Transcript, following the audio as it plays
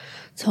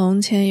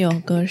从前有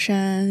个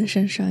山，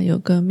山上有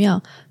个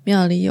庙，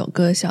庙里有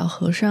个小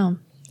和尚，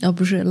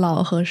不是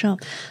老和尚，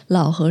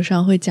老和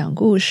尚会讲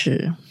故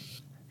事。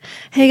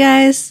Hey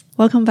guys,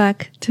 welcome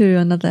back to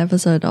another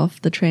episode of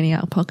the Training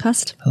Out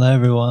podcast. Hello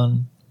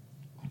everyone.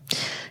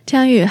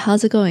 Tianyu,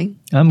 how's it going?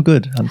 I'm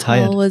good. I'm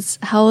tired.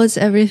 How was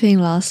everything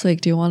last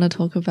week? Do you want to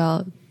talk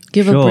about,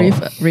 give a Sure. brief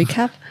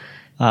recap?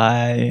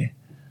 I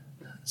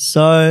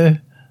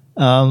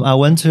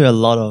went to a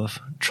lot of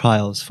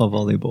trials for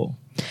volleyball.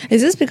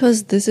 Is this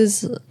because this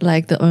is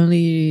like the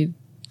only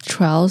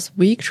trial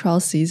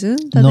season?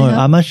 That No, they have?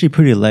 I'm actually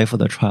pretty late for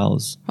the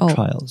trials. Oh.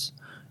 Trials.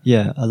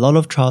 Yeah, a lot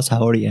of trials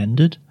have already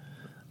ended.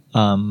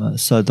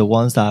 So the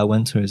ones that I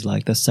went to is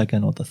like the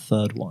second or the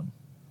third one.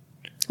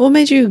 What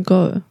made you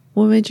go?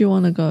 What made you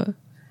want to go?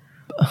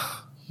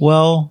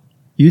 Well,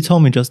 you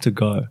told me just to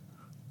go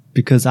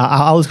because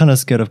I was kind of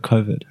scared of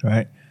COVID,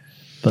 right?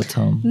 But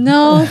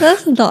No,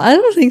 that's not. I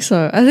don't think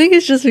so. I think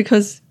it's just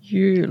because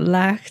you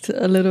lacked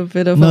a little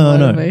bit of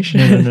motivation.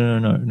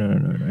 No.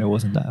 It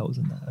wasn't that.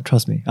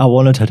 Trust me. I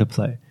wanted her to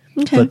play.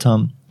 Okay.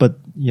 But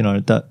you know,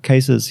 the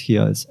cases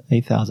here is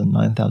 8,000,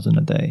 9,000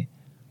 a day.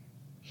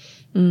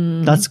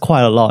 That's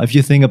quite a lot. If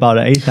you think about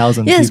it,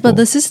 8,000 Yes, people. but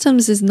the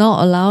systems is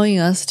not allowing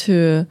us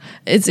to,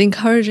 it's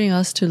encouraging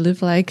us to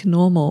live like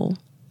normal,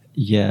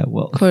 Yeah,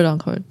 well, quote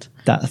unquote.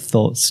 that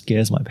thought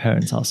scares my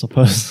parents, I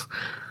suppose.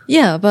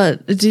 Yeah,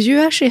 but did you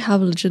actually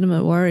have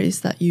legitimate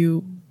worries that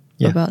you,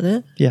 Yeah. about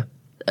it? Yeah.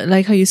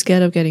 Like, are you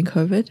scared of getting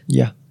COVID?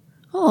 Yeah.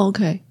 Oh,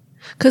 okay.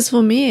 Because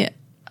for me,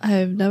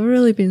 I've never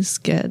really been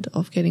scared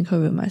of getting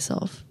COVID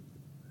myself.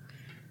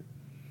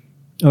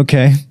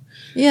 Okay.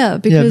 Yeah,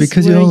 because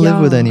because you we're don't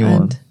live with young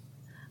anyone. and-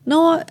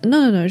 No.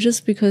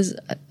 Just because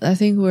I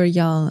think we're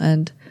young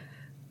and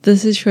the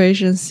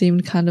situation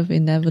seemed kind of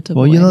inevitable.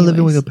 Well, you're not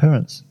living with your anyways.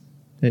 parents.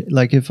 If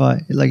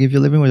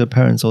you're living with your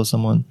parents or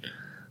someone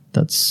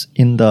that's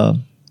in the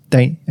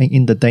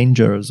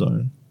danger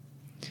zone,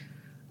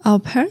 Our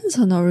parents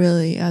are not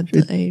really at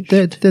the age.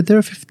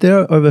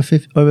 they're over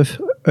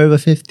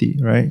 50,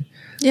 right?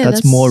 Yeah,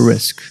 that's more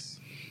risk.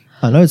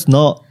 I know it's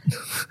not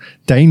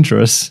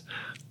dangerous,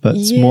 but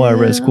it's more a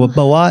risk. Yeah.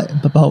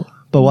 Well,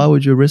 but why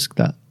would you risk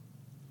that?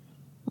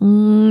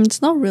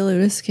 It's not really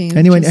risking. It's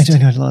Anyway,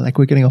 just- like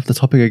we're getting off the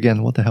topic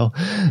again. What the hell?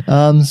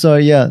 So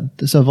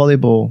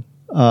volleyball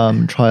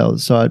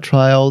trials. So I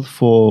trialed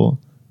for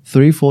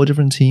 3-4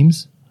 different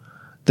teams.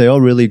 They're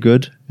all really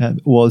good.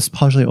 It was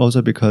partially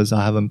also because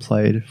I haven't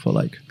played for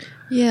like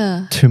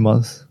yeah. 2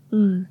 months.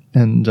 And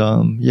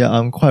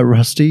I'm quite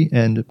rusty,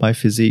 and my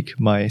physique,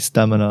 my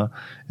stamina,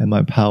 and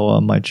my power,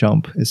 my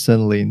jump is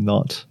certainly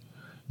not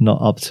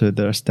up to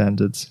their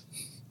standards.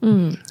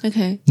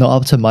 Okay. Not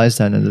up to my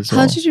standards as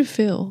well. How did you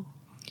feel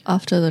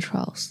after the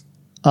trials?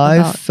 I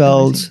about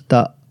felt everything?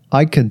 that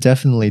I could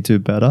definitely do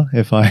better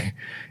if I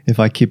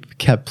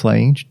kept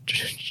playing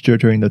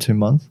during the 2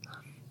 months.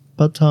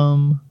 But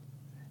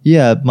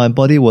my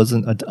body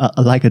wasn't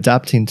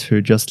adapting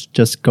to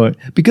just go,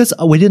 because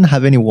we didn't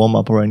have any warm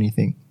up or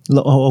anything. We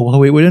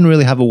didn't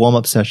really have a warm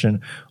up session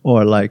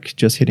or like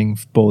just hitting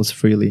balls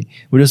freely.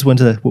 We just went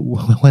to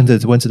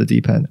the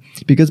deep end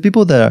because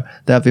people there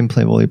that have been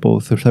playing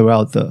volleyball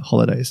throughout the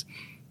holidays,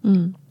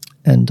 and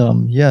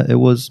it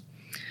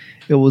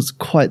was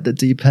quite the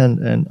deep end,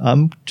 and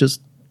I'm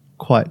just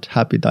quite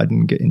happy that I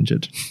didn't get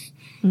injured.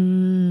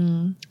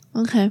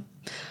 Okay.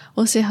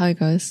 We'll see how it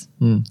goes.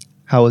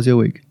 How was your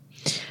week?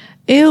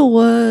 It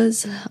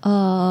was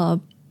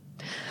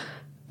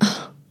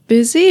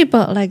busy,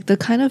 but like the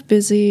kind of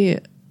busy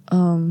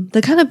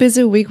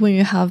week when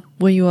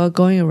you are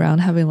going around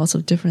having lots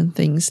of different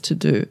things to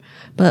do,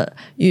 but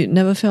you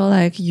never feel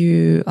like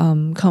you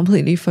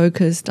completely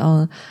focused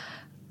on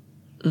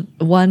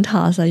one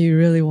task that you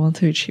really want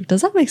to achieve.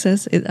 Does that make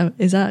sense?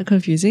 Is that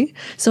confusing?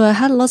 So I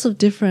had lots of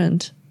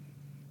different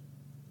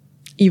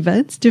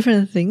events,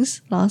 different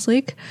things last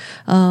week.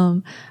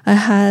 I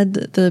had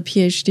the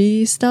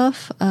PhD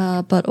stuff,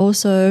 but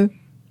also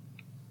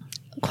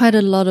quite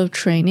a lot of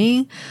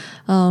training.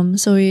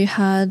 So I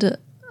had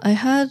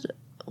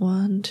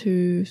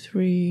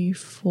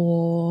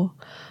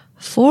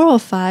 4 or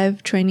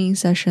 5 training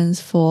sessions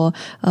for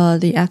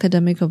the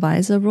academic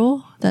advisor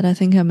role that I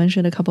think I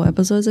mentioned a couple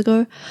episodes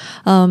ago.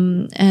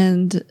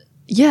 And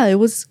yeah, it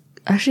was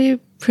actually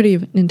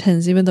pretty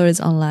intense, even though it's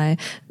online.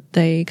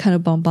 They kind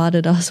of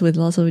bombarded us with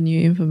lots of new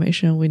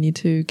information we need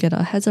to get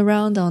our heads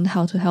around on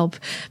how to help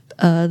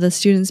the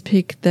students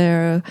pick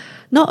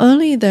not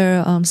only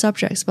their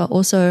subjects, but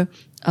also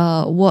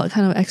what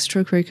kind of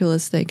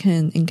extracurriculars they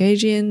can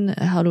engage in,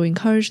 how to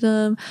encourage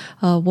them,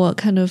 what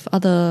kind of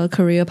other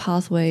career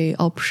pathway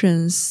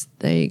options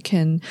they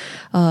can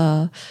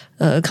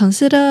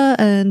consider,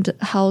 and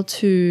how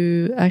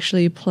to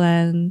actually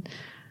plan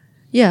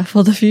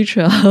for the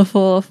future,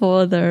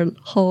 for their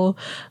whole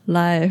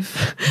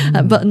life.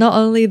 But not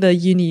only the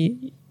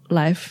uni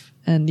life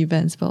and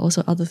events, but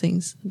also other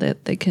things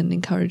that they're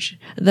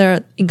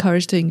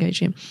encouraged to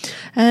engage in.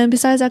 And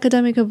besides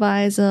academic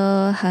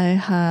advisor, I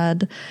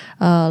had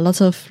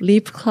lots of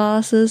LEAP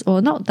classes, or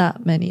not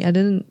that many. I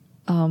didn't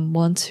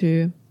want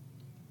to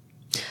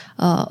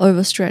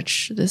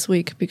overstretched this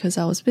week because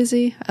I was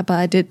busy, but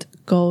I did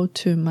go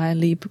to my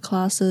leap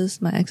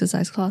classes, my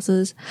exercise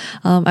classes.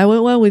 I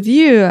went well with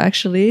you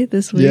actually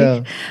this week.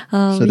 Yeah.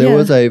 So there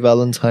was a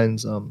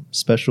Valentine's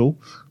special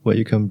where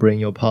you can bring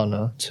your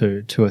partner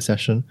to a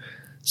session.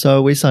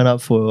 So we signed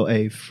up for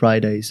a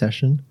Friday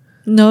session.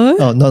 No?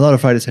 Oh, no, not a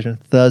Friday session.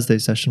 Thursday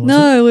session. Was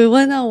No, we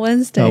went on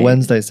Wednesday.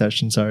 Wednesday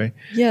session. Sorry.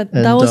 Yeah,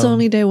 that was the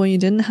only day when you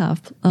didn't have.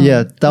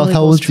 That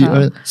was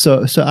trial.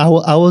 so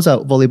I was at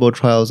volleyball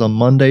trials on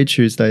Monday,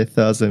 Tuesday,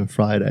 Thursday, and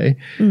Friday,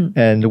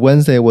 and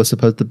Wednesday was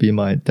supposed to be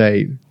my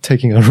day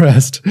taking a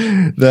rest.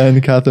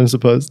 Then Catherine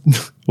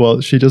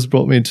she just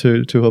brought me to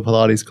her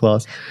Pilates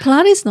class.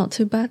 Pilates not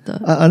too bad though.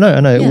 I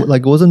know. Yeah.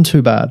 Like it wasn't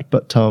too bad,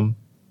 but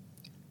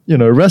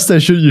rest day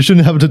you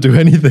shouldn't have to do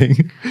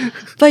anything.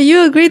 But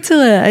you agreed to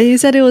it and you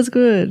said it was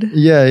good.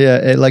 Yeah.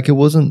 It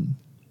wasn't.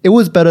 It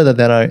was better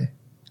than I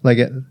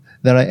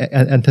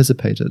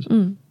anticipated,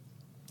 and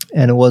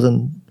it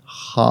wasn't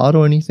hard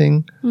or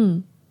anything.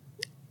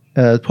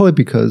 Probably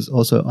because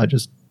also I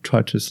just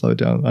tried to slow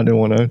down. I didn't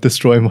want to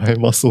destroy my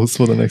muscles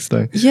for the next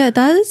day. Yeah,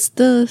 that is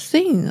the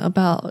thing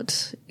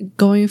about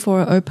going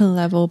for an open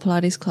level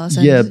Pilates class.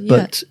 And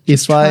but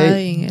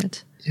trying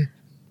it.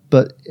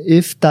 But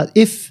if that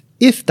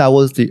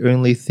was the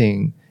only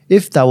thing,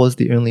 if that was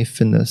the only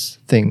fitness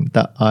thing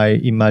that I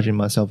imagined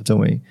myself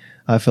doing,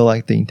 I feel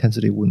like the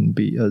intensity wouldn't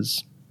be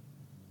as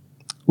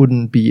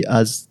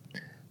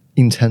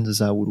intense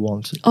as I would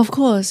want it. Of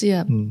course,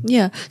 yeah.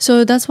 Yeah.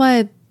 So that's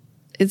why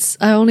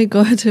I only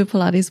go to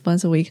Pilates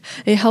once a week.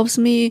 It helps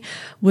me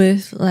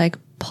with like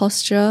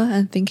posture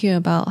and thinking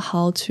about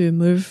how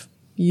to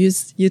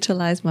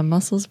utilize my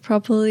muscles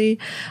properly,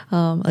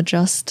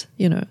 adjust,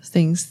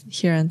 things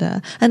here and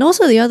there. And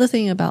also the other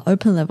thing about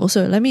open level.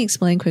 So let me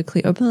explain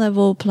quickly. Open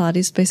level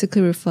Pilates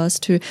basically refers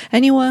to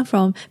anyone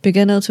from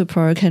beginner to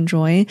pro can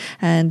join,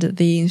 and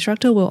the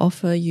instructor will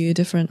offer you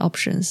different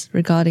options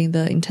regarding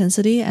the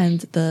intensity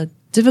and the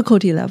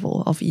difficulty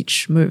level of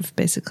each move,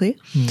 basically.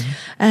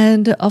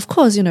 And of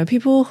course,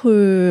 people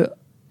who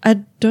I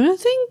don't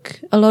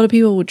think a lot of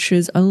people would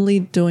choose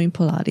only doing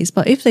Pilates,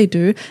 but if they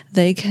do,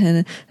 they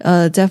can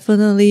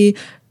definitely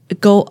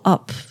go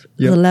up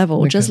the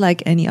level, just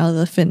like any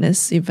other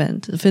fitness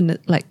event,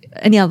 like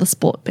any other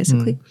sport,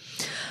 basically.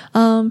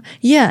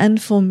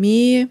 And for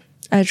me,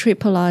 I treat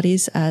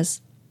Pilates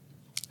as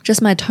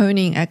just my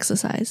toning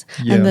exercise.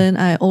 And then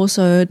I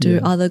also do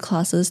other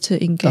classes to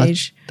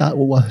engage.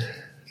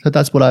 So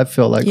that's what I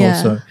feel like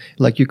also.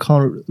 Like you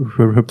can't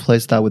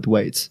replace that with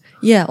weights.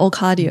 Yeah, or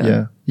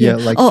cardio. Yeah,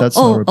 like that's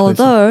not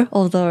replaceable.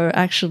 Although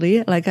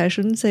actually, like I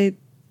shouldn't say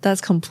that's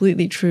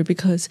completely true,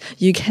 because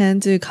you can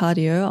do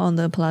cardio on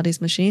the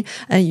Pilates machine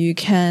and you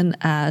can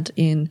add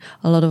in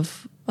a lot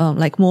of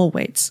like more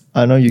weights.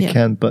 I know you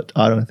can, but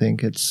I don't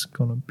think it's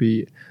going to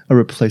be a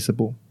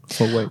replaceable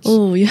for weights.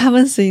 Oh, you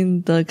haven't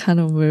seen the kind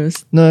of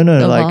moves. No,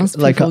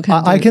 like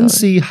I can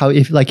see how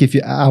if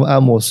you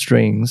add more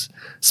springs,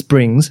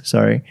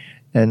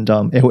 and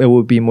it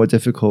would be more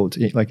difficult,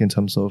 like in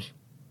terms of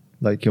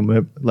like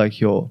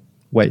your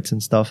weights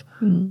and stuff.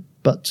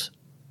 But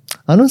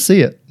I don't see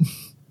it.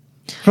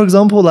 For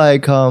example,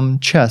 like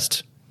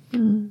chest.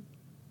 For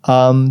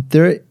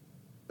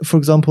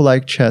example,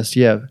 like chest.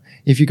 Yeah,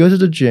 if you go to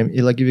the gym,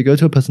 if you go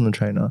to a personal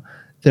trainer,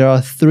 there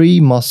are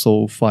three main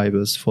muscle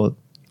fibers: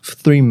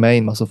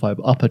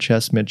 upper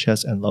chest, mid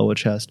chest, and lower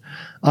chest.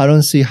 I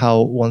don't see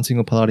how one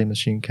single Pilates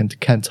machine can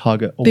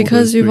target all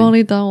because those you've three.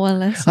 only done one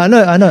lesson. I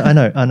know.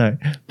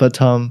 But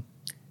I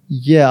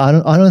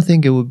don't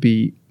think it would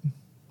be.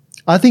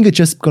 I think it's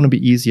just going to be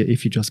easier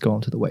if you just go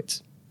onto the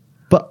weights.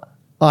 But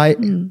I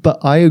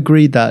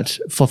agree that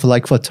for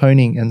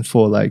toning and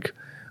for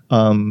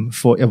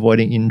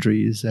avoiding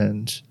injuries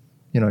and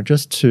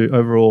just to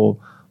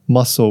overall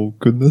muscle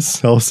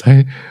goodness, I'll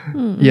say.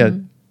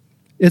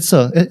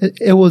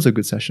 It was a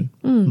good session.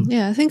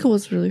 Yeah, I think it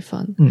was really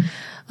fun.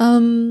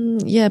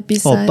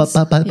 Besides,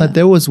 but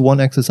there was one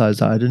exercise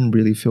that I didn't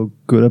really feel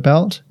good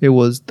about. It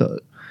was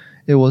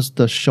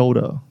the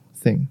shoulder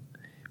thing,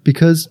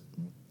 because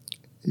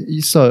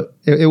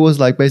it was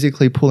like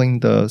basically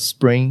pulling the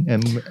spring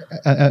and moving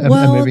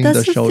the shoulder.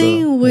 That's the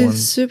thing with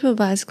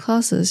supervised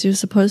classes. You're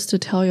supposed to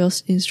tell your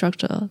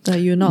instructor that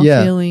you're not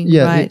feeling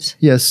right.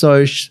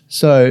 So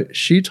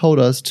she told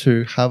us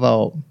to have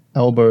our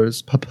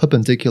elbows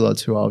perpendicular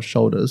to our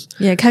shoulders.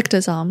 Yeah,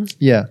 cactus arms.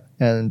 Yeah,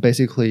 and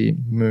basically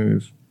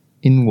move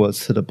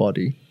inwards to the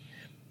body.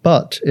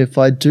 But if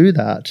I do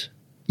that,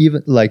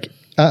 even like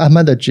I'm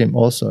at the gym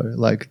also,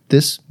 like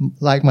this,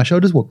 like my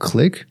shoulders will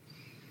click.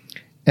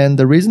 And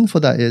the reason for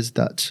that is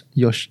that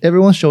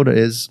everyone's shoulder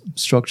is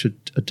structured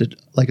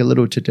like a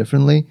little bit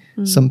differently.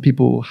 Some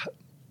people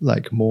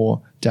like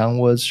more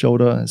downwards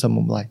shoulder and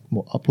some like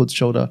more upwards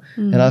shoulder.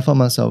 And I found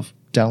myself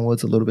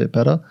downwards a little bit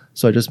better.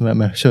 So I just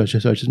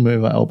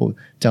move my elbow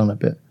down a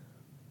bit.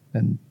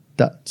 And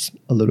that's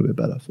a little bit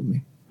better for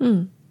me.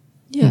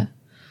 Yeah,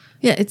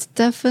 it's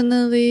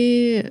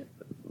definitely,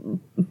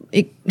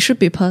 it should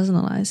be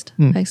personalized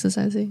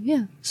exercising.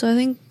 Yeah, so I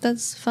think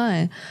that's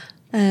fine.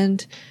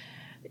 And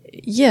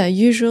yeah,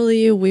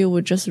 usually we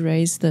would just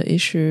raise the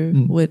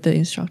issue with the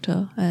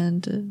instructor,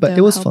 and But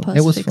it was fun.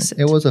 It was fun.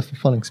 It was a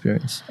fun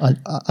experience.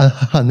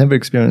 I never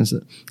experienced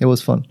it. It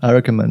was fun. I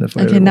recommend it for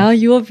everyone. Okay, now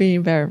you are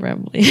being very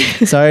rambly.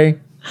 Sorry.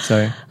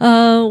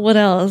 What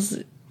else?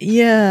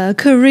 Yeah,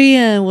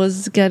 Korean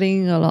was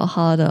getting a lot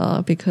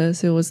harder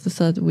because it was the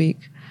third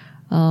week.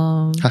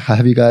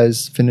 Have you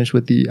guys finished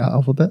with the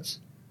alphabets?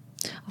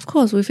 Of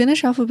course, we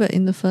finished alphabet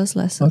in the first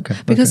lesson. Okay,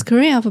 because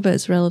Korean alphabet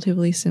is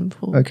relatively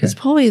simple. Okay. It's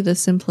probably the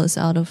simplest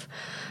out of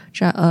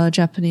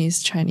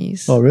Japanese,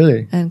 Chinese, Oh,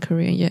 really? and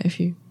Korean. Yeah, if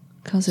you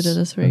consider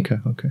the three.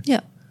 Okay. Yeah.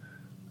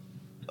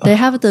 They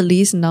have the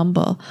least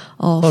number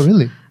of Oh,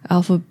 really?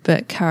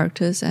 alphabet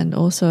characters, and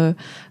also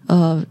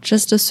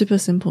just a super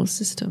simple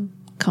system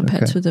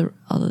compared Okay. to the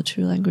other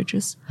two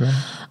languages. Right.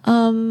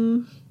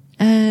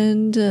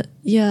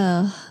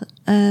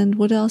 And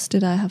what else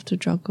did I have to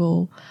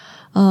juggle?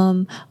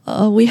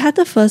 We had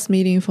the first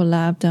meeting for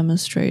lab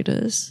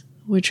demonstrators,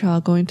 which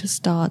are going to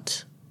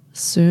start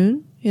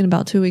soon, in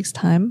about 2 weeks'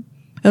 time.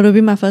 It'll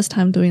be my first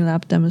time doing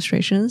lab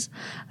demonstrations.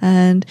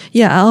 And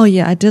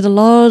I did a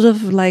lot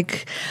of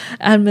like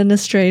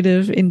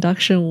administrative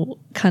induction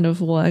kind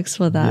of works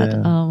for that,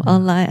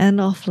 online and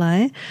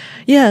offline.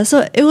 Yeah,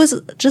 so it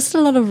was just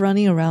a lot of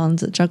running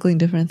around, juggling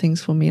different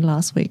things for me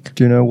last week.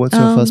 Do you know what's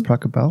your first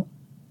prac about?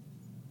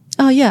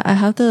 Oh yeah, I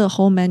have the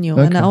whole manual,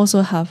 and I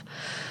also have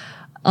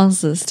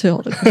answers to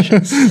all the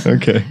questions.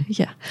 Okay.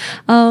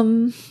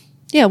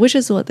 Yeah, which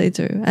is what they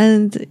do.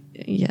 And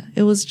yeah,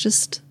 it was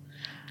just...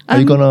 Are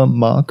you gonna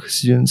mark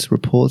students'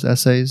 reports,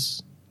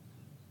 essays?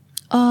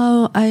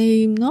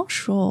 I'm not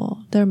sure.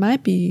 There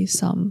might be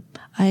some.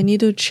 I need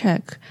to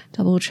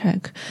double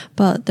check,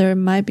 but there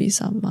might be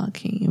some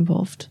marking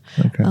involved.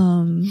 Okay.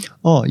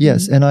 Oh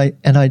yes, and I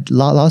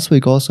last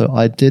week also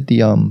I did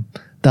the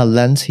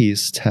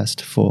Lantes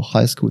test for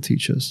high school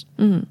teachers.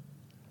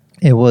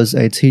 It was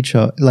a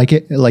teacher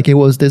it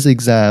was this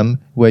exam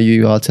where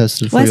you are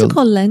tested for Why is your it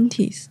called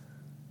Lantes?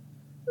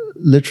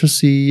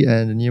 literacy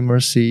and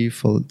numeracy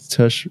for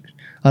tertiary.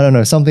 I don't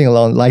know, something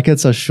along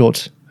it's a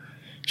short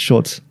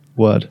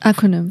word.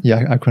 Acronym.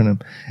 Yeah,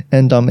 acronym.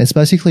 And it's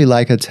basically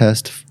like a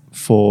test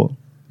for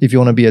if you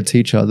want to be a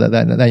teacher,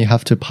 then you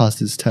have to pass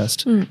this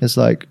test. It's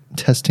like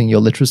testing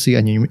your literacy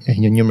and your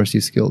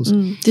numeracy skills.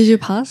 Did you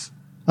pass?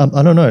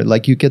 I don't know,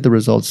 you get the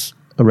results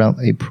around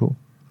April.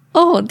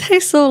 Oh, it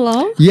takes so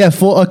long? Yeah,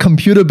 for a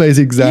computer-based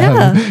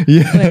exam.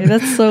 Yeah. Wait,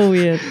 that's so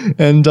weird.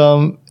 And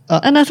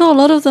and I thought a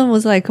lot of them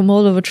was like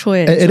multiple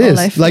choice. It is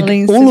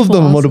all of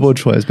them are multiple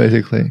choice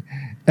basically,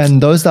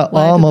 and those that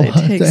are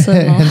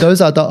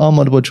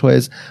multiple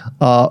choice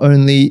are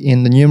only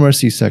in the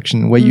numeracy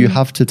section where you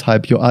have to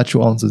type your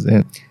actual answers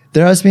in.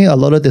 There has been a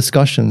lot of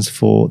discussions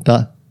for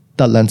that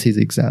Lantes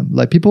exam.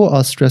 People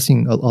are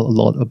stressing a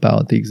lot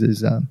about the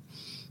exam.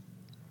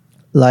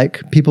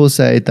 People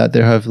say that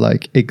they have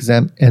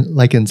exam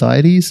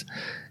anxieties,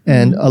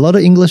 and a lot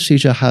of English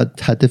teachers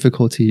had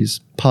difficulties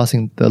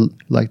passing the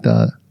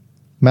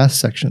math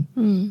section.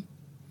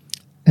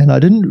 And I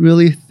didn't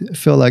really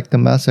feel like the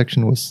math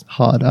section was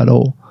hard at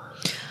all.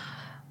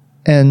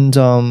 And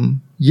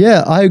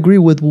I agree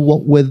with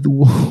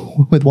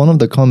one of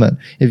the comment.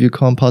 If you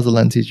can't pass the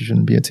Lantes, you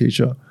shouldn't be a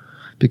teacher,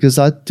 because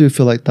I do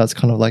feel like that's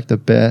kind of the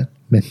bare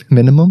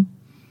minimum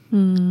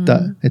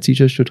that a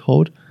teacher should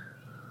hold.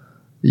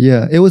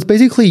 Yeah, it was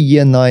basically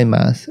year 9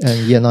 math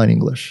and year 9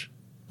 English.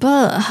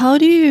 But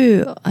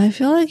I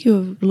feel like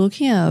you're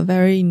looking at a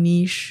very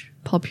niche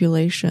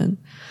population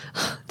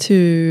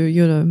to,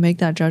 make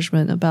that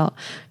judgment about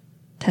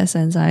test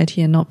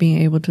anxiety and not being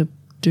able to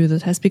do the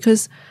test.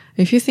 Because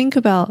if you think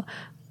about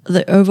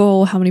the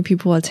overall, how many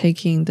people are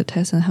taking the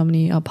test and how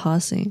many are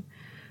passing,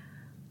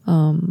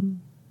 what's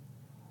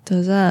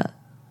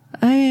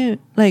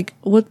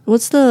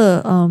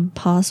the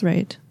pass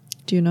rate?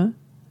 Do you know?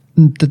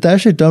 They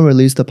actually don't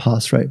release the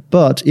pass rate,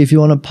 but if you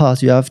want to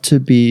pass, you have to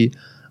be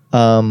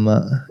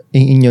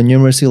in your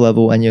numeracy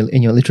level and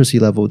in your literacy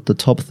level, the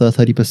top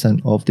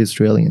 30% of the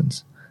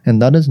Australians, and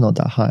that is not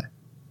that high.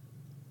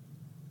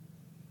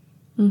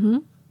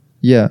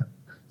 Yeah,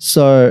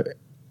 so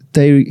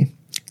they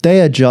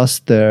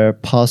adjust their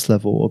pass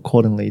level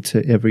accordingly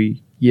to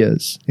every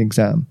year's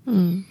exam.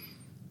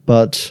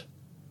 But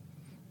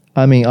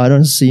I mean, I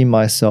don't see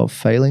myself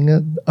failing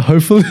it.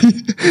 Hopefully.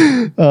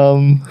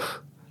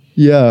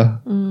 Yeah.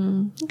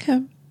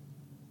 Okay.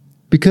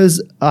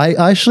 Because I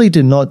actually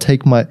didn't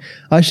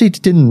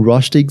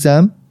rush the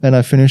exam, and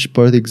I finished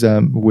both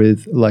exams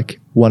with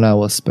 1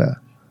 hour spare.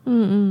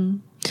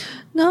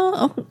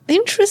 No,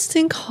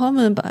 interesting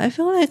comment, but I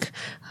feel like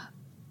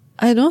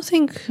I don't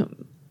think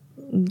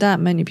that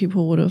many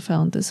people would have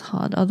found this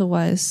hard.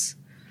 Otherwise,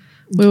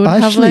 we would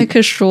have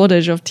a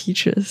shortage of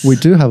teachers. We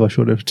do have a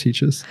shortage of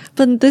teachers.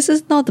 But this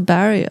is not the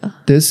barrier.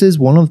 This is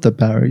one of the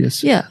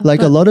barriers. Yeah.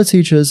 A lot of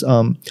teachers,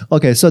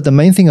 okay, so the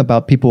main thing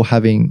about people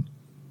having,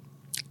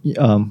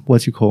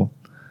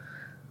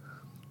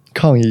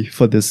 抗议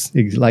for this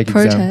like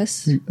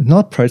Protest? exam.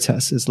 Not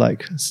protest. It's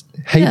like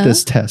hate Yeah.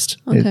 this test.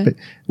 Okay.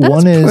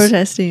 One That's is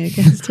protesting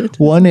against it.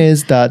 one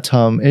is that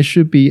it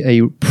should be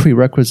a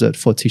prerequisite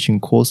for teaching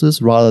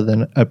courses rather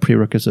than a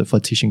prerequisite for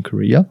teaching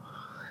Korea,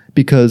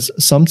 because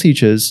some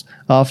teachers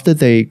after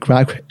they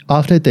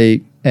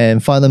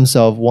and find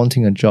themselves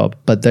wanting a job,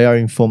 but they are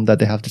informed that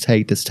they have to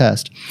take this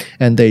test,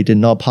 and they did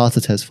not pass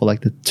the test for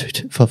like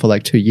for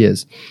like 2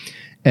 years,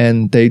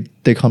 and they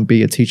can't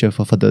be a teacher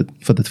for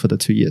the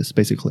 2 years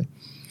basically.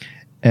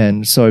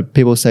 And so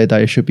people say that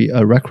it should be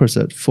a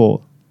requisite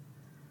for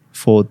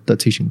the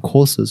teaching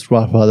courses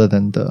rather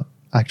than the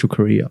actual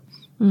career.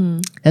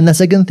 And the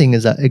second thing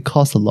is that it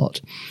costs a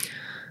lot,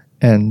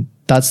 and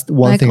that's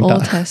one Like thing all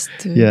that tests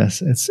do.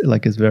 yes, it's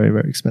very,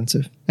 very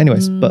expensive.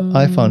 Anyways, but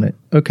I found it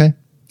okay,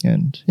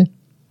 and yeah.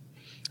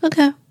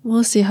 Okay,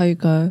 we'll see how you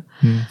go.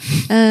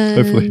 And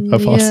Hopefully, I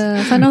pass.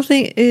 yeah, final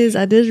thing is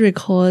I did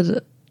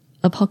record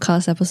a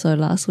podcast episode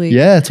last week.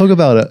 Yeah, talk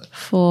about it.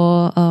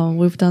 For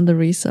we've done the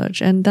research,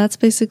 and that's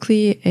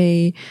basically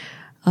a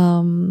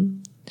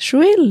should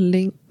we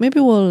link? Maybe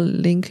we'll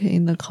link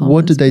in the comments.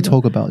 What did they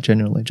below. talk about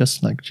generally?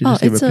 Just like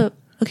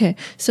Okay.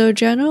 So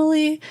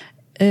generally,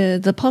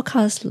 the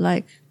podcast,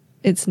 like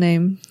its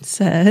name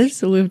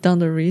says, we've done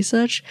the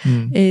research,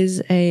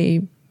 is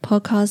a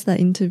podcast that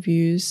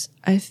interviews,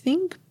 I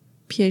think,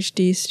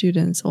 PhD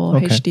students or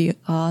Okay.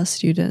 HDR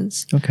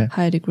students, Okay.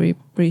 higher degree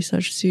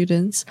research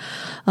students,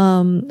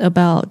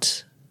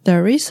 about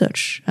their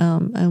research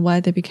and why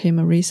they became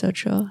a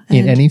researcher. in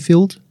And- any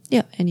field.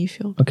 yeah, any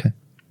field. Okay.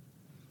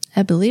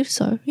 I believe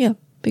so. Yeah,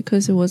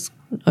 because it was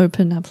an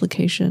open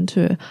application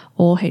to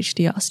all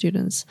HDR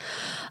students.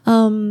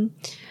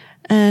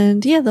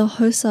 And yeah, the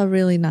hosts are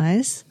really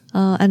nice.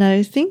 And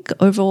I think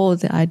overall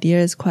the idea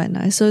is quite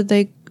nice. So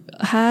they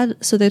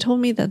told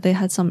me that they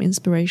had some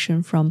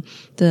inspiration from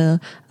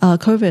the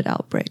COVID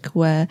outbreak,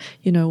 where,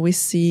 you know, we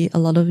see a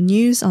lot of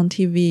news on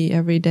TV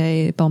every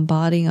day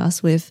bombarding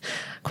us with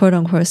quote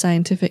unquote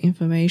scientific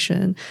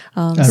information.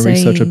 And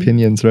research saying-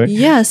 opinions, right?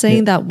 yeah,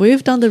 saying that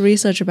we've done the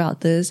research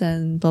about this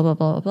and blah, blah,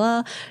 blah, blah,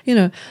 blah. You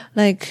know,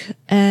 like,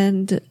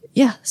 and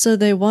yeah, so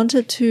they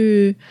wanted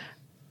to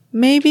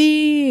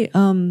maybe,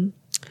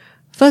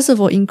 first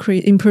of all,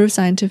 improve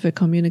scientific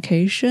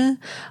communication,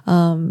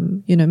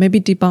 you know,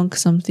 maybe debunk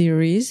some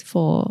theories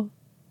for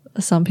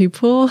some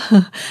people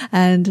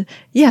and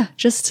yeah,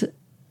 just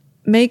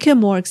make it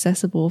more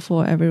accessible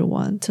for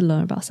everyone to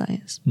learn about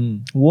science.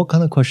 What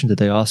kind of questions did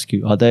they ask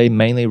you? Are they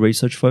mainly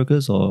research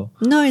focused or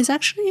No, it's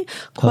actually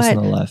quite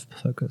personal life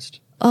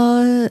focused?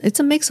 It's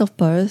a mix of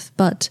both,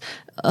 but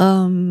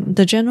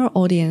the general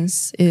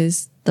audience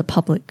is the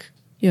public,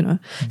 you know.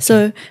 Okay.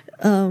 So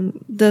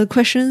the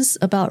questions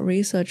about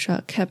research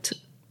are kept,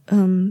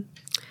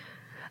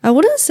 I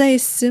wouldn't say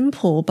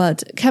simple,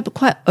 but kept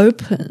quite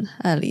open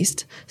at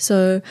least.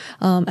 So,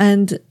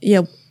 and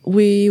yeah,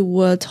 we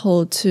were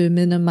told to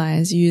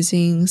minimize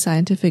using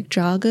scientific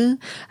jargon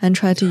and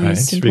try to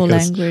use simple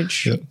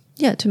language,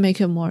 to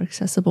make it more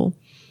accessible.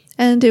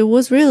 And it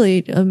was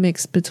really a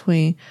mix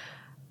between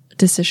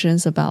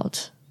decisions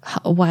about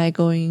why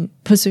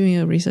pursuing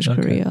a research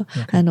career,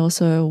 and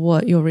also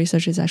what your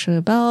research is actually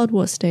about,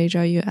 what stage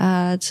are you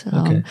at,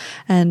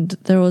 and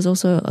there was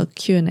also a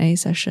Q&A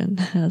session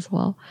as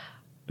well.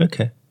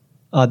 Okay.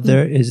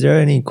 Is there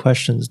any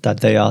questions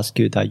that they ask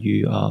you that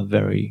you are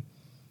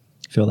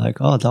feel like,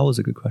 oh, that was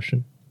a good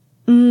question?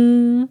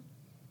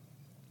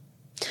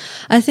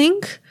 I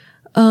think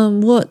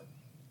what's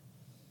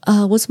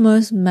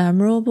most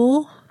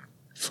memorable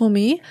for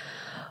me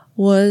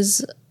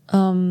was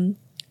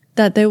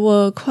that they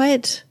were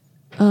quite,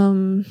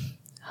 how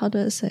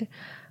do I say?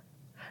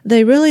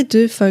 They really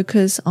do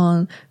focus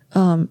on,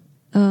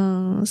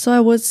 so I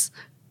was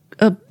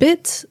a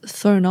bit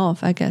thrown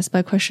off, I guess,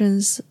 by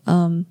questions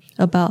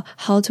about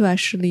how to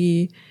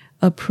actually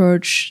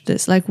approach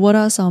this. Like, what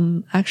are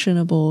some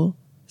actionable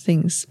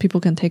things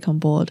people can take on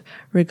board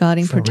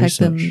regarding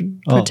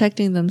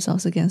protecting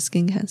themselves against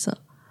skin cancer?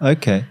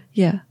 Okay.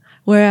 Yeah.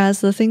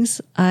 Whereas the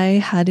things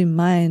I had in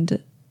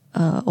mind,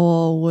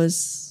 or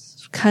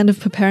was kind of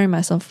preparing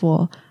myself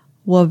for,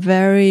 were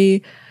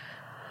very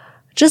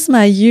just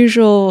my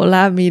usual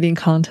lab meeting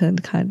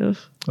content, kind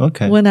of.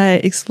 Okay. When I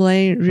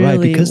explain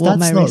really because what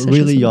that's my not research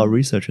really is your about.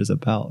 research is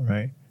about,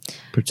 right?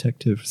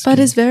 Protective skin. But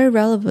it's very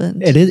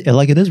relevant. It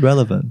is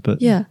relevant,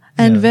 but yeah,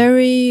 and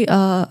very,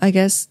 I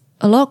guess,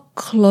 a lot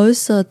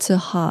closer to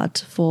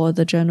heart for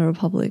the general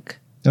public.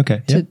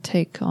 Okay. To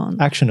take on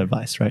action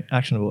advice, right?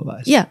 Actionable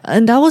advice. Yeah,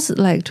 and that was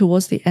like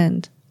towards the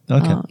end.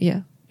 Okay.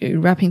 Yeah,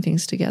 wrapping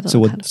things together. So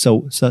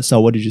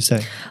what did you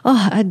say?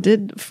 Oh, I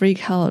did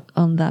freak out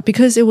on that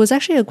because it was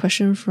actually a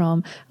question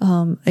from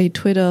a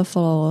Twitter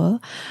follower,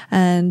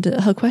 and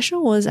her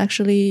question was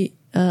actually,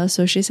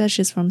 so she said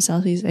she's from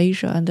Southeast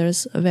Asia and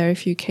there's very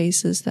few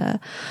cases there.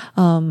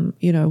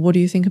 You know, what do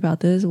you think about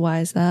this?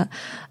 Why is that?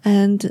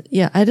 And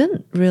yeah, I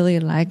didn't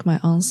really like my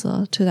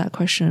answer to that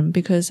question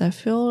because I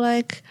feel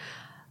like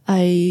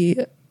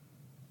to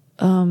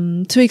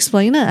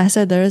explain it, I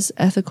said there's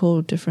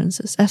ethical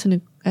differences,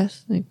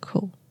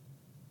 ethnical.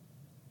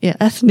 Yeah,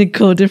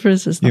 ethnical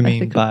differences. You not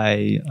mean ethical.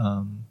 by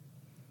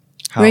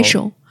how,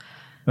 Racial.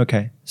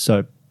 Okay,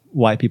 so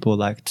white people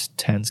like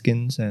tan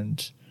skins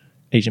and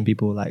Asian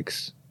people like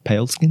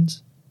pale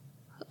skins.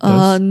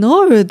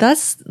 No,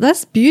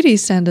 that's beauty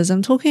standards.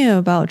 I'm talking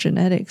about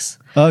genetics.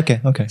 Oh,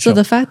 okay, okay. So sure.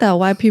 the fact that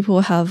white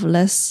people have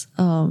less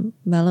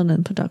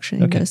melanin production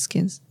in Okay. their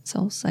skin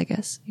cells, I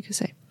guess you could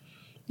say.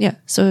 Yeah.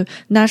 So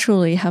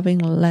naturally having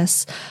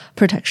less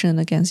protection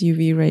against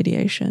UV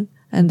radiation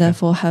and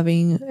therefore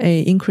having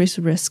a increased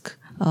risk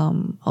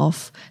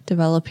of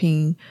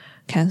developing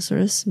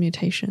cancerous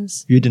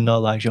mutations. You did not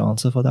like your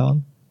answer for that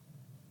one?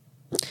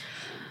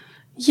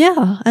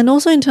 Yeah. And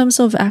also in terms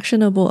of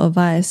actionable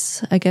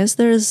advice, I guess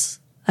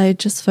I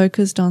just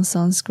focused on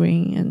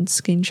sunscreen and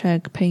skin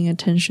check, paying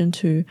attention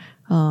to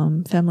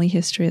family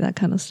history, that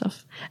kind of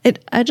stuff.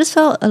 I just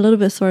felt a little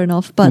bit thrown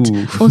off, but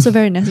Ooh. also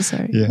very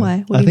necessary. Yeah.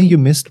 Why? What I do think mean? you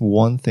missed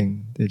one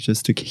thing. It's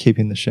just to keep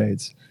in the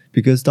shades.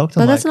 Because Dr.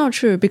 But Mike, that's not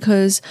true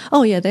because,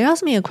 they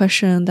asked me a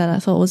question that I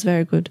thought was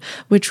very good,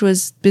 which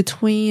was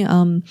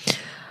between,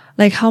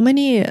 like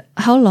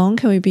how long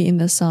can we be in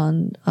the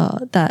sun,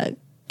 that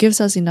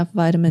gives us enough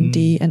vitamin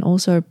D and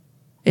also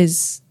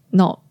is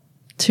not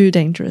too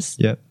dangerous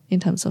yeah. in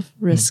terms of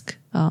risk,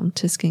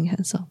 to skin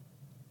cancer.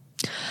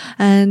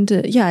 And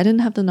I didn't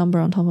have the number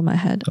on top of my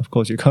head. Of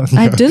course you can't.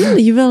 I didn't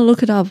even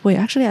look it up. Wait,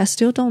 actually, I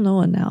still don't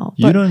know it now.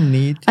 You But don't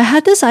need I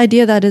had this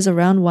idea that is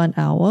around 1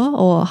 hour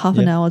or half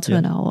an hour to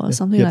an hour, yeah,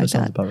 something yeah, like that.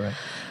 Sounds that. about right.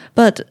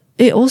 But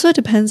it also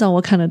depends on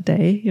what kind of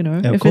day,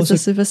 of if course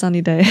it's a super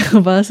sunny day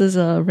versus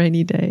a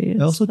rainy day.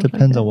 It also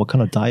depends on what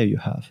kind of diet you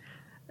have.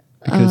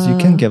 Because you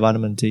can get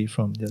vitamin D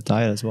from your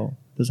diet as well.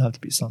 It doesn't have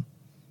to be sun.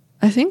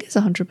 I think it's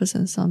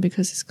 100% sun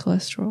because it's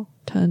cholesterol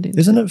turned into.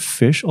 Isn't it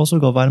fish also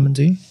got vitamin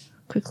D?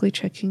 Quickly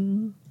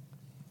checking.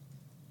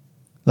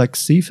 Like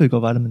seafood got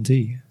vitamin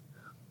D.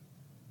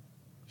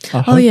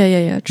 Oh,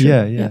 yeah. True.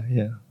 Yeah.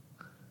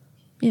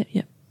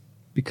 Yeah.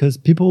 Because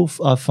people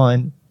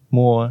find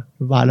more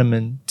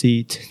vitamin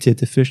D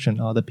deficient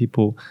are the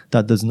people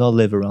that does not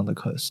live around the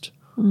coast.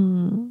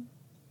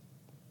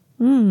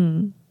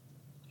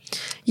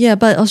 Yeah,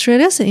 but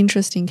Australia is an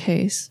interesting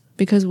case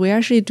because we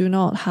actually do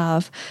not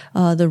have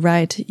the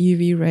right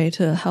UV ray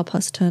to help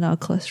us turn our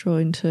cholesterol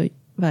into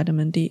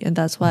vitamin D. And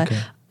that's why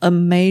a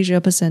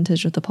major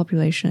percentage of the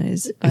population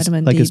is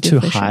vitamin D it's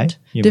deficient. too high,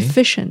 you mean?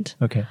 Deficient.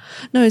 Okay.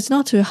 No, it's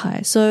not too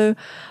high. So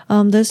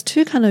there's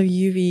two kind of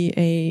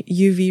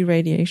UV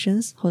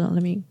radiations. Hold on,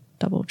 let me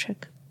double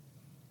check.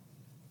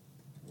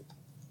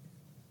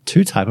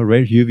 Two type of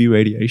UV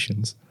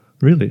radiations.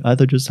 Really?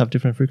 Either just have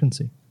different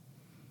frequency.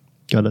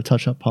 Gotta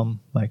touch up on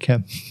my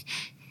cam.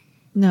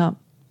 No.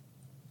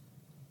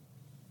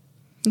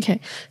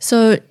 Okay.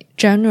 So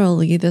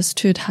generally there's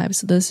two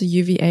types. There's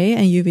UVA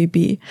and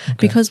UVB.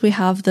 Because we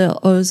have the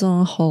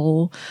ozone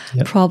hole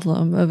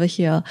problem over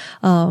here.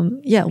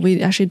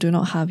 We actually do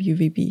not have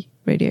UVB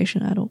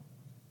radiation at all.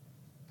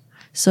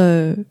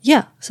 So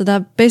so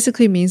that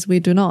basically means we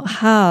do not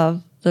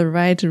have the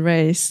right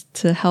rays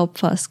to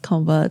help us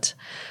convert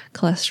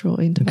cholesterol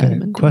into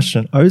vitamin D.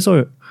 Question.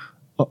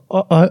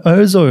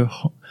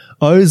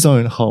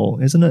 Ozone hole,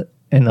 isn't it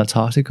in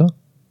Antarctica?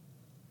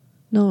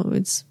 No,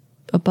 it's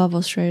above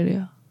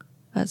Australia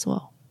as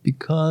well.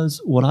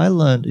 Because what I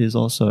learned is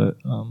also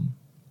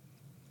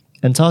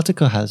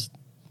Antarctica has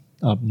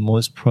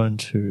most prone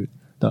to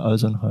the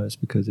ozone holes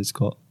because it's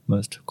got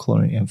most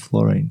chlorine and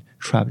fluorine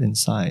trapped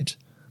inside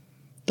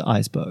the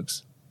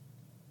icebergs.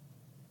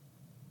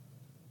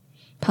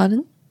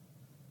 Pardon?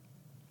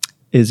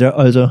 Is there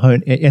ozone hole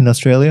in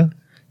Australia?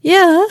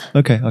 Yeah.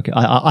 Okay.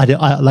 I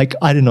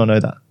did not know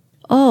that.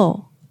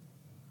 Oh.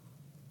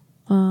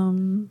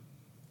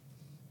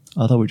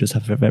 I thought we just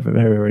have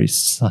very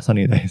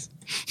sunny days.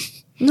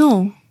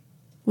 No.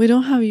 We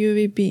don't have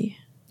UVB.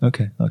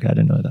 Okay, I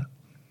didn't know that.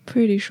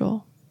 Pretty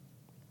sure.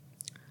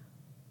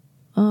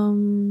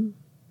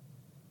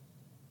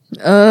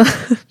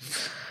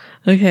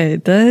 Okay,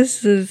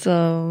 this is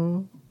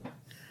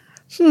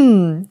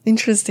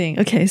interesting.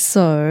 Okay,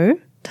 so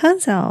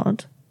turns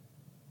out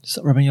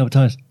Stop rubbing your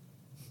toes.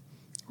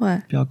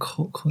 what? 不要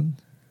抠，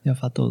要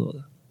发痘痘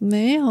的。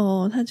没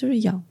有，它就是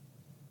痒。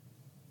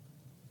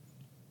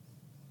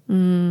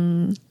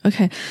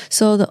Okay,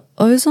 so the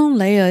ozone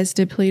layer is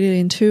depleted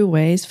in two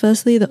ways.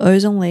 Firstly, the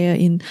ozone layer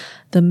in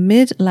the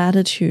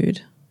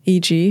mid-latitude,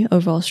 e.g.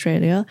 over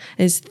Australia,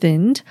 is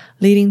thinned,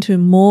 leading to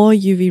more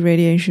UV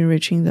radiation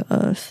reaching the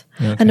Earth.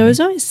 Okay. And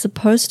ozone is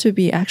supposed to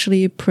be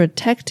actually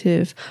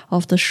protective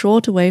of the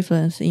short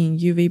wavelength in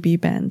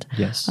UVB band.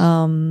 Yes.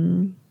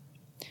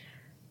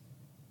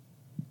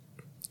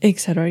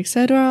 Etc.,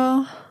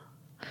 etc.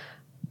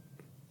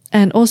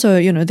 And also,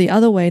 the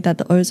other way that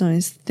the ozone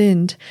is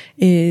thinned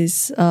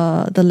is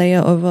the layer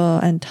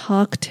over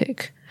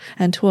Antarctic,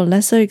 and to a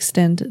lesser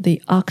extent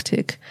the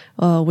Arctic,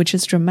 which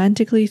is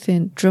dramatically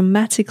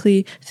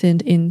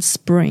thinned in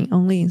spring,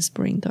 only in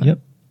spring though. Yep.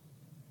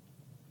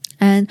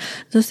 And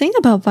the thing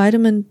about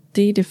vitamin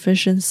D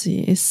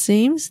deficiency, it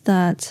seems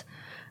that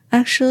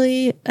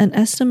actually an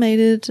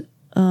estimated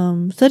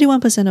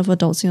 31% of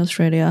adults in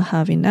Australia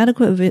have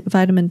inadequate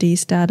vitamin D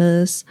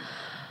status.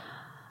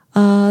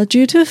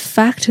 Due to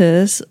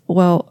factors,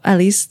 well, at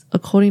least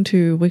according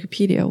to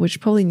Wikipedia, which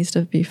probably needs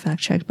to be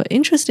fact-checked, but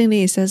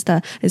interestingly, it says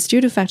that it's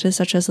due to factors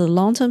such as the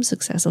long-term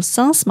success of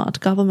SunSmart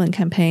government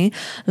campaign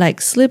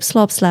like Slip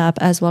Slop Slap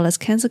as well as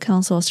Cancer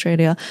Council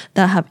Australia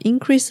that have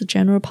increased the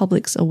general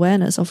public's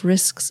awareness of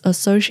risks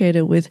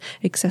associated with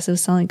excessive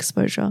sun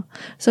exposure.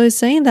 So it's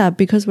saying that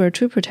because we're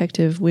too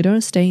protective, we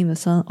don't stay in the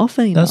sun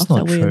often enough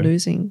that we're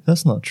losing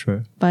That's not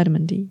true.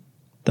 vitamin D.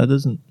 That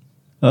doesn't...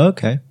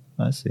 Okay,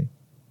 I see.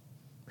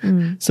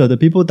 So the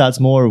people that's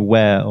more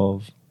aware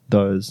of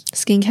those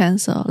skin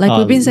cancer, like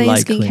we've been saying,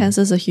 likely. skin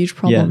cancer is a huge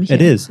problem here.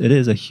 It is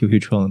a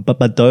huge problem.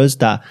 But those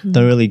that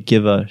don't really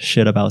give a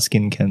shit about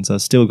skin cancer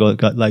still go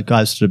like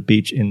guys to the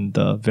beach in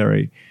the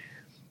very,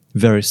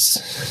 very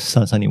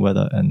sunny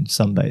weather and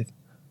sunbathe,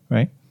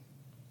 right?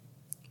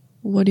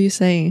 What are you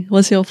saying?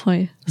 What's your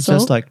point? It's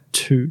just like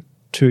two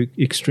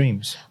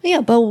extremes.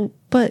 Yeah,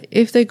 but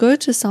if they go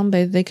to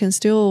sunbathe, they can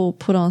still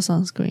put on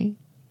sunscreen.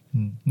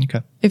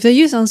 Okay. If they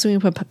use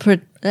sunscreen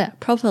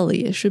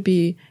properly, it should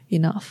be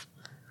enough.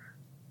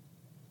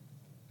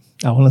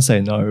 I want to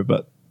say no,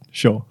 but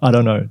sure. I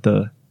don't know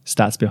the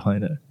stats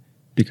behind it.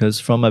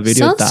 Because from a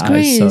video that I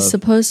sunscreen saw... is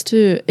supposed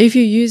to, if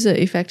you use it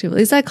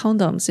effectively, it's like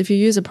condoms. If you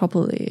use it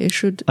properly, it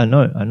should... I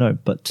know.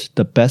 But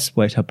the best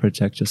way to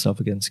protect yourself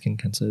against skin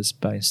cancer is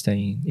by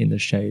staying in the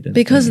shade. And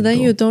because then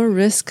you don't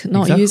risk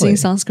not Exactly. using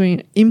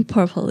sunscreen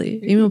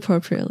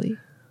inappropriately.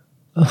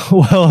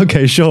 Well,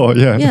 okay, sure,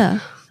 yeah. Yeah.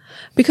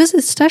 Because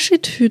it's actually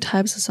two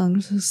types of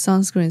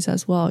sunscreens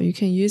as well. You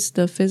can use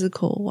the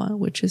physical one,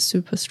 which is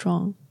super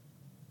strong.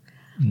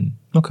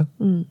 Okay.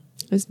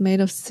 It's made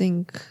of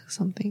zinc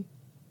something.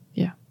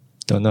 Yeah.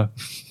 Don't know.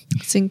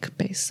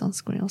 Zinc-based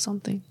sunscreen or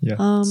something.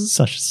 Yeah.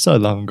 So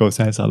long ago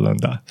since I learned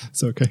that.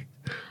 It's okay.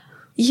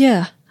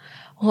 Yeah.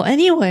 Well,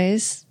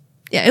 anyways,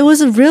 yeah, it was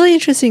a really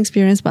interesting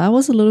experience, but I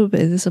was a little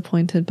bit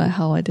disappointed by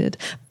how I did.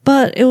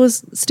 But it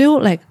was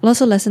still like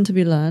lots of lesson to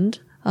be learned.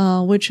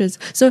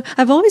 So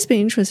I've always been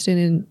interested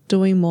in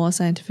doing more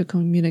scientific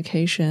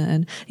communication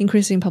and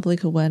increasing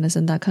public awareness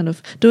and that kind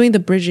of doing the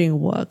bridging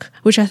work,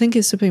 which I think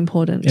is super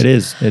important. It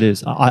is.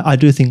 I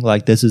do think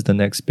like this is the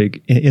next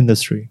big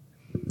industry.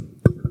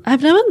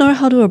 I've never known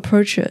how to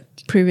approach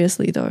it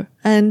previously though.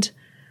 And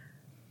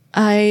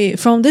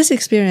from this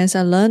experience,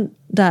 I learned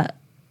that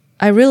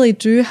I really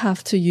do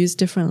have to use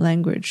different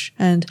language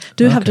and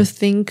have to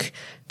think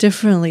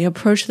differently,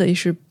 approach the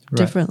issue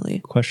differently.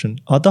 Right. Question: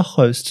 are there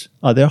hosts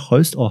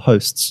or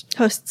hosts?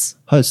 Hosts.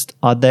 Hosts.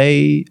 Are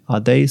they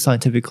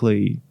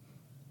scientifically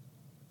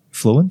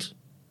fluent?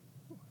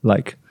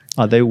 Like,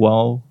 are they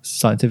well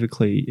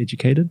scientifically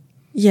educated?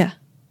 Yeah.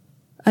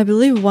 I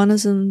believe one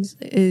of them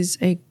is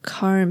a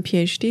current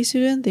PhD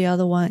student. The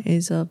other one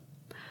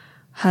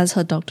has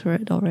her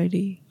doctorate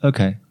already.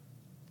 Okay.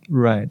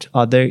 Right.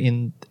 Are they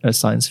in a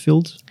science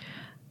field?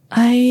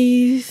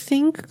 I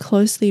think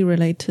closely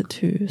related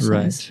to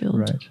science field.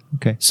 Right.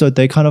 Okay. So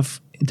they kind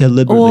of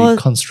deliberately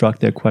construct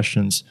their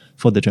questions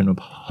for the general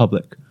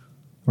public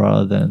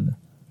rather than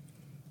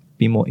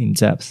be more in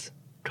depth,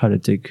 try to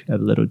dig a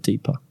little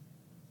deeper.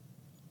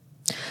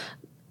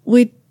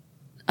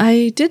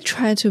 I did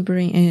try to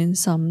bring in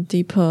some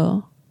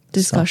deeper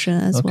discussion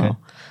as well.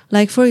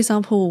 Like, for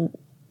example,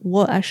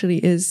 what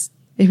actually is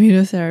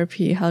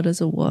immunotherapy? How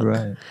does it work?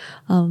 Right.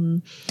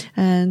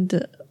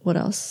 And what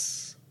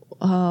else?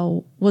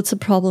 What's the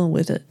problem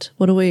with it?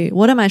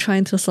 What am I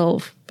trying to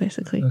solve,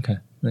 basically? Okay.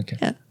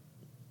 Yeah.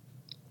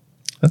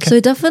 Okay. So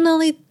it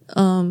definitely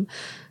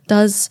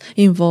does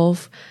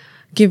involve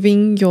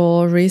giving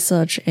your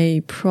research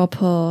a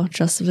proper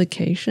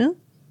justification.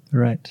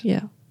 Right.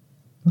 Yeah.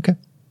 Okay.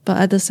 But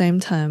at the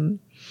same time,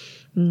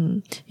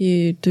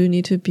 you do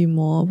need to be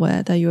more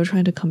aware that you're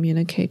trying to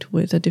communicate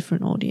with a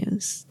different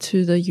audience to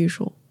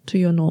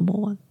your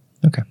normal one.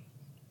 Okay.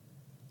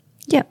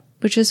 Yeah.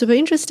 Which is super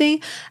interesting.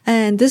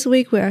 And this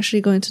week, we're actually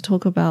going to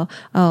talk about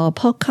our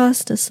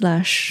podcast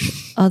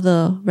 /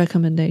 other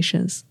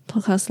recommendations.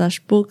 Podcast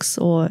 / books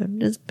or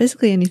just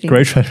basically anything.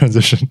 Great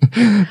transition.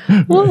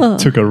 Whoa.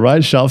 Took a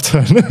right sharp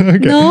turn. Okay.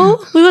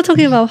 No, we were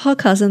talking about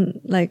podcasts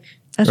and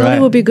I thought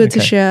it would be good to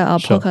share our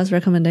podcast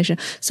recommendation.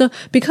 So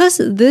because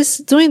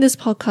doing this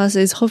podcast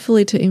is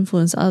hopefully to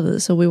influence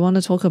others. So we want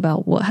to talk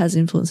about what has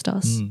influenced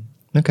us.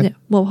 Okay. Yeah,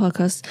 what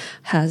podcast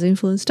has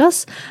influenced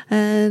us.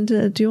 And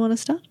do you want to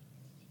start?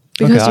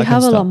 Because you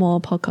have a lot more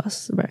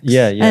podcasts, Rex.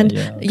 Yeah.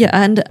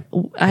 And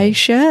I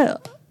share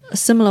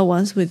similar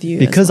ones with you.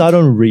 Because I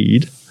don't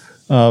read,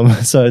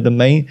 so the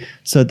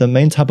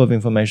main type of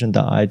information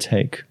that I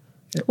take.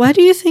 Why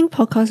do you think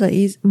podcasts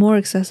are more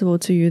accessible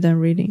to you than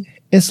reading?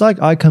 It's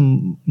like I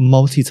can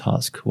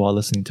multitask while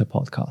listening to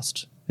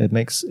podcasts. It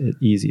makes it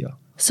easier.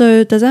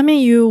 So does that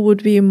mean you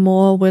would be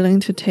more willing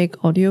to take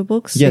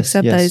audiobooks,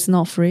 except that it's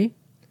not free?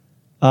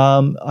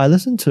 I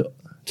listen to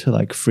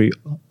like free.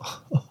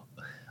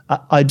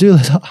 I do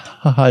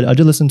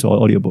listen to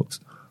audiobooks.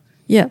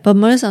 Yeah, but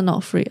most are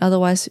not free.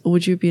 Otherwise,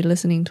 would you be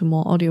listening to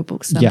more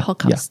audiobooks than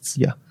podcasts?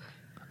 Yeah.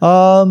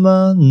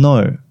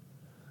 No.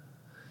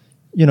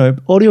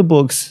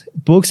 audiobooks,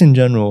 books in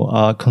general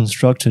are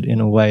constructed in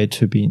a way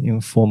to be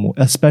informal,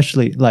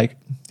 especially like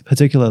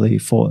particularly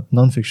for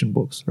nonfiction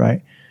books,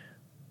 right?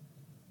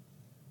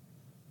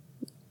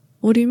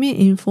 What do you mean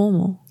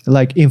informal?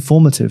 Like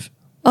informative.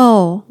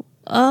 Oh,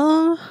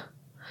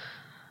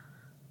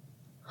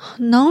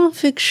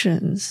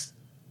 non-fictions.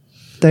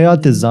 They are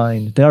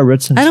designed. They are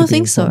written. I to don't be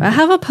think so. I informative.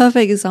 have a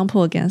perfect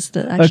example against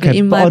it actually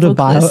in my but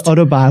book list.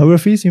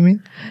 autobiographies, you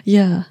mean?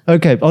 Yeah.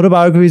 Okay,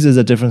 autobiographies is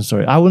a different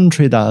story. I wouldn't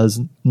treat that as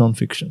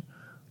nonfiction.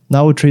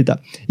 I would treat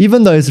that,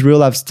 even though it's a real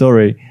life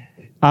story,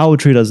 I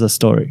would treat it as a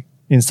story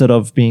instead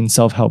of being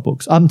self-help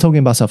books. I'm talking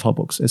about self-help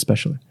books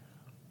especially.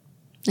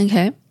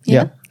 Okay.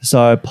 Yeah.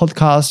 So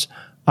podcast,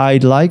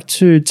 I'd like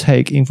to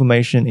take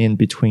information in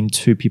between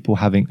two people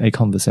having a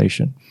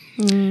conversation.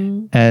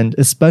 And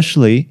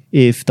especially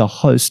if the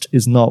host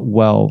is not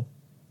well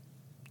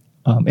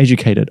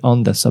educated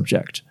on the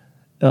subject,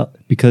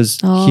 because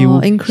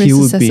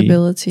increase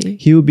accessibility.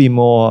 He would be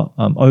more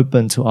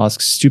open to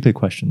ask stupid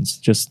questions,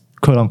 just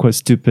quote unquote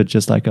stupid,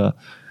 just like a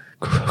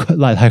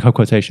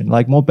quotation,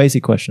 like more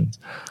basic questions.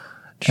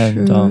 True.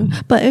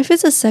 And but if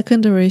it's a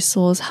secondary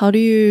source, how do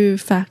you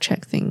fact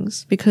check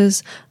things?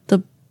 Because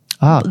the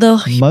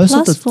most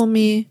of plus for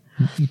me,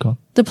 okay.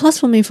 the plus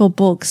for me for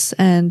books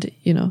and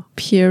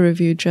peer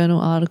reviewed journal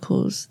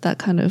articles, that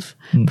kind of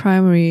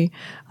primary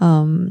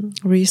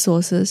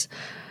resources,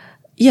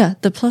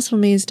 the plus for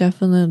me is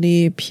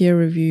definitely peer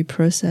review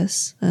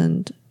process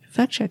and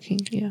fact checking.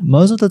 Yeah,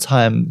 most of the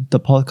time, the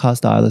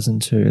podcast that I listen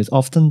to is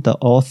often the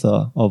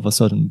author of a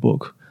certain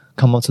book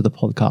come onto the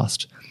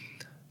podcast,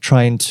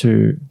 trying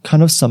to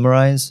kind of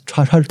summarize,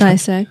 trying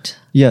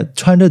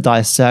to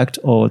dissect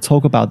or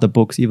talk about the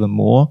books even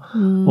more,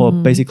 or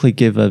basically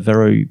give a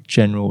very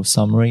general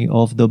summary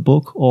of the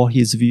book or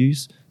his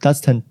views. That's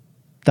tend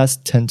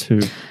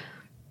to.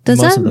 Does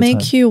that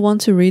make you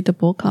want to read the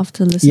book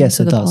after listening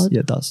to the pod?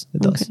 Yes, it does.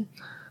 It Okay.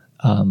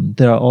 does.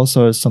 There are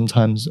also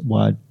sometimes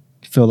where I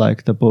feel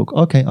like the book,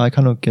 okay, I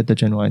kind of get the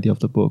general idea of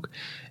the book.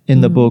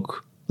 In the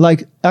book,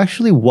 like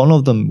actually one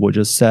of them would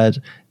just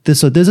said,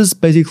 this is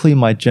basically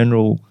my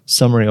general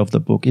summary of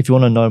the book. If you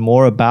want to know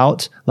more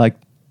about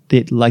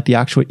the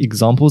actual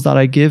examples that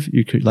I give,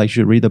 you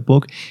should read the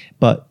book.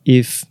 But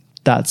if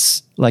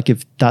that's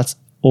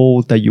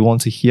all that you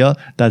want to hear,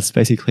 that's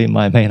basically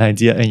my main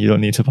idea, and you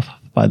don't need to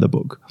buy the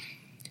book.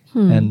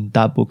 And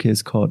that book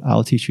is called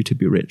 "I'll Teach You to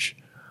Be Rich."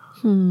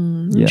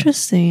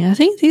 Interesting. I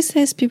think these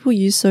days people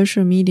use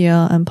social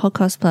media and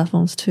podcast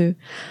platforms too.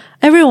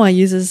 Every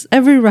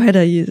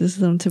writer uses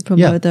them to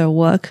promote their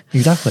work.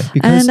 Exactly.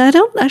 And I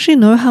don't actually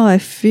know how I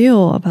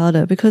feel about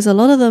it, because a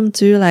lot of them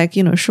do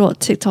short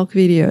TikTok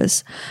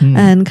videos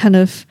and kind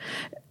of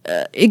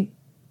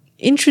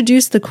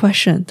introduce the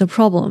question, the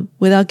problem,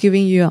 without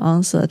giving you an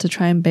answer to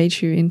try and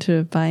bait you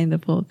into buying the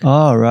book.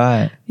 Oh,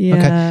 right. Yeah.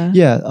 Okay.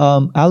 Yeah.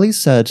 Ali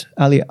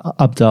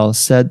Abdaal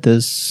said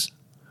this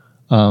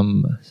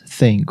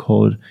thing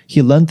called,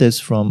 he learned this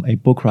from a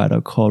book writer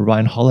called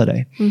Ryan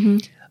Holiday.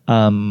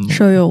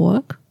 Show your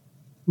work.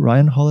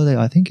 Ryan Holiday,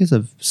 I think, is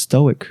a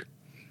stoic,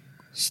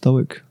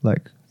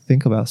 like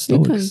think about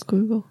stoics. You can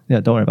Google. Yeah,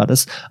 don't worry about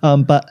this.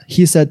 But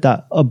he said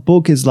that a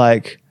book is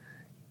like,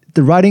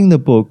 writing the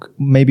book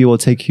maybe will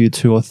take you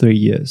 2 or 3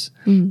 years,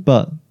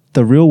 but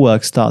the real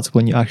work starts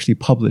when you actually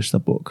publish the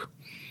book.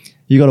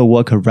 You got to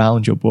work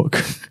around your book.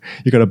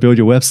 You got to build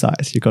your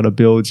websites. You got to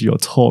build your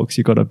talks.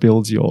 You got to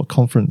build your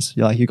conference.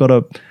 You got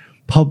to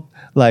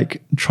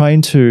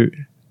trying to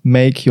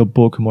make your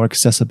book more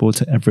accessible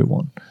to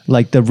everyone.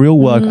 Like the real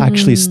work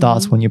actually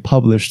starts when you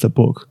publish the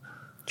book.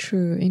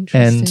 True,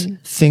 interesting.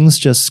 And things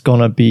just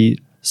gonna be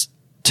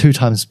 2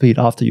 times speed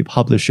after you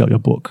publish your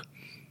book.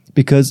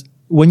 Because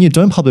when you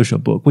don't publish your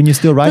book, when you're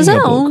still writing your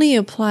book. Does that only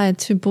apply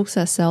to books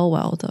that sell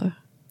well though?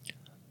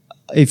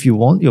 If you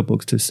want your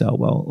books to sell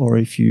well, or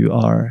if you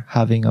are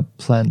having a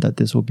plan that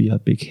this will be a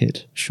big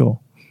hit, sure.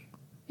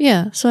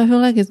 Yeah, so I feel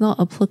like it's not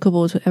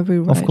applicable to every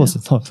writer. Of course,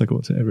 it's not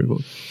applicable to every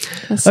book.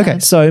 That's Okay,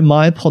 sad. so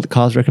my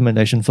podcast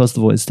recommendation, first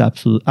of all, is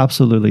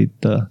absolutely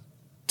the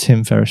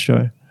Tim Ferriss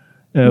Show.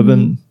 It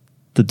opened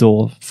the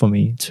door for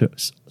me to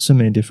so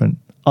many different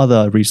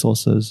other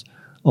resources,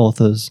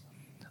 authors,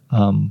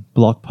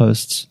 blog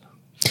posts.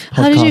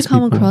 How did you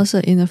come people. across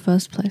it in the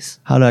first place?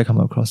 How did I come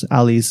across it?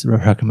 Ali's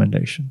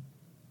recommendation.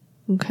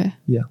 Okay.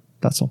 Yeah,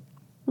 that's all.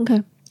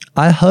 Okay.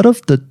 I heard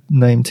of the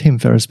name Tim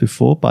Ferriss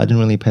before, but I didn't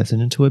really pay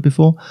attention to it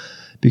before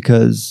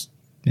because,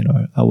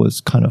 I was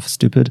kind of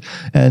stupid.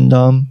 And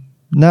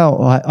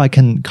now I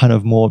can kind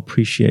of more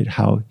appreciate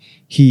how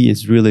he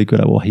is really good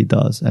at what he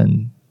does.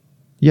 And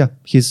yeah,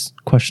 his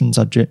questions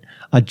are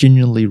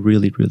genuinely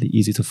really, really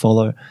easy to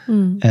follow.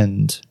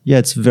 And yeah,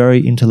 it's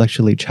very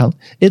intellectually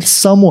it's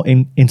somewhat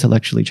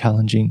intellectually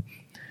challenging.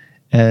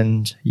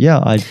 And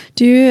yeah,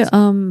 Do you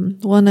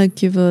want to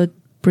give a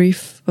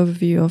brief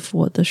overview of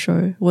what the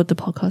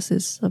podcast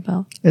is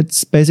about?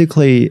 It's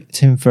basically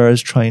Tim Ferriss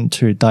trying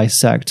to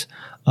dissect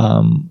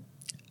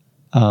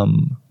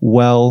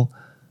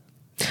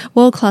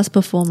World-class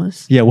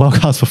performers. Yeah,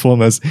 world-class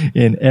performers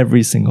in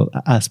every single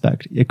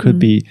aspect. It could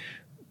be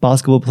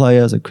basketball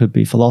players, it could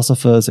be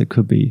philosophers, it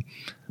could be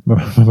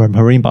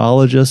marine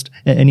biologists,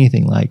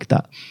 anything like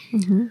that.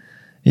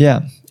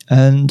 Yeah.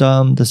 And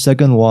the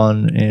second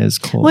one is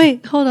called...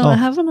 Wait, hold on. Oh. I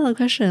have another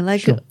question.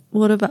 Like, Sure.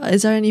 what about,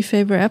 is there any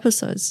favorite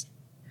episodes?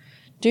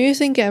 Do you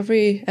think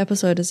every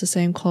episode is the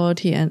same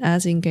quality and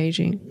as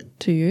engaging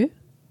to you?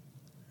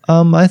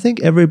 I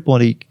think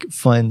everybody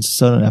finds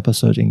certain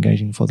episodes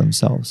engaging for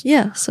themselves.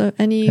 Yeah. So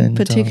any And,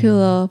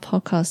 particular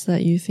podcast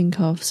that you think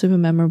of super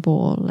memorable,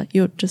 or like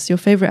your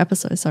favorite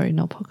episode? Sorry,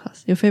 not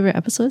podcast. Your favorite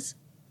episodes?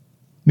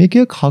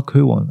 Mikio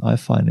Kaku one I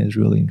find is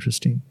really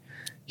interesting.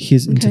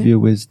 His interview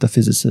with the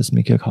physicist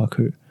Mikio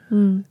Kaku.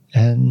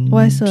 And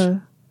Why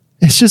so?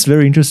 it's just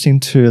very interesting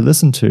to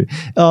listen to.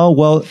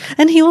 Well,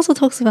 And he also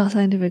talks about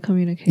scientific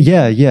communication.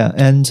 yeah.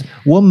 And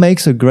what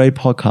makes a great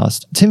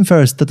podcast, Tim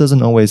Ferriss that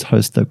doesn't always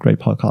host a great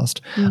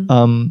podcast.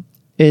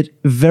 It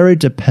very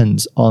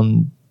depends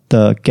on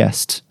the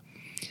guest.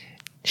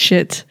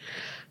 Shit.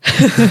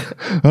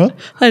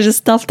 I just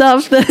stuffed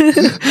up.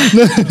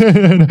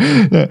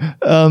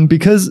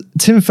 Because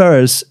Tim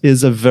Ferriss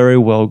is a very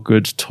well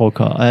good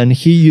talker and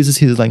he uses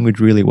his language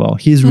really well.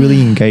 He's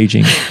really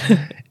engaging.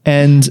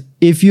 And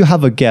if you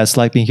have a guest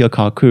like Mikio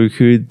Kaku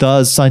who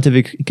does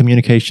scientific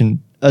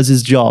communication as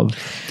his job,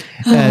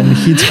 and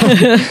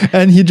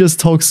he just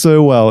talks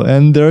so well,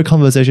 and their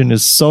conversation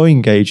is so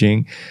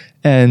engaging,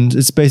 and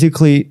it's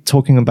basically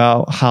talking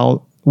about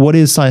what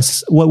is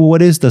science,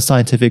 what is the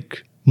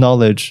scientific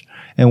knowledge,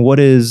 and what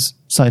is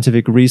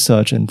scientific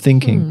research and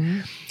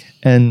thinking.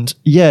 And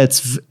yeah,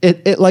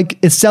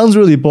 it sounds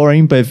really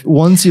boring, but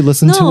once you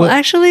listen to No, it,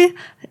 actually,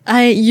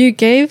 you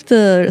gave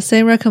the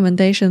same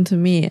recommendation to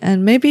me,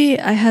 and maybe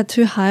I had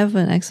too high of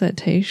an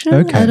expectation.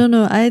 Okay. I don't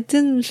know. I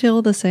didn't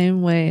feel the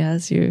same way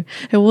as you.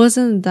 It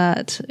wasn't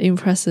that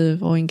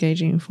impressive or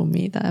engaging for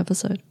me, that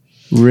episode.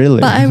 really,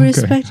 But I Okay.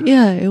 respect.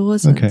 Yeah, it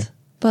wasn't. Okay.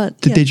 But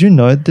yeah. Did you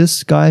know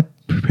this guy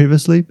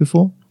previously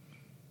before?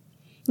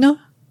 No.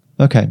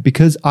 Okay,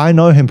 because I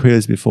know him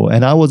previously before,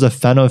 and I was a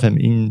fan of him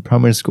in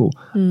primary school.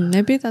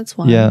 Maybe that's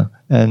why. Yeah,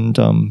 and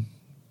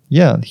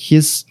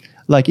he's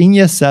like in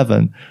year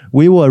 7,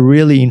 we were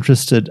really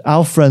interested.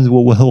 Our friends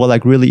were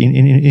like really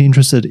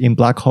interested in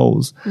black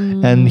holes,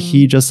 and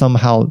he just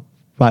somehow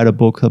write a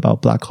book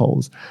about black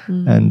holes.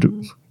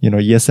 And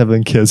year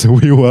 7 kids, we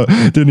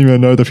didn't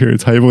even know the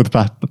period table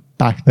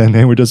back then,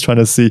 and we're just trying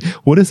to see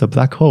what is a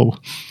black hole.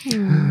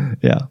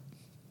 Yeah.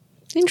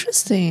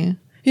 Interesting.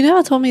 You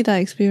never told me that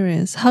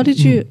experience. How did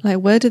you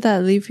where did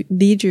that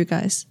lead you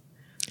guys?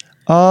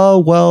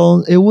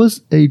 Well, it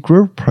was a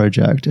group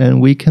project and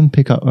we can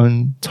pick our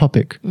own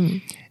topic.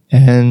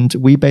 And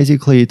we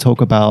basically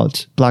talk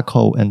about black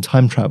hole and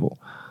time travel.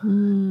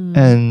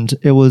 And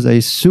it was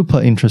a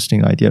super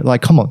interesting idea.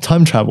 Like, come on,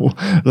 time travel.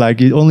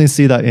 Like, you only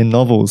see that in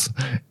novels.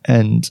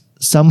 And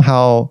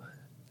somehow...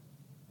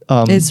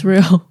 it's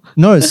real.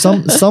 No,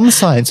 some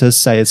scientists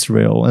say it's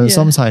real, and Yeah.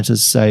 some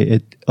scientists say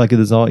it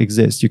does not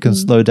exist. You can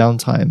slow down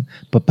time,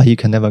 but you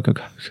can never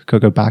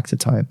go back to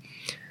time.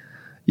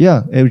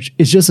 Yeah,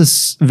 it's just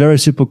a very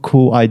super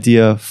cool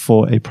idea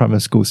for a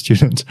primary school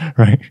student,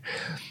 right?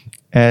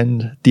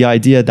 And the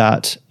idea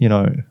that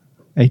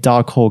a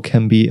dark hole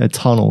can be a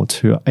tunnel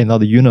to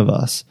another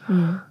universe,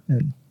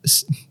 and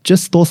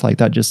just thoughts like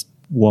that, just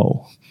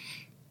whoa.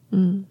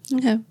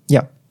 Okay.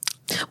 Yeah,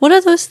 What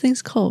are those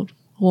things called?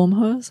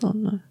 Wormholes or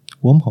no?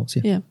 wormholes.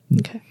 Yeah. Yeah.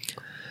 Okay.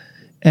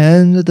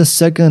 And the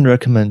second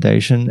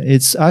recommendation,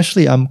 it's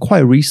actually, I'm quite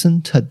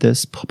recent at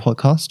this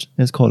podcast.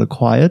 It's called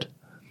Acquired.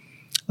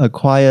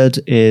 Acquired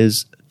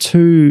is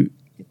two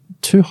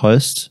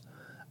hosts.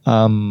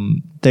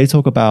 They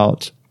talk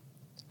about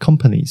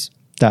companies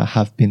that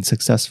have been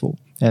successful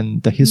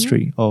and the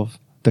history of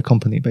the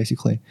company,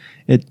 basically.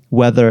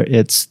 Whether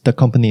it's the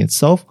company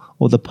itself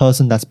or the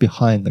person that's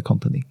behind the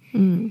company.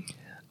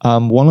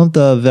 One of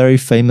the very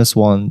famous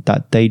one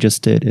that they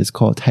just did is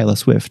called Taylor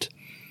Swift.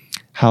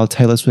 How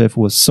Taylor Swift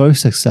was so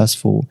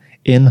successful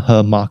in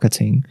her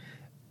marketing.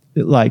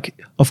 Like,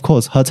 of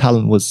course, her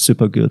talent was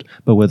super good,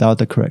 but without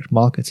the correct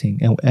marketing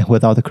and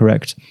without the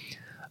correct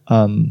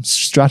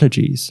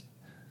strategies,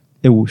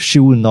 she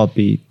would not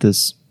be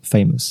this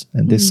famous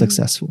and this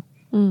successful.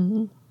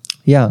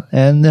 Yeah,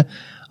 and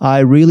I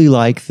really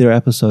like their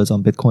episodes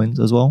on Bitcoins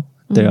as well.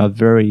 They are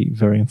very,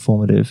 very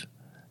informative.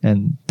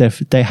 And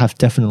they have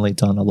definitely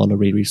done a lot of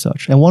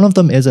research. And one of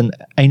them is an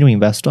angel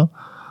investor.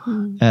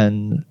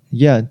 And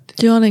yeah.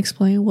 Do you want to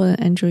explain what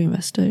an angel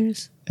investor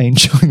is?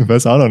 Angel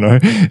investor, I don't know.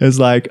 It's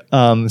like,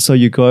 so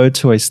you go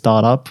to a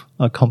startup,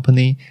 a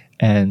company,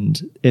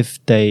 and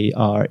if they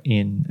are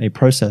in a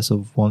process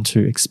of want to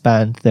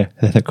expand their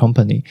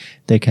company,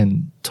 they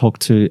can talk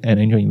to an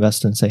angel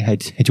investor and say, hey,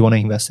 do you want to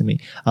invest in me?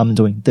 I'm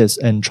doing this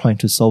and trying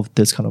to solve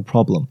this kind of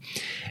problem.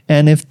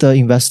 And if the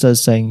investor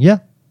is saying, yeah,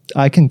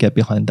 I can get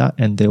behind that,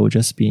 and they will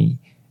just be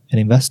an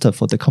investor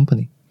for the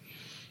company.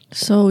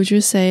 So would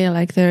you say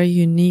like they're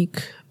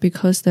unique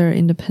because they're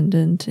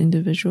independent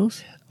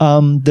individuals?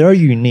 They're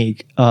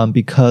unique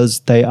because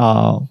they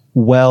are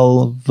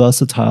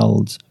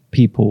versatile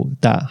people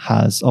that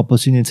has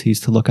opportunities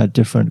to look at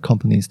different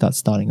companies that's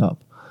starting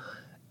up.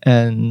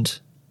 and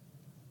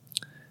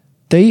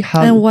they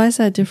have. And why is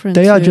that different?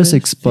 They are to just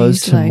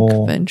exposed things to like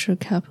more venture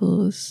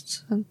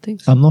capitalists and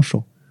things. I'm not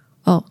sure,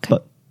 Oh, okay.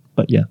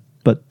 but yeah,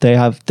 but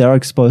they're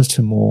exposed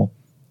to more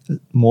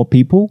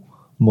people,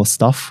 more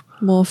stuff,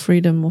 More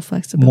freedom, more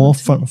flexibility. more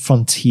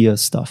frontier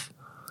stuff.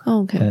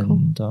 Oh, okay, cool.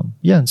 And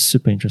yeah, it's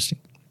super interesting.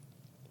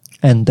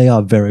 And they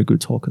are very good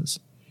talkers.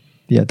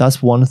 Yeah,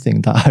 that's one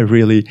thing that I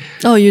really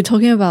Oh, you're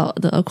talking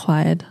about the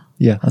acquired.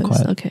 host.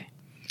 acquired. Okay.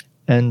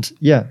 And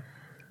yeah,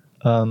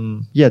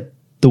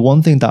 the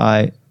one thing that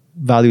I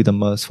value the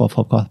most for a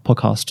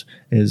podcast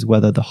is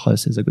whether the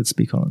host is a good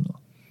speaker or not.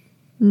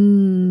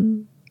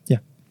 Yeah,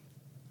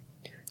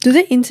 Do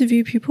they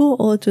interview people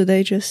or do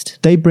they just...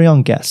 they bring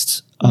on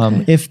guests.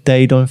 Okay. If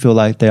they don't feel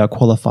like they are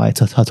qualified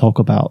to talk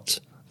about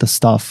the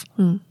stuff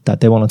that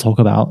they want to talk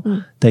about,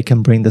 they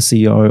can bring the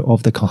CEO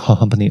of the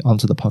company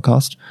onto the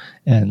podcast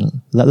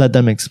and let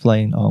them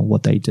explain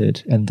what they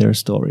did and their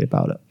story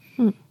about it.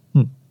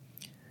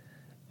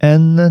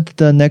 And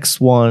the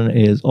next one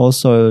is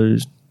also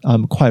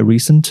quite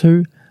recent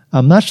too.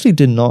 I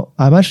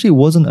actually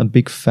wasn't a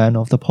big fan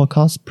of the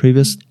podcast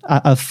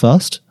at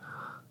first,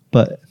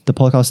 but the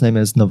podcast name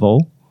is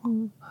Naval.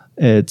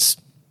 It's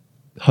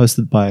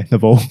hosted by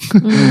Naval.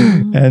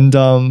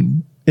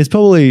 And it's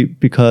probably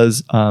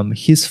because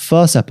his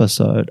first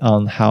episode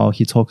on how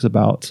he talks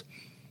about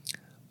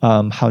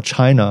how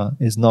China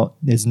is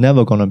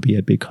never going to be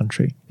a big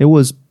country. It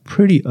was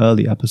pretty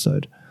early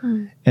episode,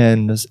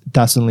 and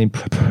that's only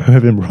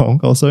proven wrong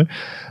also.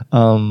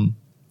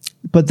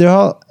 But there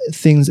are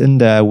things in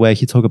there where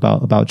he talk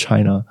about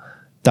China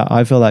that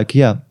I feel like,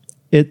 yeah,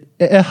 it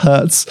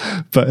hurts,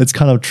 but it's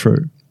kind of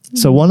true.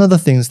 So one of the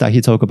things that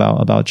he talked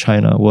about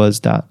China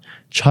was that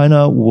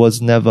China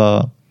was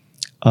never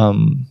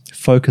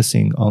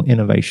focusing on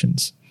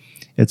innovations.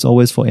 It's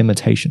always for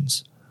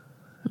imitations.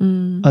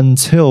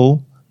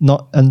 Until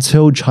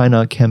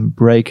China can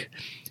break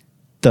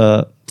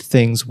the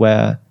things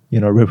where,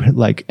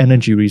 like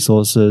energy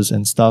resources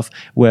and stuff,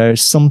 where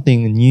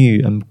something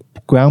new and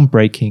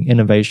groundbreaking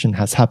innovation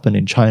has happened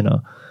in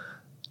China,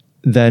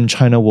 then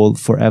China will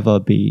forever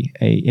be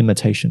a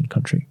imitation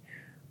country.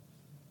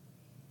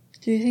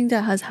 Do you think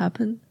that has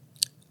happened?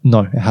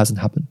 No, it hasn't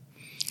happened.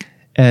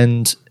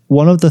 And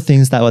one of the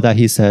things that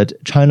he said,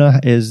 China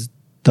is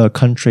the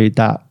country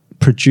that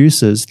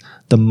produces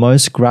the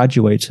most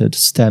graduated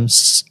STEM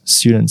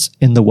students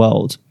in the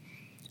world,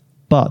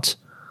 but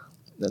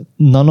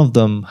none of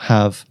them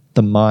have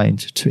the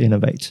mind to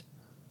innovate.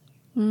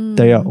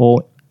 They are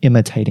all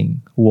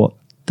imitating what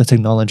the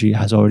technology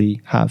has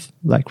already have,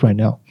 like right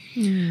now.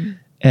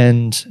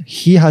 And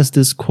he has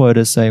this quote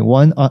as saying,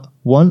 one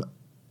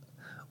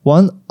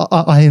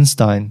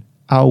Einstein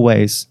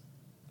outweighs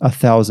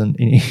 1,000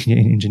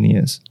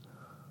 engineers.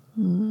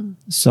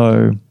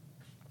 So,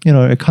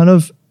 it kind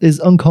of is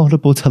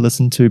uncomfortable to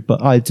listen to,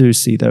 but I do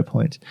see their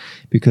point,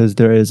 because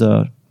there is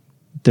a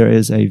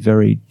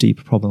very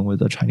deep problem with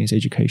the Chinese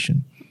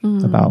education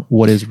about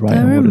what is right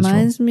and what is wrong. That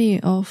reminds me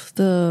of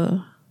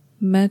the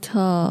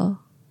meta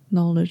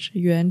knowledge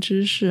原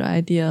知识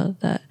idea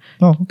that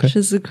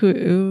Shizuku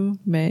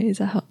Ume, is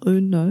that how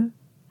Uno?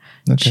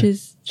 Okay.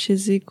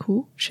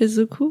 Shizuku?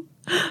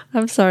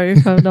 I'm sorry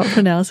if I'm not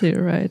pronouncing it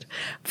right.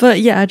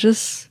 But yeah, I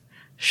just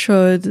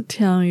showed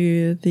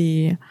Tiangyu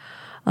the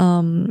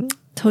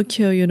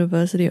Tokyo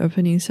University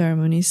opening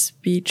ceremony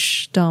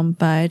speech done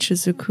by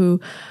Shizuku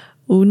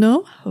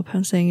Uno. Hope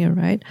I'm saying it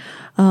right.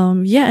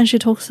 And she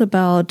talks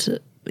about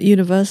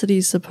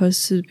universities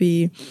supposed to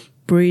be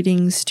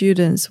breeding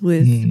students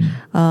with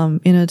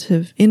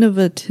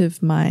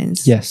innovative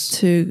minds. Yes.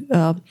 To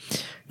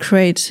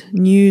create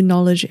new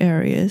knowledge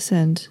areas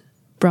and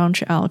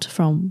branch out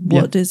from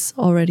what is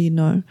already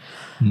known.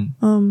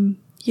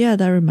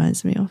 That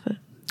reminds me of it.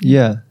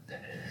 Yeah.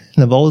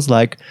 Naval is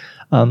like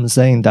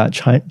saying that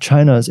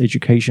China's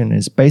education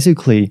is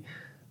basically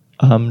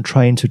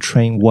trying to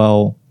train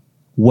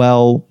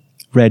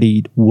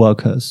well-readied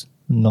workers,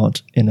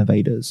 not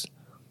innovators.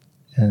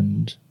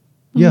 And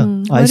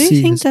Why do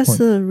you think that's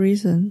the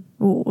reason?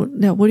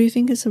 What do you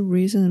think is the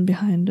reason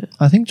behind it?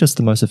 I think just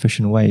the most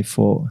efficient way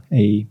for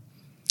a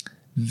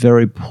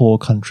very poor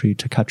country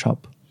to catch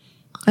up.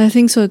 I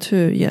think so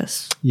too,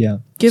 yes. Yeah.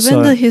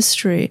 Given the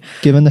history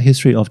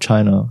of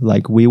China,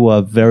 like we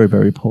were very,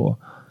 very poor.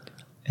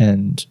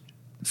 And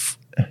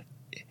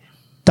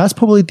that's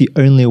probably the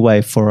only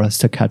way for us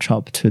to catch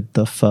up to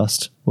the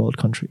first world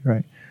country,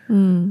 right?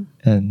 And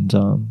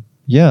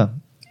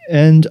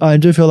and I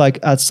do feel like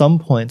at some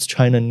point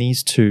China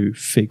needs to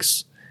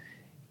fix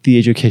the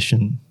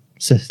education,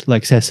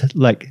 like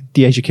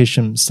the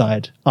education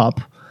side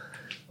up,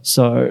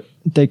 so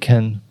they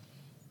can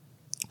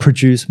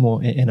produce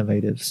more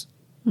innovative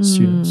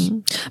students.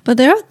 But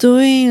they are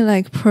doing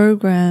like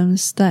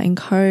programs that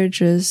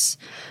encourages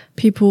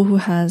people who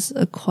has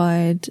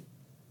acquired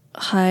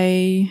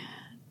high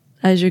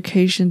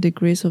education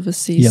degrees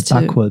overseas.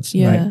 Backwards,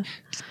 right?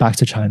 Back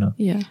to China.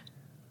 Yeah.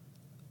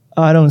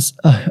 I don't.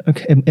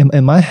 Okay,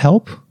 it might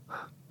help,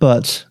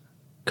 but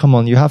come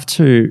on, you have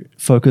to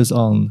focus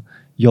on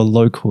your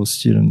local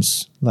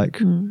students,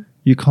 like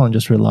you can't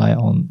just rely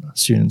on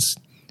students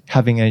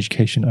having an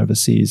education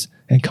overseas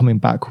and coming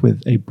back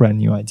with a brand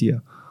new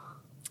idea.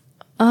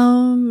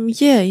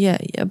 Yeah.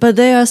 But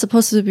they are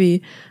supposed to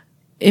be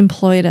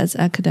employed as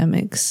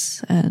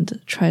academics and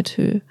try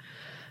to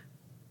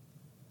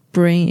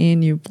bring in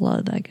new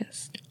blood, I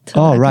guess.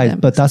 Oh, right.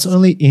 But that's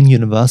only in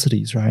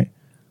universities, right?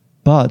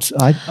 But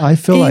I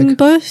feel in like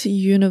both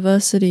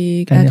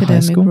university and high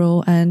academic school?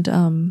 role and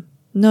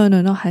no,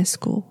 not high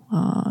school,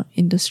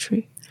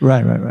 industry.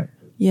 right.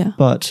 Yeah.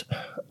 But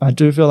I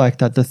do feel like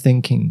that the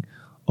thinking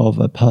of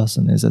a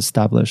person is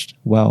established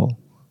well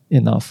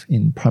enough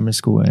in primary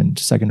school and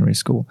secondary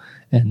school,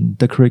 and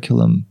the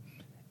curriculum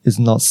is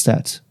not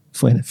set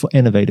for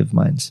innovative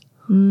minds.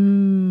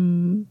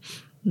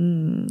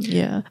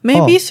 Yeah.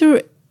 Maybe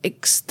through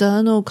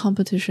external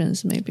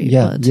competitions, maybe.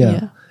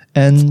 Yeah.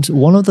 And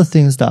one of the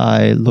things that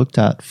I looked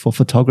at for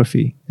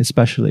photography,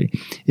 especially,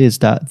 is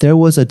that there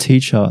was a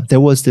teacher, there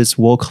was this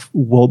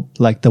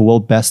like the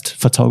world best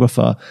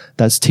photographer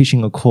that's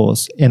teaching a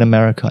course in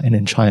America and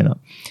in China.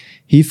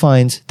 He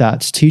finds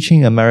that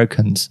teaching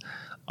Americans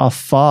are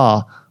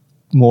far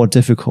more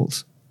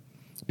difficult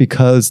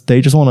because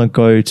they just want to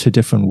go to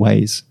different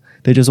ways.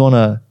 They just want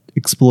to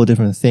explore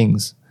different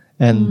things.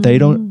 And they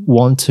don't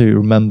want to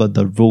remember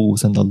the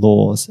rules and the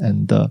laws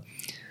and the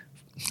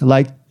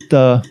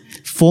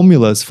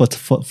formulas for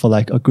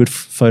like a good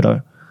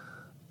photo.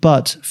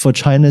 But for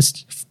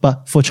Chinese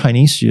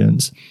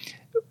students,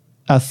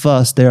 at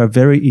first they are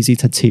very easy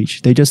to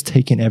teach. They just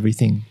take in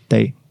everything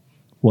they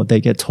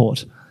get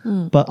taught.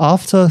 But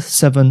after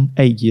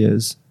 7-8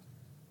 years,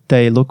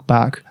 they look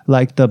back,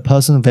 like the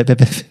person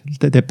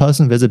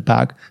visit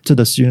back to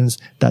the students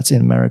that's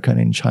in America and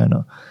in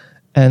China,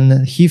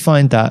 and he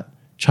find that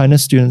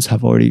China's students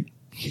have already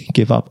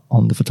give up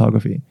on the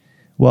photography,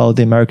 while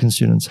the American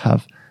students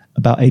have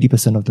about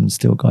 80% of them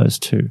still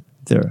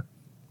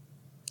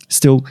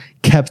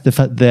kept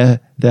their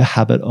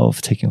habit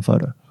of taking a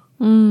photo.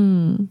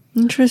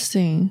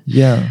 Interesting.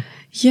 Yeah.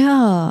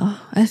 Yeah.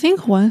 I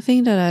think one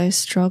thing that I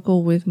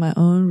struggle with my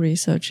own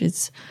research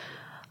is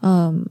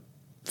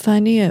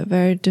finding it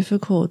very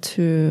difficult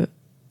to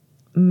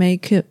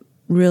make it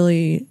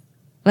really,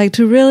 like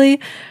to really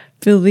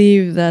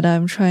believe that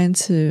I'm trying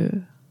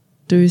to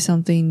do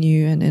something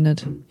new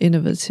and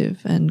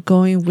innovative and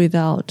going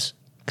without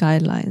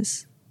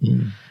guidelines.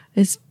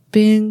 It's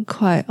been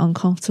quite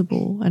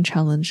uncomfortable and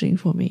challenging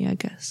for me, I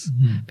guess,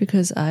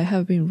 because I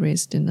have been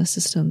raised in a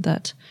system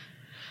that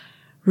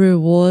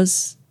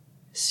rewards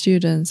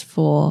students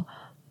for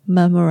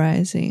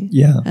memorizing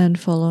and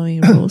following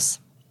rules.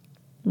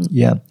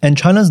 Yeah. And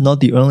China's not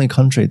the only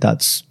country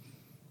that's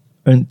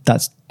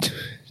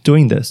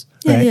doing this.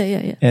 Right?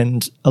 Yeah.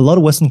 And a lot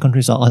of Western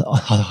countries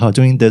are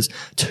doing this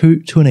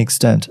to an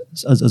extent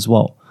as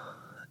well.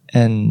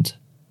 And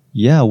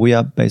yeah, we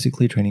are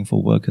basically training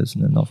for workers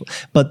and not.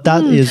 But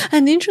that is,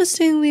 and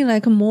interestingly,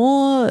 like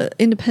more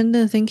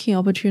independent thinking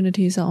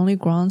opportunities are only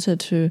granted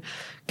to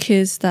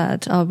kids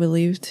that are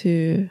believed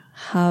to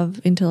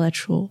have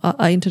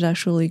are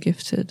intellectually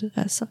gifted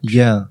as such.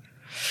 Yeah.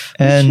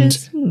 And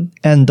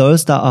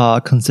those that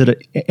are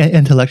considered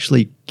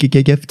intellectually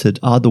gifted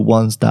are the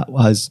ones that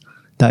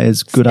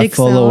is good at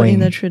following in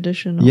the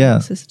traditional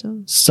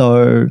system.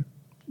 So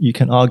you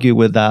can argue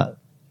with that.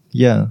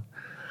 Yeah.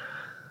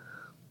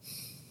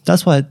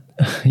 That's why,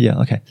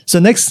 okay. So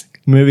next,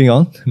 moving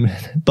on,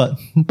 but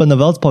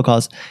Naval's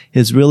podcast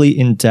is really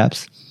in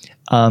depth.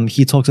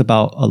 He talks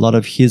about a lot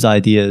of his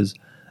ideas,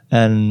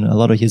 and a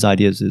lot of his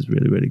ideas is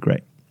really, really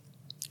great.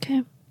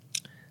 Okay.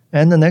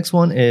 And the next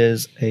one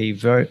is a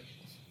very,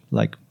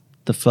 like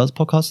the first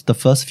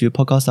few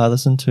podcasts I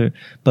listened to,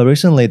 but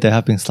recently they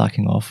have been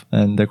slacking off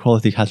and their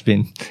quality has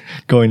been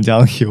going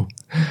downhill.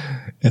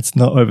 It's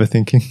not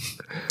overthinking.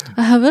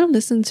 I haven't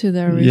listened to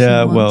their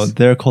recent ones. Well,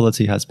 their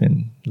quality has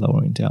been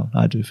lowering down.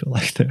 I do feel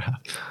like they have.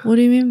 What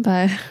do you mean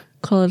by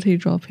quality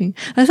dropping?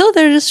 I thought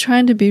they're just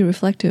trying to be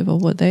reflective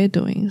of what they're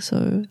doing.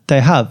 So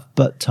they have,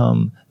 but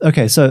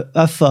okay. So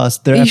at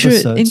first, their episodes.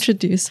 You should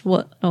introduce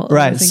what.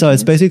 Right. So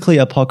it's basically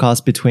a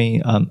podcast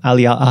between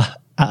Ali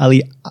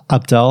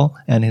Abdaal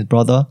and his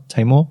brother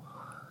Taimur.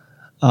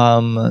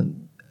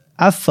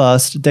 At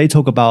first, they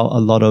talk about a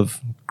lot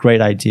of great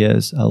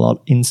ideas, a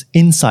lot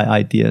insight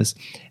ideas,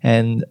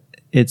 and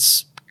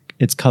it's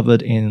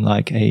covered in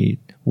like a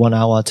 1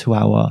 hour, 2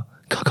 hour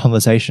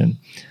conversation.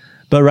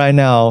 But right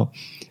now,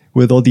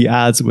 with all the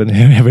ads, with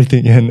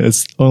everything in,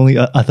 it's only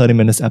a 30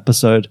 minutes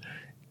episode.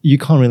 You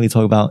can't really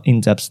talk about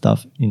in-depth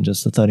stuff in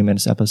just a 30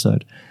 minutes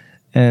episode.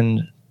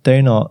 And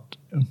they're not,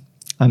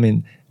 I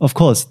mean, of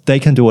course, they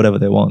can do whatever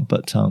they want,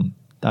 but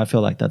I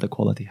feel like that the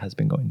quality has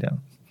been going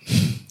down.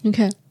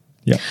 Okay.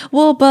 Yeah.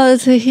 Well,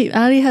 but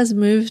Ali has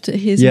moved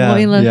his more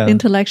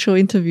intellectual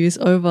interviews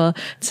over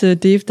to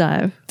Deep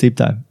Dive. Deep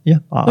Dive, yeah.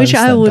 Which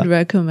I would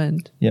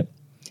recommend. Yeah.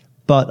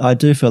 But I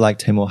do feel like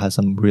Taimur has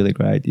some really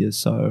great ideas,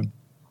 so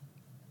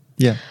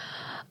yeah.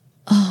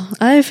 Oh,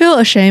 I feel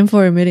ashamed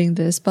for admitting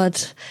this,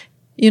 but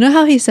you know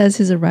how he says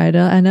he's a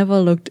writer? I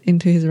never looked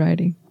into his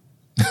writing.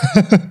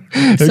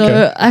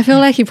 So I feel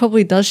like he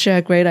probably does share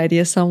a great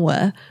idea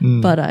somewhere,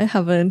 but I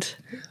haven't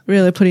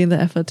really put in the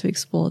effort to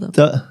explore them.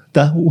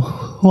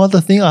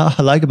 The thing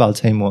I like about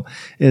Taimur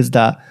is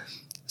that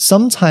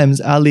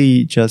sometimes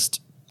Ali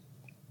just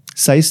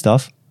says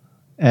stuff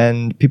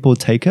and people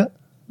take it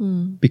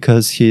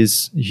because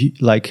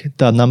like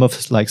the number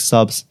of like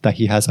subs that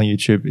he has on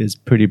YouTube is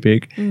pretty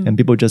big and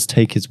people just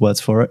take his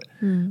words for it.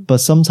 But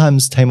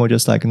sometimes Taimur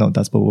just like, no,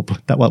 that's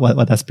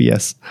that's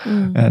BS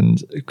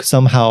and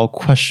somehow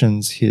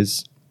questions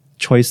his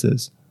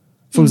choices.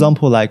 For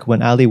example, like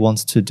when Ali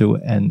wants to do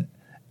an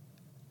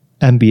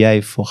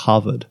MBA for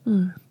Harvard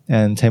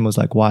and Taimur's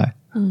like, why?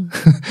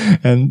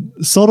 And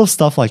sort of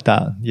stuff like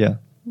that. Yeah.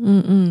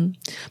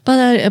 But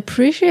I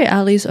appreciate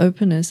Ali's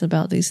openness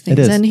about these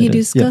things, and he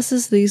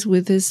discusses these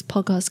with his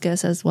podcast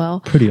guests as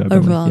well. Pretty openly,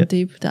 over on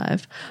Deep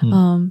Dive.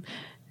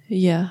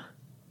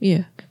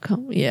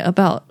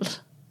 About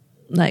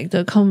like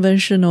the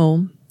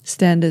conventional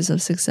standards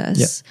of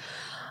success,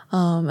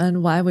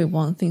 and why we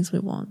want things we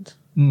want.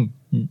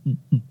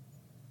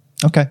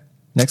 Okay,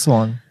 next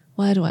one.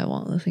 Why do I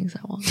want the things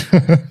I want?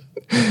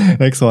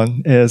 Next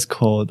one is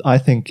called, I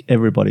think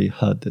everybody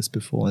heard this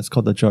before. It's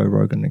called the Joe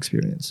Rogan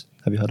Experience.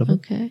 Have you heard of it?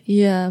 Okay.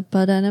 Yeah,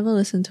 but I never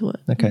listened to it.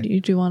 Okay.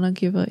 Do you want to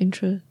give an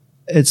intro?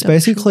 It's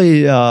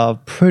basically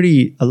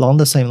pretty along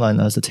the same line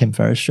as the Tim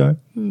Ferriss show.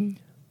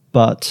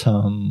 But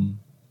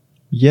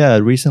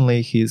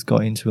recently he's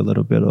got into a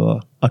little bit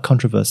of a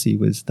controversy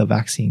with the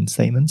vaccine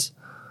statements.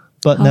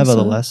 But How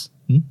nevertheless.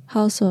 So?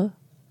 How so?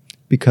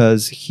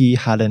 Because he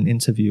had an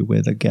interview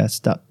with a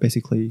guest that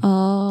basically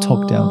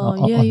talked down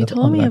on you the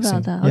told me vaccine.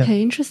 about that. Yeah.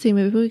 Okay, interesting.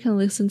 Maybe we can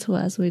listen to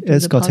it as we do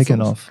It's the got puzzles.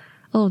 taken off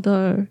Oh,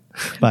 no.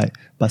 by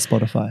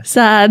Spotify.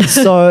 Sad.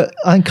 So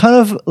I'm kind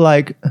of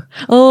like,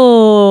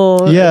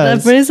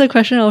 that brings the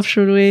question of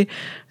should we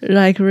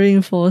like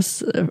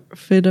reinforce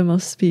freedom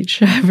of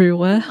speech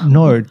everywhere?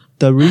 No,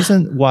 the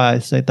reason why I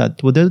say that,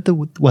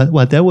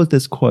 there was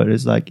this quote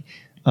is like,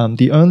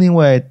 the only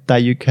way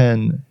that you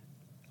can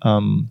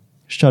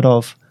shut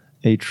off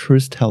a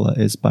truth teller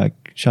is by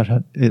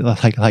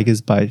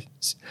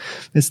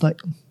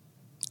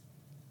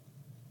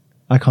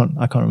I can't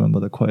remember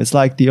the quote. It's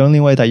like the only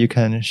way that you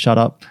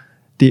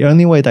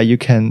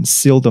can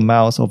seal the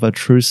mouth of a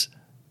truth.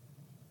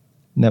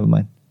 Never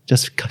mind.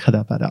 Just cut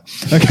that part out.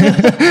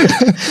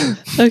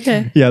 Okay.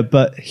 Okay. Yeah,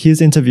 but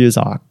his interviews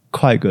are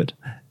quite good,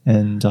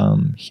 and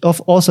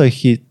also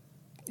he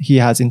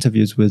has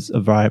interviews with a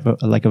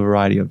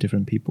variety of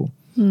different people.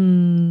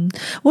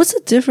 What's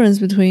the difference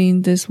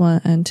between this one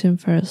and Tim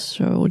Ferriss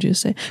show, would you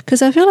say?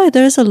 Because I feel like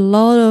there's a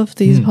lot of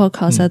these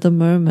podcasts at the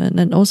moment,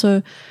 and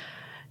also,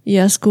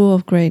 School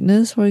of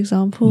Greatness, for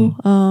example.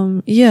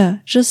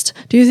 Just,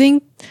 do you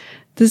think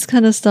this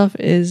kind of stuff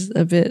is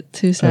a bit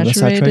too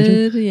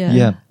saturated?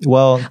 Yeah.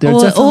 Well, they're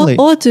definitely...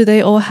 Or do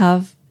they all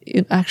have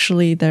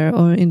actually their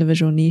own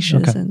individual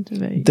niches? Okay. And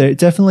they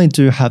definitely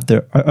do have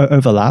their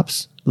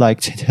overlaps.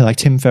 Like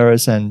Tim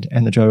Ferriss and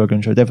the Joe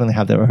Rogan show definitely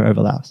have their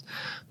overlaps.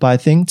 But I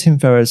think Tim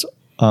Ferriss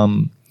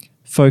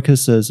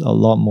focuses a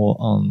lot more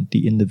on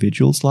the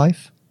individual's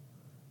life,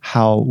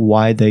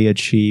 why they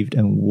achieved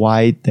and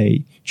why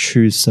they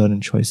choose certain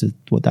choices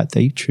that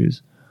they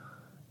choose.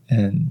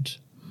 And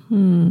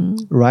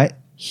right?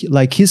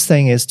 His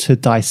thing is to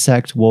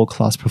dissect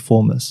world-class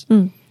performers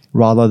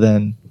rather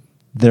than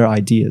their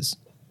ideas,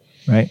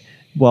 right?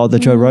 Well, the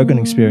Joe Rogan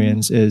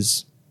Experience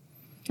is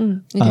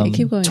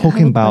keep going.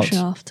 talking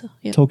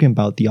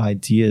about the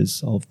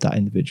ideas of that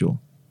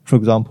individual. For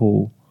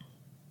example,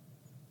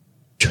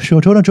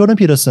 Jordan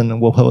Peterson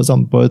was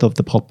on both of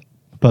the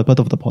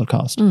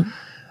podcast.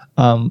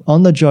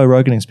 On the Joe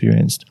Rogan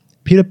Experience,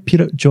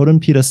 Jordan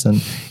Peterson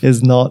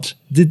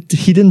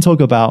he didn't talk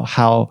about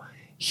how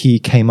he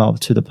came up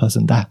to the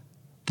person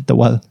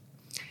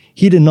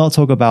he did not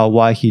talk about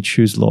why he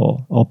chose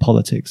law or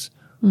politics.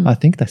 I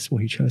think that's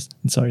what he chose.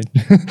 I'm sorry.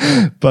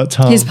 But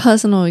his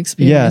personal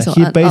experience. Yeah,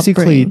 he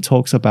basically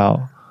talks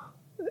about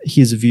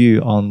his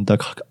view on the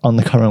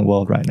current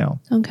world right now.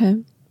 Okay.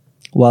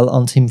 While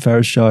on Tim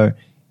Ferriss' show,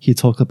 he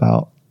talked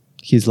about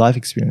his life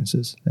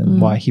experiences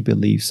and why he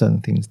believes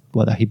certain things,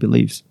 what he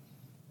believes.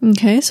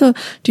 Okay, so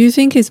do you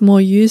think it's more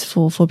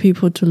useful for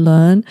people to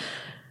learn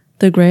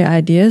the great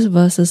ideas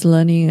versus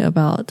learning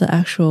about the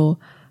actual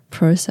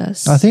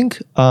process? I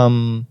think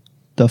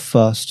the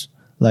first,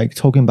 like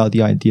talking about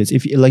the ideas,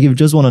 if you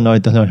just want to know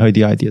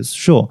the ideas,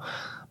 sure.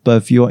 But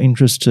if you're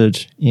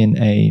interested in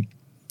a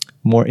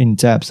more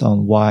in-depth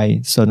on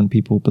why certain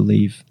people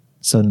believe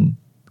certain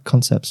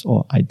concepts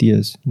or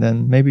ideas,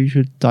 then maybe you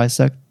should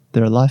dissect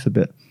their life a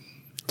bit.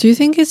 Do you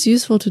think it's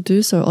useful to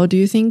do so? Or do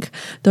you think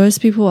those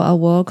people are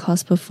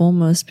world-class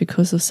performers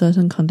because of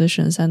certain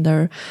conditions and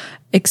their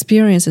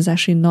experience is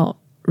actually not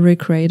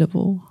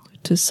recreatable,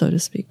 so to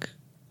speak?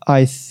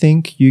 I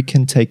think you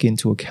can take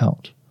into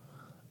account.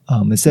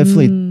 It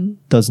definitely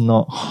does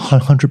not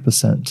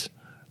 100%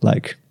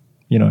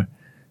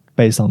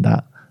 based on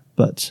that.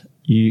 But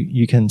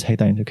you can take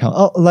that into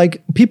account.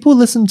 People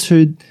listen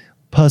to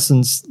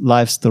person's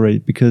life story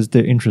because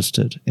they're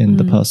interested in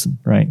the person,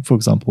 right? For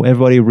example,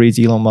 everybody reads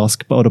Elon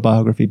Musk's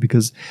autobiography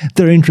because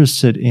they're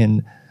interested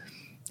in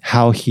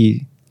how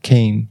he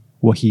came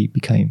what he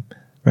became,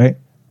 right?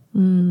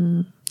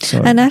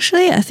 So, And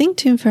actually, I think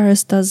Tim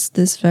Ferriss does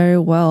this very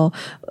well,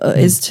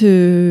 is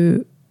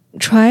to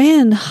try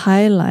and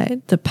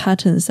highlight the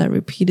patterns that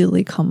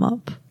repeatedly come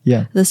up,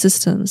 yeah, the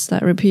systems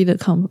that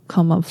repeatedly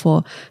come up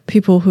for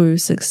people who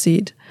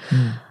succeed,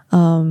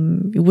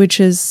 which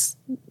is,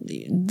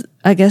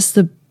 I guess,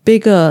 the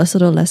bigger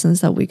sort of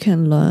lessons that we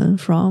can learn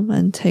from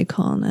and take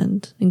on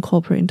and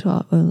incorporate into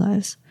our own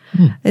lives.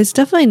 It's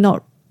definitely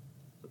not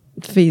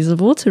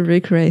feasible to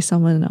recreate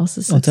someone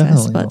else's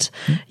success, but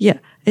yeah,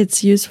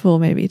 it's useful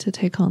maybe to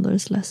take on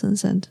those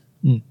lessons and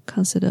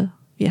consider,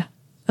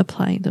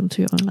 applying them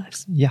to your own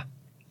lives. Yeah.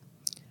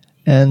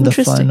 And the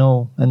Interesting.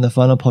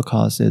 final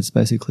podcast is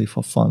basically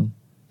for fun.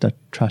 The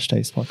Trash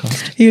Taste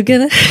podcast. You're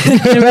gonna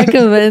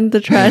recommend the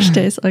Trash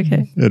Taste?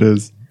 Okay. It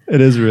is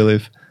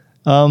really.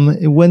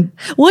 It went.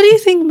 What do you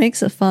think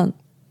makes it fun?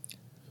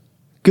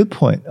 Good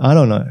point. I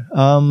don't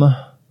know.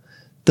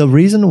 The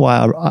reason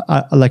why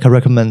I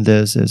recommend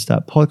this is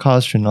that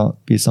podcasts should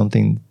not be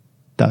something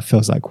that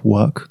feels like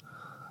work.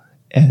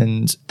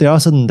 And there are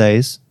certain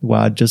days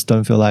where I just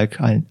don't feel like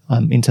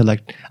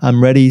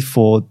I'm ready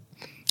for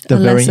the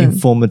very lesson.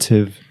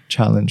 informative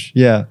challenge.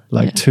 Yeah,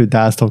 two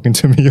dads talking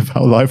to me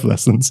about life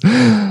lessons.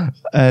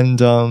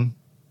 And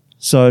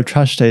so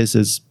Trash Taste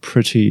is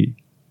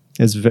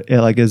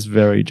it's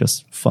very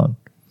just fun.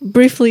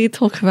 Briefly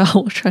talk about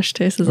what Trash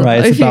Taste is Right,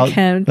 about, it's if about, you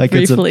can, like,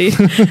 briefly.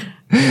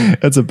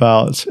 it's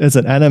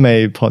an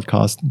anime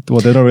podcast. Well,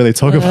 they don't really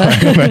talk about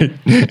anime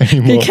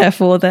anymore. Be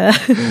careful there.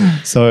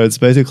 So it's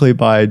basically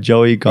by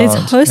Joey Gant.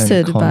 It's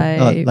hosted and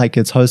by-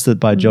 it's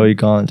hosted by Joey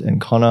Gant and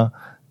Connor.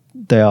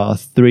 They are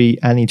 3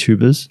 anime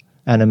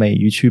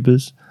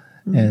YouTubers,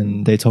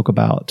 and they talk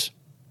about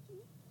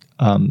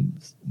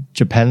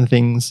Japan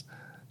things,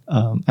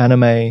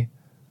 anime,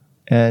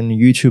 and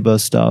YouTuber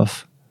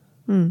stuff.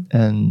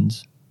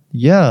 And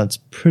yeah, it's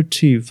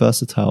pretty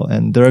versatile.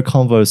 And their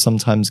convo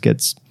sometimes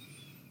gets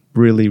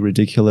really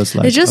ridiculous,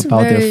 like It's just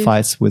about their very-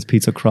 fights with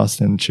pizza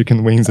crust and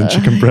chicken wings and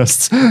chicken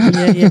breasts.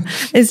 yeah.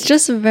 It's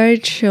just a very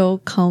chill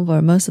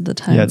convo most of the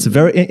time. Yeah, it's a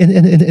very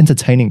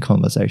entertaining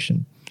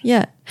conversation.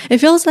 Yeah. It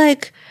feels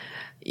like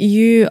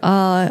you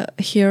are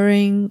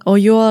hearing, or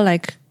you are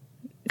like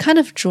kind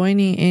of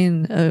joining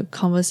in a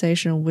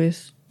conversation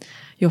with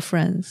your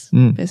friends,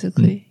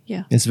 basically.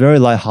 Yeah. It's very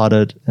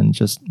lighthearted and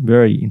just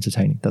very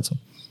entertaining. That's all.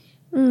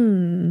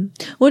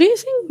 What do you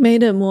think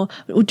made it more?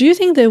 Do you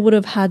think they would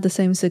have had the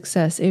same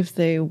success if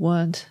they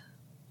weren't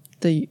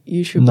the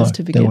YouTubers No,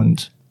 to they begin?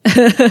 wouldn't.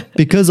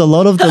 Because a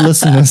lot of the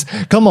listeners,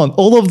 come on,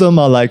 all of them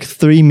are like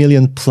 3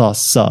 million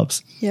plus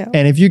subs. Yeah.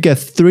 And if you get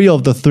 3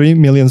 of the 3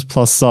 million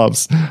plus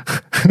subs,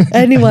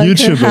 Anyone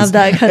can have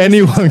that kind of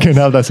anyone can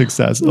have that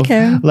success.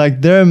 Okay.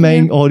 Like their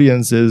main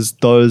audience is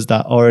those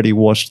that already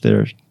watched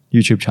their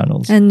YouTube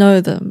channels. And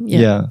know them. Yeah.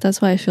 Yeah.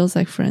 That's why it feels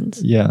like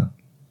friends. Yeah.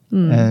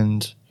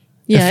 And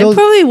Yeah, feels- it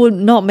probably would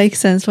not make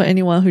sense for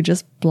anyone who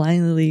just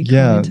blindly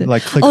commented.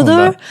 like click on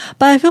Although, that.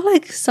 but I feel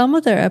like some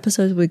of their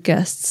episodes with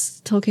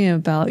guests talking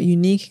about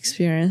unique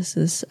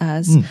experiences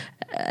as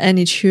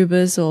any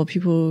tubers or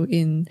people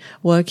in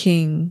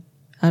working,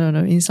 I don't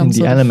know, in some in the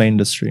sort anime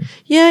industry.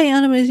 in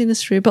anime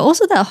industry. But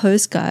also that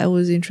host guy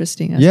was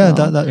interesting as Yeah,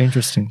 well. that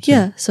interesting too.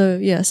 Yeah, so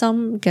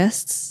some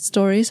guests'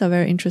 stories are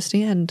very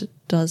interesting and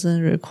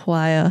doesn't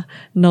require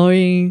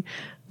knowing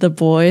the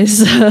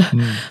boys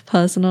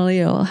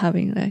personally or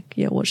having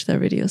watch their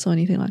videos or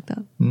anything like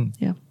that.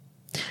 Yeah.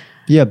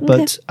 Yeah,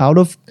 but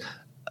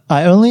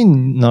I only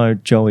know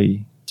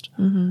Joey.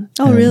 Oh,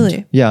 And-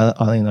 really? Yeah,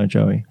 I only know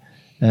Joey.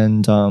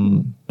 And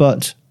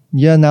but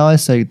yeah, now I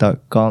say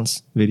that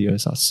Gant's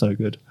videos are so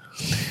good.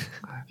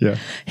 Yeah.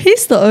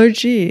 He's the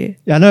OG.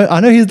 Yeah, I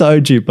know he's the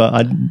OG, but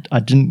I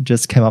didn't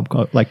just came up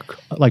like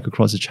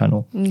across the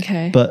channel.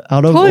 Okay. But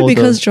out of probably all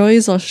because the, Joey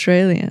is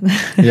Australian.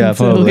 Yeah,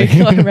 So probably. we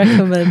got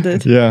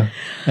recommended. yeah,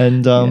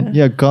 and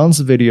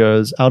Gant's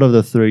videos out of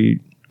the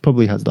 3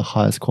 probably has the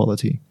highest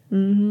quality.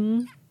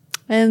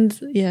 And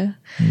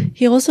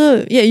he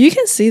also, you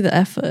can see the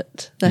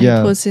effort that Yeah.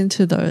 he puts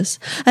into those.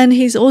 And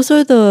he's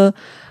also the,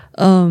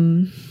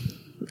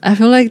 I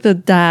feel like the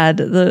dad,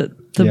 the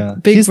Yeah.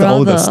 big He's the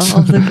brother oldest.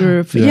 of the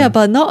group. Yeah. Yeah,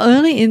 but not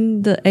only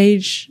in the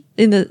age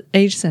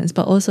sense,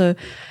 but also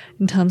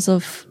in terms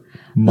of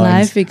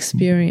life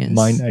experience.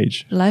 Mine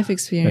age. Life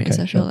experience,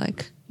 Okay, I feel sure.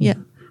 like. Yeah.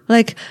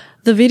 Like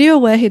the video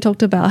where he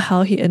talked about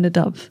how he ended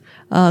up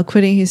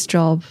quitting his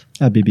job.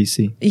 At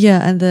BBC.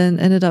 Yeah, and then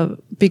ended up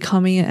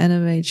becoming an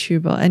anime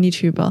tuber, any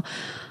tuber.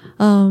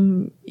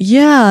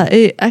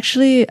 It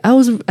actually,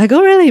 I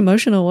got really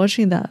emotional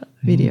watching that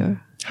video.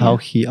 How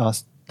he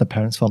asked the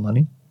parents for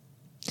money.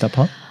 That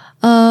part.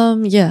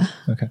 Yeah.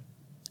 Okay.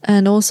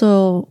 And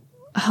also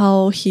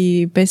how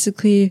he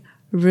basically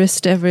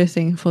risked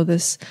everything for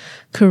this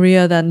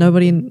career that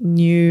nobody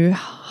knew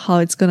how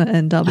it's going to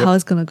end up, how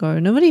it's going to go.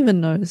 Nobody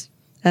even knows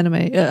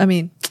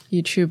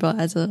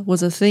YouTuber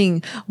was a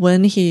thing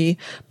when he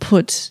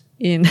put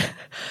in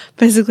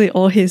basically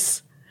all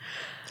his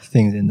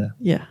things in there.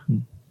 yeah.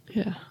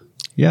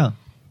 Yeah.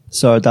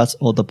 So that's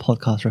all the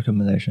podcast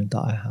recommendations that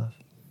I have.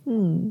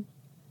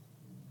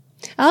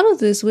 Out of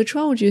this, which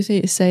one would you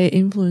say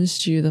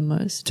influenced you the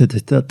most?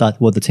 That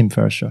was the Tim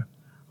Ferriss show.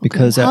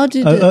 Because How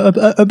did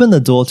opened the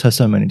door to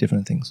so many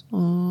different things.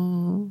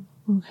 Oh,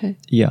 okay.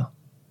 Yeah.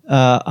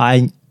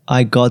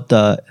 I got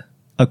the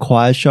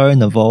Acquired show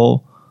and the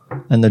Vol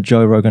and the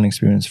Joe Rogan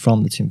Experience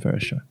from the Tim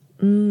Ferriss show.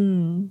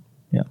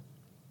 Yeah.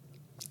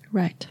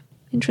 Right.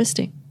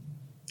 Interesting.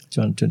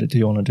 Do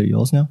you want to do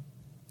yours now?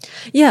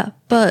 Yeah,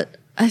 but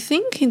I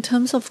think in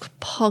terms of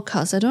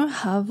podcasts, I don't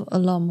have a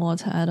lot more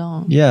to add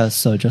on. Yeah,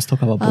 so just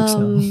talk about books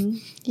now.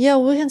 Yeah,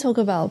 we can talk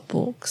about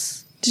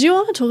books. Did you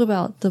want to talk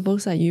about the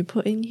books that you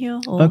put in here?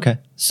 Or? Okay.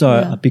 So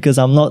Yeah. because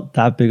I'm not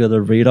that big of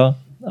a reader,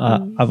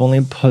 I've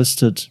only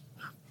posted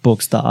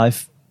books that I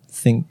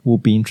think will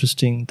be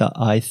interesting, that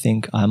I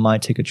think I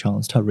might take a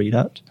chance to read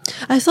out.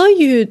 I thought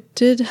you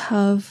did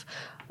have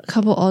a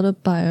couple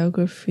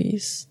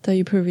autobiographies that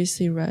you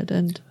previously read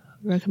and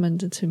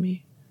recommended to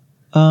me.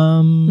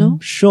 No?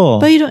 Sure.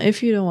 But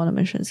if you don't want to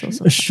mention, it's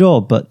also Sure,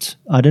 but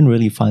I didn't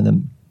really find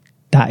them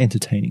that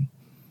entertaining.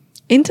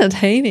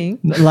 entertaining.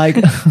 Like,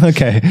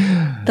 okay,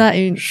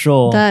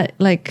 Sure. That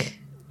like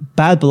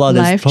Bad Blood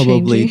is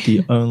probably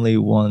Life-changing. the only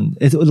one.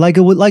 It's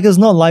it's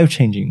not life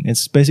changing.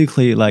 It's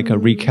basically like a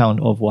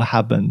recount of what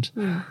happened,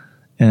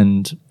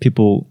 and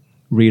people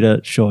read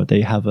it. Sure,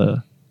 they have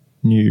a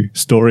new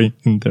story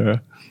in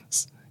their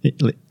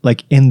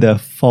in their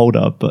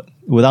folder, but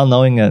without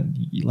knowing it,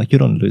 you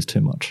don't lose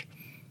too much.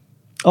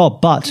 Oh,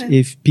 but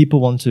if people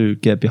want to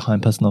get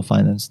behind personal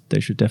finance, they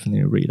should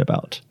definitely read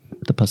about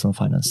the personal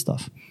finance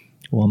stuff.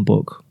 One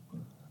book.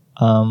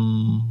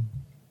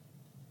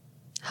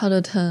 how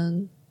to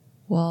turn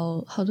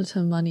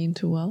money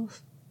into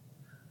wealth.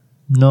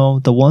 No,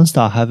 the ones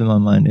that I have in my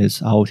mind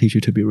is I Will Teach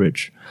You to Be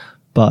Rich,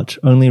 but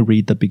only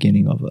read the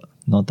beginning of it,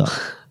 not the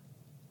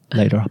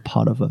later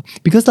part of it.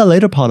 Because the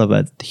later part of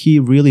it, he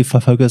really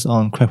focused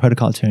on credit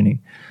card tuning,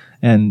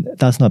 and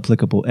that's not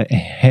applicable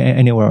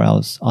anywhere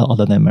else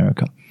other than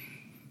America.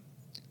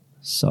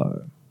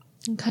 So,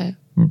 Okay.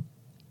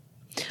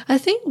 I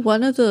think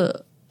one of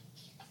the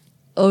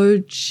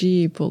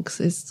OG books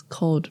is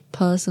called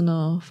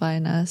Personal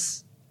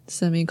Finance,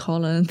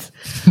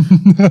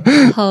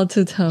 How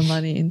to Turn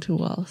Money into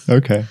Wealth.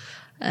 okay.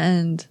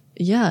 And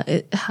yeah,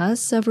 it has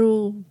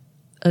several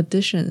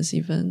editions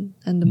even.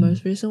 And the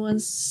most recent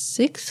one's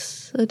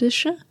 6th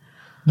edition.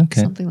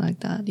 Okay. Something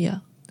like that, yeah.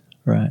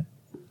 Right.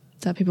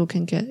 That people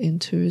can get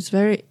into. It's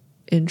very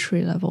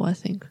entry level, I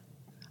think.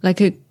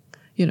 Like a,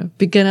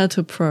 beginner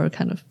to pro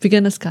kind of,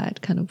 beginner's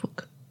guide kind of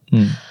book.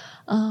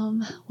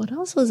 What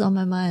else was on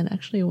my mind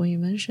actually when you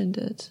mentioned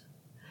it?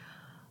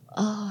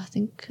 Oh, I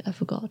think I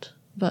forgot.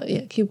 But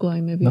yeah, keep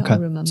going. Maybe I'll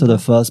remember. So the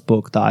first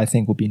book that I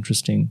think would be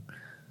interesting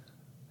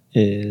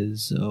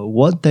is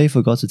What They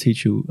Forgot to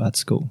Teach You at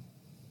School.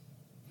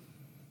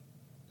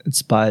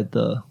 It's by I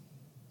can't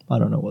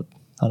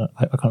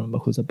remember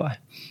who's it by.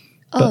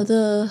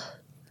 The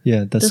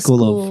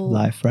School of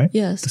Life, right?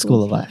 Yeah, the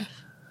School of Life.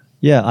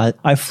 Yeah,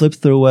 I flipped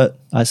through it.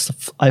 I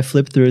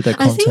flipped through the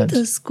content. I think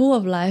the School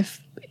of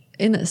Life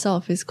in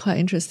itself is quite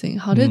interesting.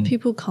 How did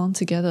people come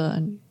together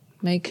and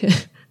make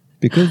it?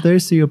 Because they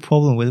see a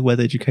problem with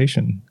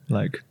education,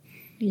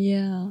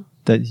 Yeah.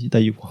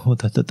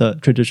 the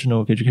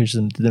traditional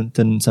education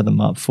didn't set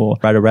them up for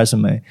write a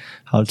resume,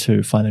 how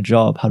to find a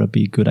job, how to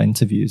be good at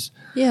interviews.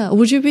 Yeah.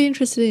 Would you be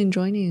interested in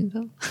joining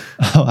them?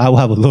 I will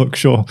have a look,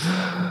 sure.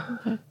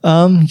 Okay.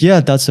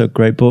 Yeah, that's a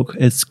great book.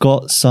 It's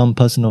got some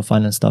personal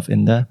finance stuff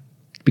in there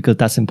because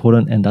that's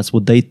important and that's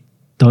what they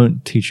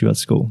don't teach you at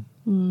school.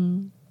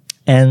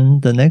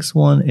 And the next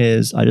one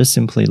is, I just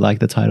simply like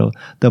the title,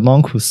 The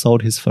Monk Who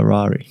Sold His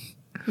Ferrari.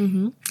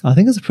 I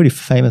think it's a pretty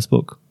famous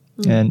book.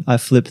 And I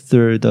flipped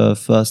through the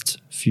first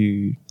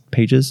few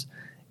pages.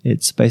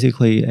 It's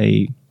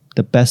basically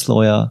the best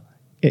lawyer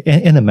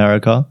in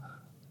America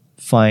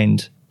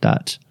find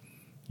that,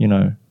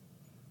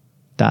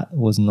 that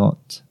was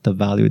not the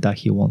value that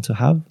he wanted to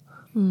have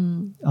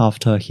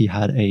after he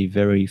had a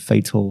very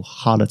fatal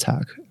heart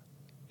attack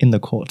in the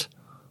court.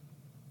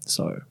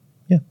 So,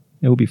 yeah,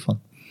 it will be fun.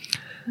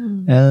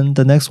 And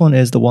the next one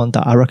is the one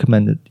that I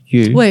recommended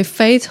you. Wait,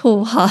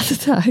 fatal heart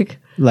attack.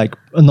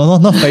 No,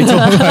 not fatal,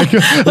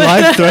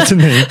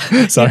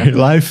 life-threatening. Sorry,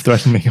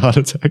 life-threatening heart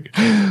attack.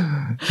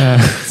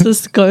 It's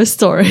just a ghost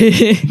story.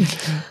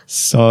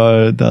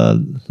 So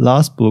the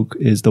last book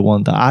is the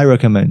one that I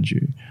recommend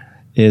you.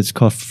 It's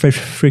called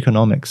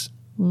Freakonomics.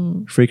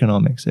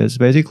 Freakonomics. It's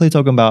basically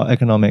talking about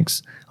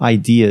economics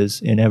ideas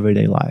in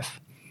everyday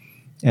life.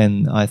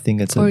 And I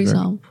think it's For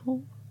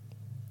example?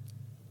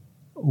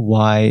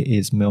 Why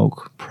is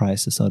milk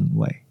priced a certain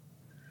way?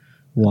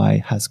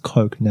 Why has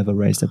Coke never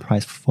raised the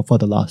price for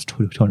the last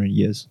 200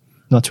 years?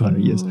 Not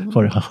 200 years,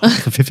 for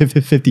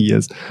 50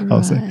 years,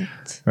 I'll say.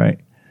 Right.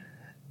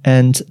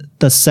 And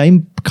the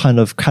same kind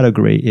of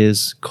category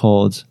is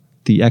called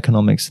The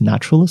Economics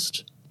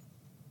Naturalist.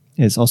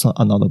 It's also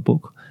another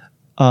book.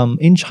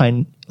 In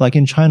China, like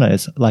in China,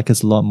 it's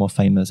a lot more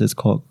famous. It's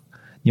called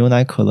牛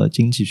奶可乐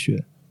经济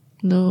学.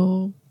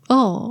 No.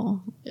 Oh,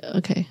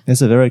 okay.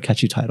 It's a very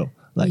catchy title.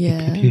 Like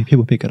Yeah.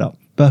 people pick it up.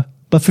 But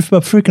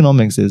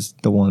Freakonomics is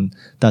the one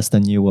that's the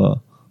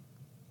newer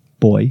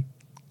boy.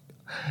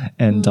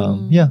 And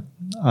yeah,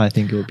 I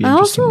think it would be I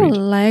interesting also read.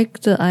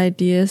 like the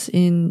ideas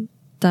in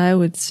Die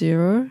with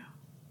Zero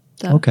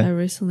that Okay. I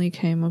recently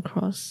came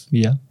across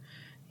Yeah.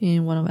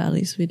 in one of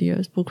Ali's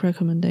videos, book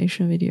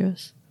recommendation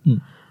videos.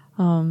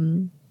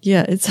 Mm.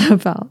 Yeah, it's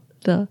about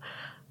the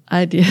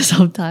ideas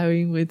of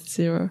dying with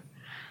zero.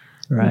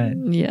 Right.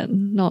 Yeah,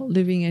 not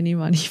leaving any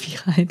money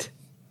behind.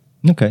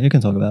 Okay, you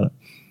can talk about it.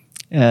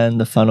 And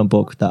the final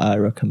book that I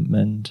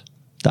recommend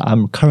that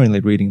I'm currently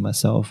reading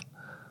myself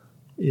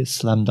is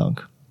Slam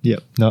Dunk. Yeah,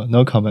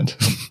 no comment.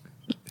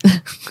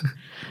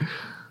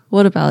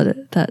 What about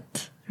it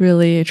that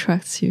really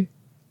attracts you?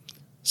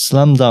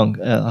 Slam Dunk.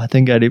 I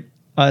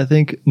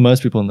think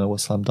most people know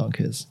what Slam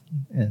Dunk is.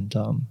 And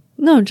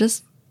No,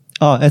 just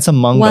it's a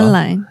manga. one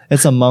line.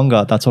 It's a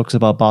manga that talks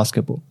about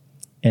basketball,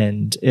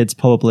 and it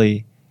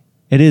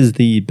is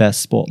the best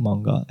sport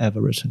manga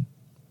ever written.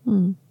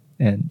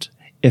 And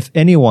if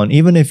anyone,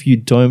 even if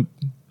you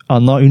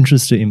are not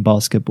interested in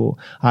basketball,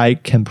 I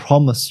can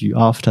promise you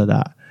after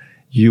that,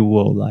 you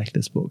will like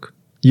this book.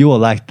 You will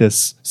like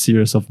this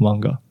series of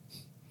manga.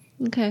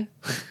 Okay.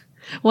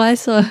 Why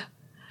so?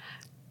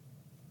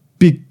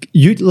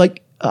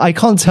 I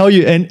can't tell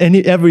you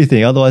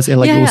everything, otherwise it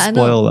will I know.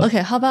 spoil it.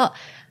 Okay, how about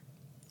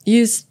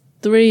use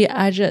 3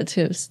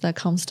 adjectives that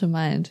comes to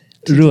mind?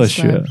 To 热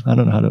describe 血. I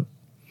don't know how to.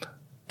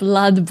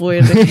 blood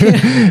boiling.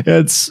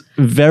 It's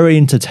very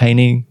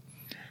entertaining.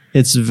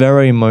 It's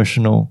very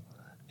emotional,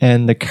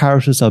 and the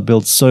characters are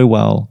built so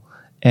well,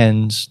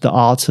 and the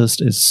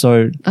artist is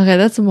so. Okay,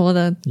 that's more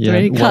than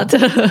 3 well, cut.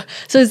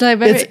 So it's like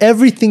very It's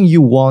everything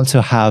you want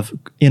to have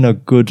in a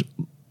good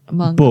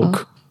manga.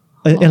 book,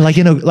 and like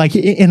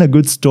in a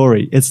good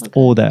story. It's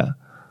all there.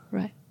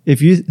 Right.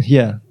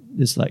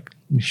 It's like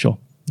sure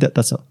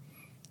that's all.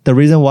 The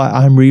reason why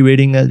I'm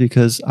rereading it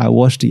because I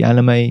watched the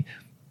anime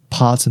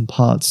parts and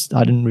parts.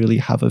 I didn't really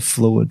have a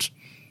fluid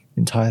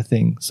entire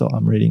thing, so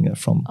I'm reading it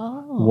from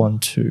 1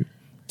 to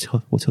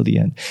till the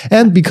end.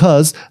 And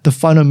because the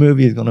final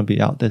movie is going to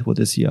be out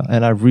this year,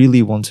 and I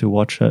really want to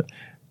watch it,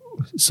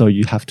 so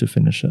you have to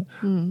finish it.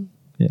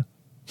 Yeah.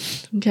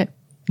 Okay.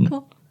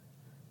 Cool.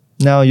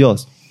 Now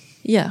yours.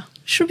 Yeah.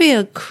 Should be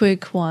a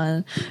quick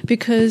one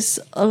because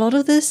a lot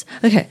of this.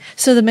 Okay.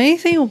 So the main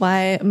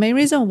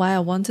reason why I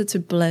wanted to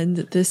blend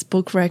this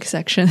book rec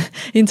section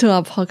into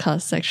our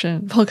podcast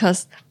section,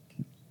 recs,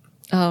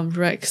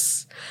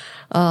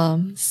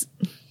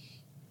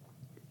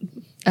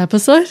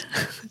 episode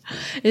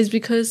is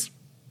because,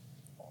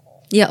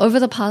 over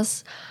the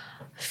past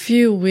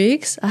few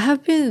weeks, I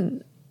have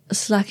been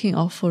slacking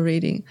off for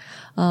reading.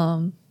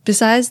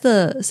 Besides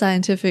the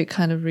scientific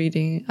kind of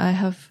reading,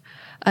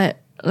 I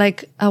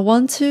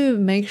want to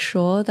make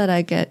sure that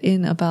I get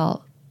in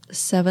about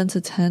 7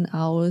 to 10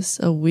 hours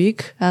a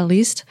week, at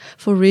least,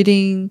 for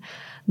reading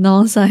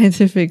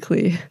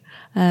non-scientifically.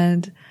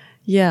 And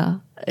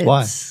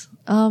it's,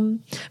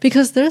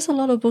 because there's a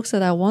lot of books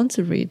that I want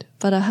to read,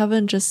 but I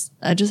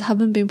just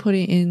haven't been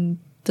putting in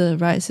the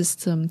right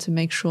system to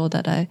make sure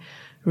that I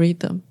read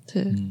them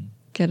to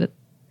get it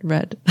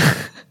read.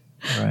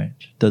 Right.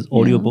 Does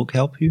audiobook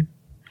help you?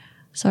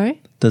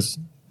 Sorry? Does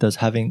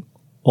having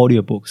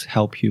audiobooks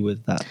help you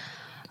with that?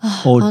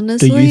 Or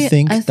honestly, do you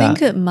think I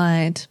think it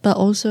might, but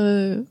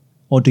also...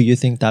 Or do you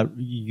think that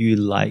you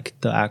like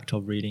the act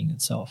of reading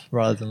itself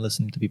rather than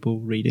listening to people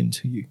read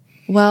into you?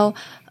 Well,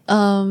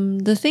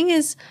 the thing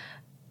is,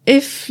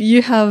 if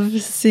you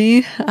have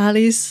seen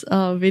Ali's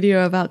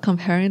video about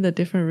comparing the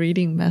different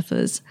reading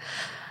methods,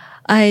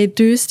 I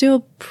do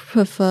still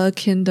prefer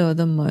Kindle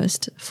the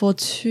most for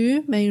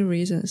 2 main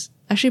reasons.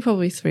 Actually,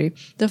 probably 3.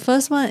 The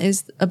first one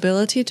is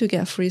ability to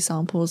get free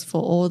samples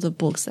for all the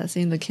books that's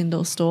in the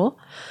Kindle store.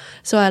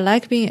 So I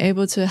like being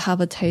able to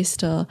have a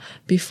taster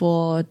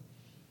before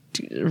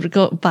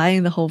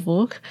buying the whole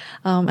book.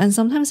 And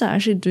sometimes I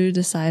actually do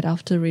decide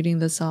after reading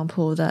the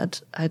sample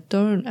that I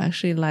don't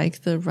actually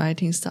like the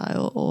writing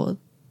style or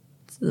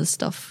the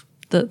stuff,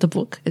 the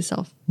book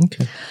itself.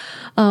 Okay.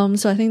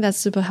 So I think that's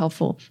super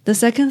helpful. The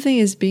second thing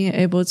is being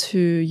able to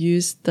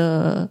use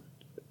the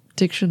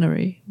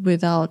dictionary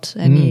without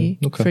any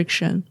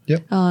friction.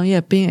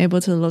 Yep. Being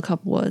able to look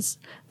up words.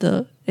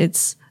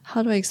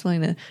 How do I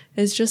explain it?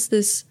 It's just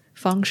this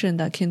function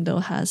that Kindle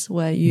has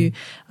where you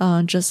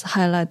just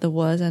highlight the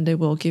words and they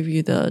will give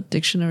you the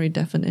dictionary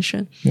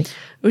definition,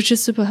 which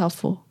is super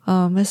helpful,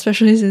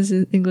 especially since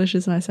English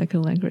is my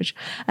second language.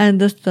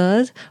 And the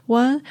third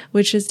one,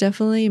 which is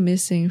definitely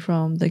missing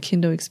from the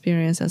Kindle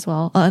experience as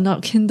well,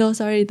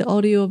 the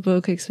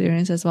audiobook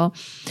experience as well,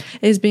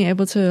 is being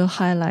able to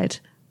highlight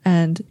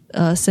and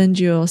send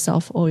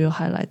yourself all your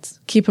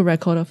highlights. Keep a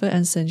record of it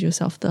and send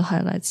yourself the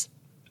highlights.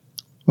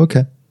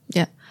 Okay.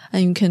 Yeah.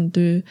 And you can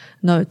do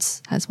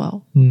notes as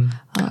well.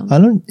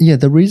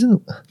 The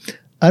reason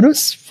I don't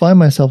find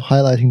myself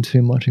highlighting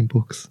too much in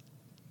books.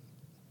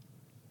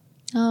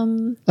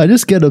 I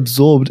just get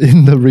absorbed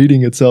in the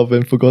reading itself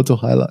and forgot to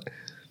highlight.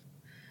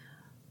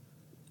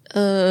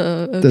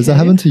 Okay. Does that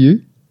happen to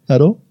you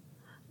at all?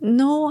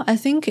 No, I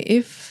think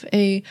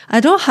I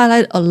don't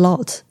highlight a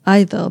lot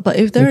either, but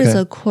if there is Okay.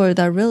 a quote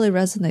that really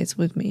resonates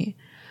with me,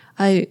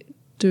 I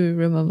do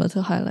remember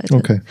to highlight it.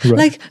 Okay, right.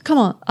 Like, come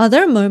on, are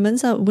there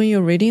moments that when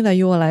you're reading that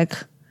you are like,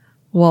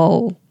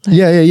 whoa? Like,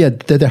 Yeah.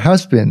 There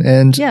has been.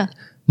 And yeah,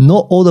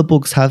 not all the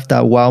books have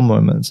that wow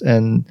moment.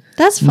 And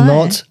that's fine.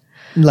 not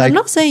like, I'm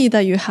not saying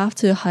that you have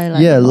to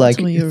highlight yeah, a lot like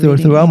when you're reading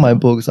throughout my either.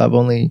 books, I've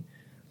only,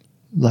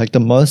 like the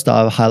most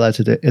I've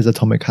highlighted it is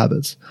Atomic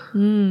Habits.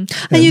 And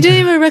you didn't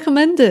even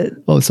recommend it.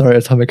 Oh, sorry,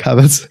 Atomic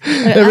Habits.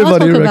 I'll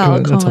Everybody talk about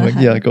recommends Common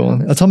Atomic. Yeah, go on.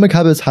 Habits. Atomic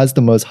Habits has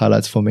the most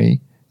highlights for me.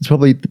 It's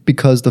probably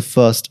because the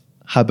first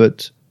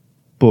habit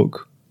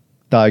book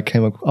that I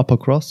came up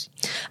across.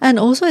 And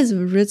also it's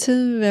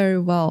written very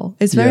well.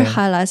 It's very Yeah.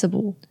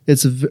 highlightable.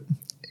 It's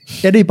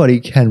anybody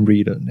can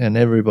read it, and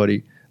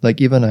everybody, like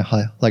even a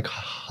high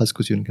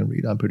school student can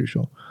read it, I'm pretty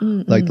sure.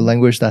 Like the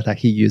language that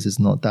he uses is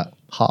not that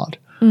hard.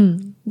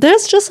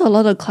 There's just a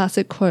lot of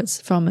classic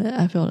quotes from it,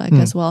 I feel like,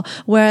 as well.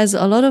 Whereas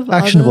a lot of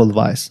Actionable other,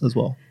 advice as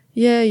well.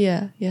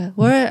 yeah.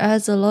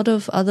 Whereas a lot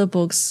of other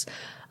books,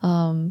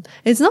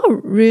 it's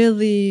not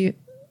really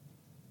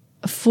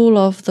full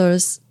of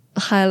those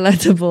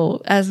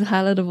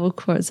highlightable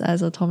quotes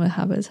as Atomic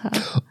Habits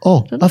have.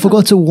 Oh, I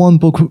forgot to one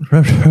book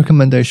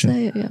recommendation.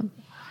 Say it, yeah.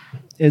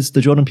 It's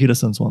the Jordan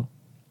Peterson's one,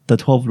 the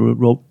 12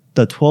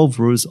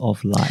 Rules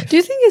of Life. Do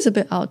you think it's a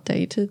bit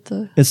outdated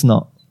though? It's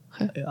not.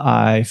 Okay.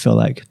 I feel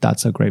like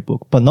that's a great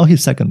book, but not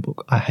his second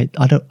book.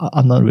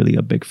 I'm not really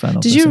a big fan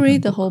of. Did the you second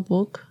read the book. whole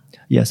book?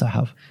 Yes, I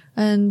have.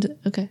 And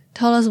okay,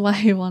 tell us why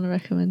you want to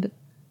recommend it.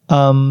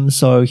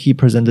 So he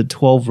presented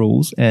 12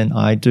 rules, and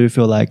I do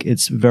feel like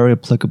it's very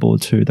applicable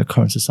to the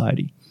current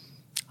society.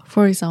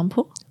 For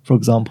example? For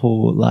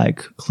example,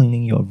 like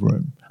cleaning your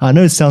room. I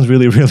know it sounds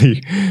really,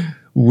 really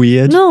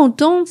weird. No,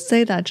 don't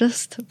say that.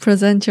 Just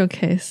present your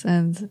case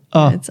and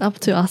it's up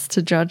to us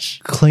to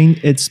judge.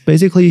 It's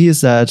basically he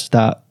said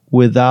that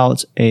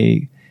without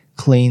a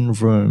clean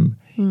room,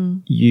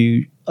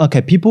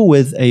 people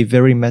with a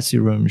very messy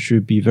room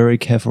should be very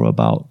careful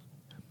about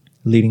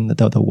leading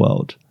the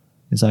world.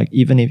 It's like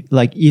even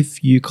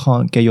if you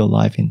can't get your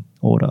life in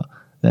order,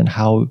 then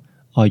how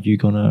are you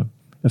gonna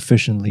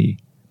efficiently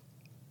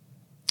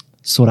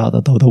sort out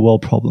the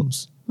world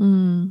problems?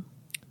 And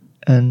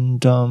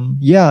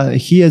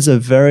he is a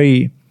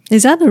very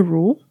Is that the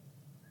rule?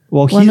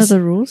 well. One of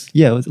the rules?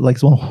 yeah,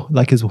 it's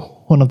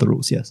one of the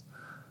rules. Yes,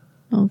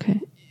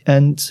 Okay.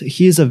 and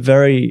he is a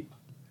very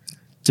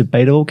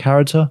debatable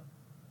character,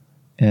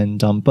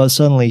 and but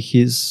certainly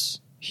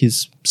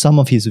some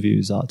of his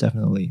views are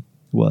definitely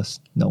worth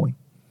knowing.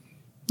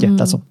 Yeah,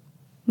 that's all.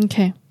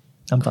 Okay.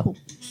 I'm done.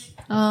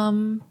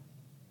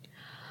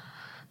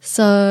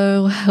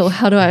 So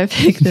how do I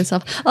pick this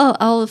up? Oh,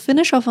 I'll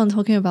finish off on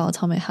talking about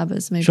Atomic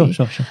Habits, maybe. Sure.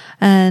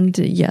 And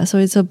yeah, so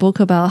it's a book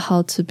about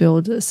how to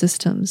build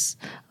systems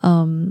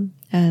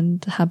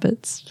and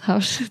habits.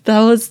 That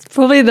was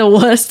probably the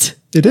worst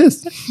It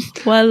is.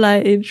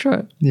 one-line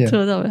intro Yeah.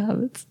 to Atomic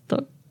Habits.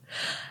 So,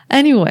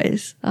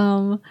 anyways,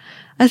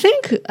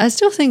 I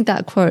still think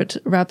that quote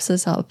wraps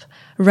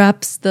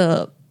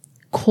the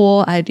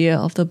core idea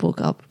of the book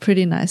up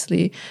pretty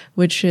nicely,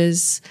 which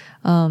is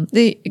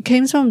it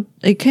came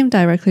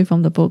directly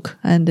from the book,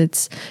 and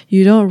it's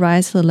you don't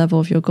rise to the level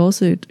of your goals,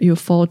 so you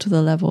fall to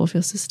the level of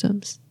your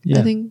systems. Yeah.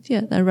 I think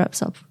that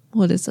wraps up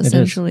what it's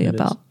essentially It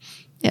is. about.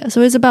 Yeah,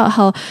 so it's about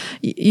how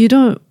you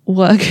don't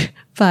work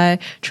by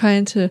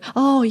trying to.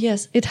 Oh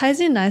yes, it ties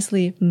in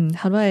nicely.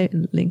 How do I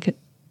link it?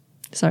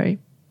 Sorry.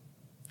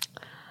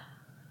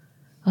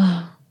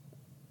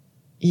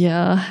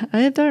 Yeah,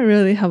 I don't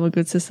really have a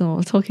good system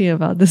of talking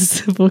about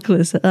this book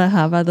list that I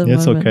have at the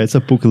It's moment. okay. It's a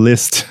book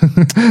list.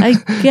 I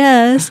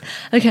guess.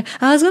 Okay,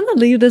 I was going to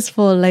leave this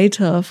for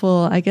later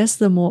for, I guess,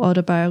 the more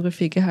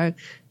autobiography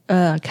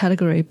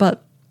category.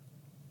 But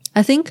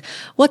I think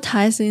what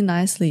ties in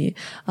nicely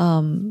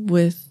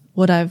with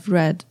what I've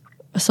read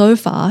so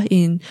far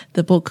in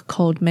the book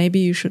called Maybe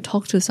You Should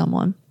Talk to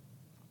Someone,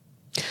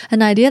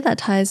 an idea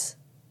that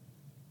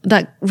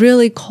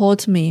really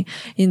caught me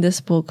in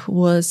this book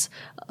was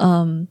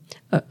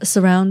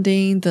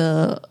surrounding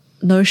the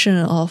notion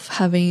of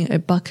having a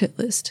bucket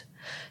list.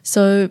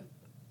 So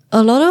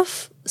a lot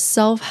of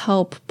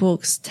self-help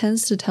books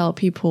tends to tell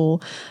people,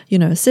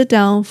 sit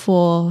down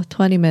for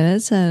 20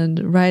 minutes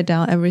and write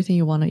down everything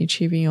you want to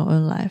achieve in your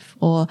own life,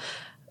 or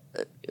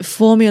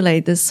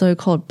formulate this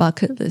so-called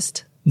bucket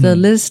list, the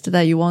list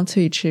that you want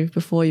to achieve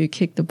before you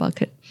kick the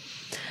bucket.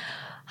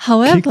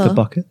 However, Kick the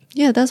bucket.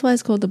 yeah, that's why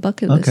it's called the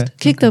bucket Okay, list.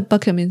 Kick the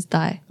bucket means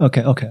die.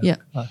 Okay. Yeah.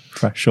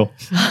 Right, sure.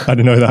 I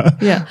didn't know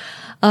that. Yeah.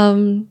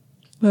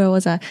 Where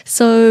was I?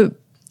 So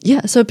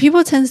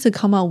people tend to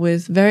come up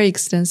with very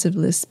extensive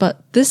lists,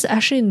 but this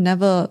actually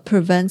never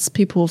prevents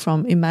people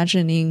from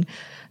imagining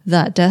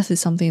that death is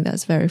something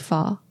that's very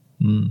far.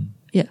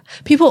 Yeah.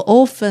 People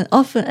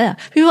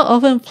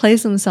often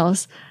place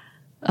themselves,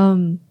 how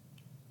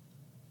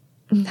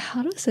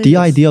do I say The this?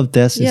 idea of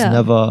death is Yeah.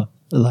 never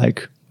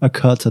like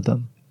occur to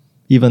them,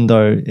 even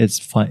though it's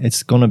fine.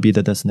 It's gonna be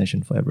the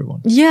destination for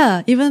everyone.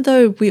 Yeah, even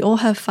though we all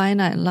have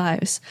finite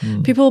lives,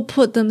 people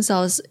put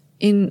themselves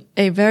in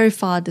a very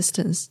far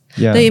distance.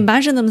 Yeah. They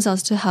imagine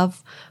themselves to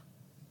have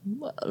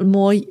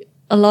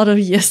a lot of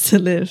years to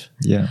live.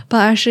 Yeah.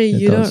 But actually,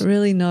 you does. don't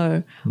really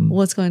know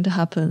what's going to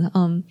happen.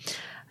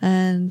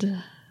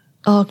 And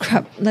oh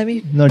crap,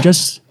 No,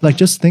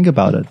 just think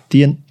about it.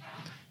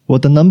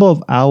 The number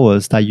of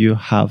hours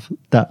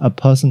that a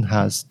person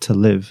has to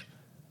live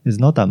is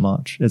not that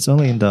much. It's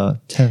only in the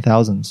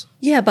 10,000s.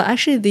 Yeah, but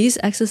actually, these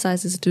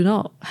exercises do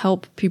not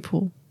help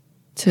people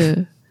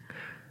to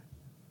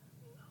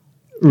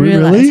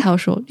realize Really? how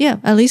short. Yeah,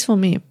 at least for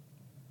me,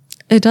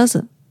 it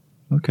doesn't.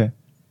 Okay.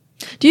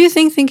 Do you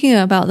think thinking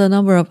about the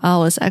number of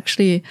hours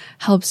actually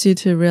helps you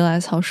to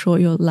realize how short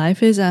your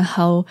life is and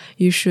how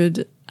you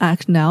should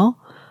act now?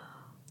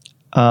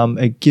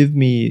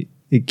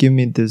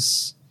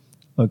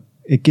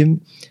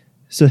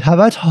 So have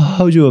I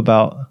told you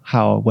about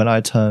how when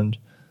I turned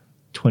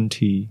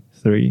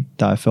 23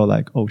 that I felt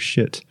like, oh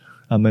shit,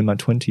 I'm in my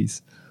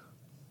 20s?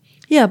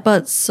 Yeah,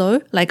 but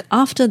so, like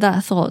after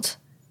that thought,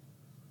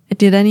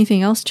 did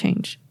anything else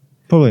change?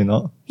 Probably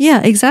not.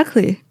 Yeah,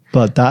 exactly.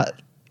 But that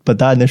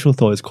initial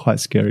thought is quite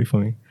scary for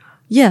me.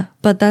 Yeah,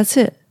 but that's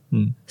it.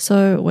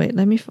 So wait,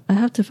 I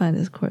have to find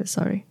this quote,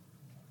 sorry.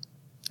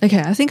 Okay,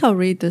 I think I'll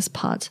read this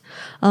part.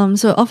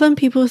 So often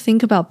people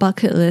think about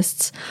bucket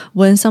lists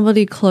when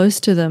somebody close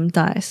to them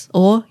dies,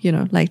 or,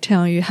 like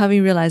telling you,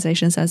 having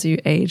realizations as you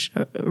age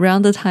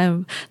around the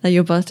time that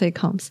your birthday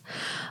comes.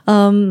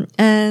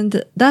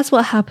 And that's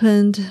what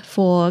happened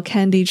for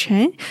Candy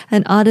Chang,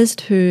 an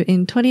artist who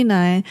in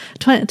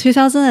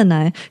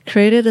 2009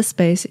 created a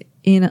space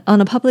on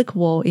a public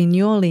wall in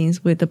New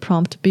Orleans with the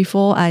prompt,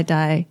 "Before I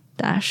die,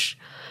 dash."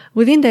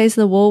 Within days,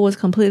 the wall was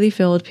completely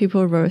filled.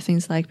 People wrote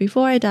things like,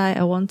 "Before I die,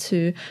 I want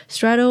to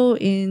straddle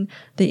in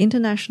the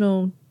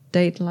international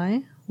date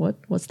line."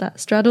 What's that?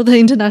 Straddle the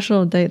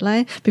international date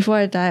line. Before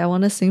I die, I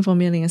want to sing for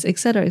millions,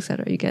 etc.,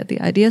 etc. You get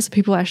the idea. So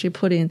people actually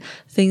put in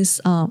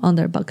things on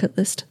their bucket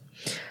list.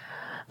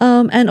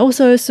 And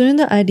also soon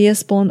the idea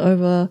spawned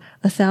over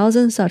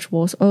 1,000 such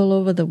walls all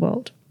over the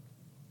world,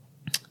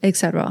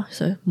 etc.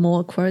 So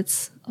more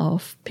quotes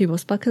of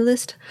people's bucket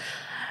list.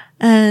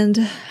 And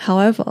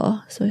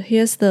however, so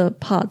here's the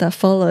part that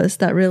follows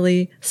that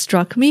really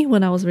struck me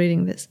when I was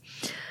reading this.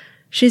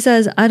 She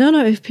says, "I don't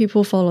know if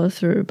people follow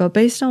through, but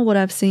based on what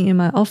I've seen in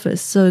my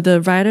office," so the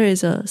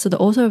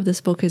author of this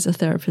book is a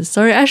therapist.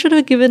 Sorry, I should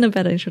have given a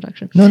better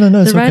introduction. No,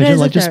 The it's writer okay.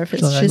 is a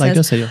therapist. She says,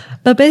 just say it.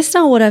 "But based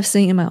on what I've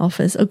seen in my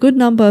office, a good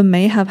number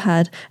may have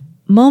had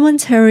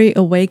momentary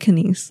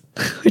awakenings,"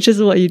 which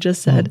is what you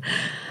just said.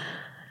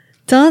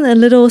 Done a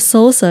little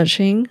soul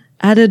searching,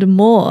 added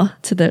more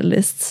to their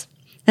lists,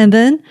 and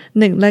then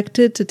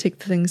neglected to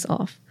tick things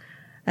off.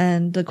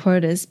 And the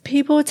quote is,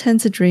 "People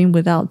tend to dream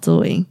without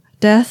doing,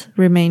 death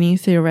remaining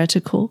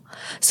theoretical."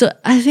 So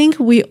I think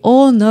we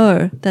all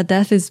know that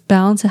death is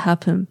bound to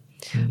happen.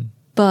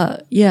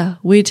 But yeah,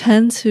 we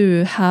tend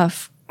to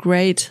have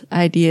great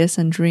ideas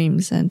and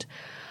dreams and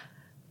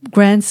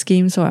grand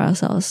schemes for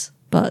ourselves,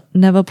 but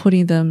never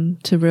putting them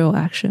to real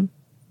action.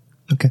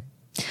 Okay.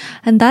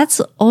 And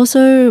that's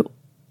also,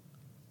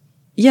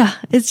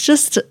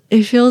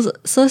 it feels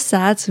so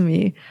sad to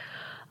me.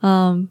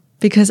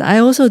 Because I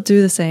also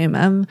do the same.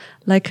 I'm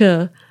like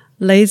a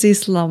lazy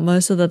slum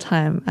most of the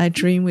time. I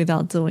dream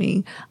without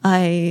doing.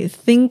 I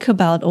think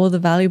about all the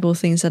valuable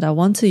things that I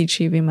want to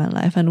achieve in my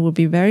life and would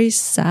be very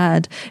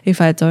sad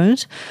if I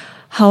don't.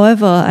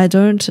 However, I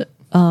don't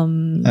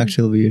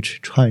actually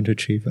trying to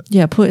achieve it.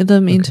 Yeah, put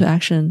them into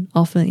action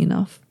often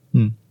enough.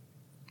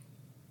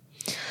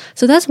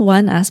 So that's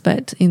one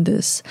aspect in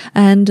this.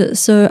 And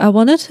so I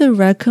wanted to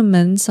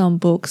recommend some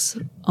books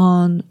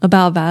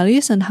about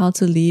values and how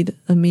to lead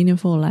a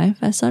meaningful life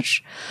as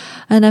such.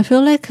 And I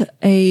feel like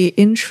a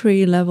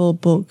entry-level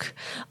book,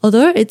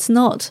 although it's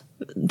not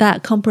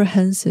that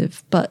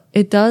comprehensive, but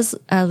it does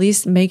at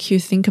least make you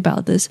think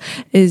about this,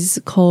 is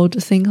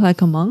called Think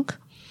Like a Monk.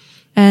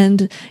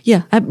 And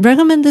yeah, I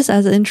recommend this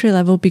as an entry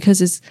level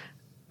because it's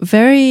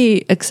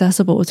very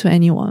accessible to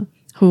anyone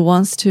who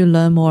wants to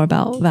learn more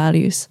about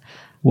values.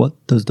 What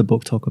does the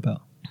book talk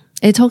about?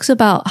 It talks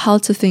about how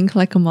to think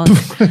like a monk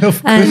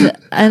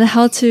and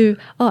how to,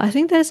 I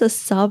think there's a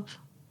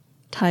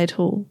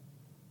subtitle.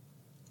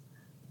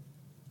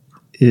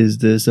 Is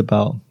this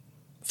about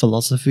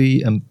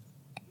philosophy and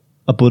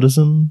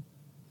Buddhism?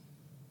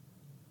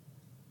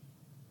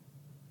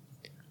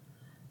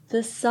 The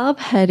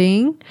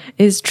subheading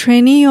is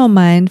Training Your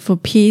Mind for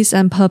Peace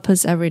and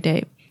Purpose Every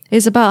Day.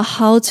 It's about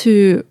how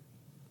to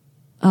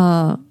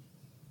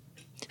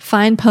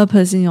find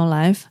purpose in your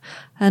life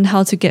and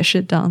how to get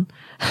shit done.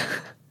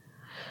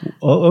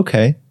 Oh,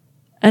 okay.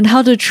 And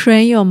how to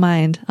train your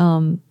mind.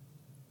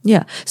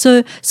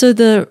 So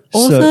the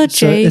author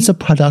Jay, it's a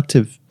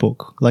productive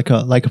book, like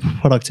a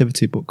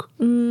productivity book.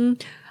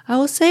 I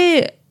would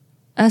say,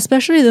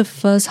 especially the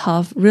first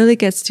half, really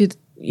gets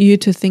you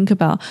to think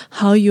about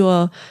how you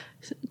are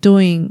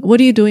doing.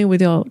 What are you doing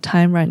with your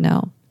time right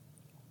now?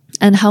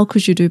 And how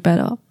could you do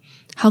better?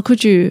 How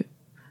could you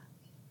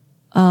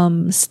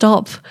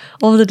stop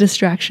all the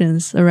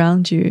distractions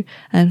around you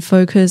and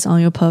focus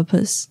on your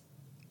purpose?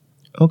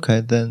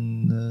 Okay,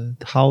 then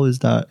how is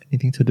that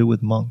anything to do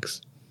with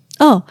monks?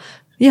 Oh,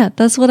 yeah,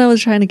 that's what I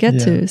was trying to get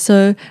Yeah. to.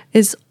 So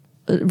it's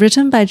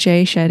written by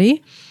Jay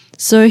Shetty.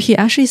 So he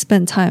actually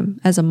spent time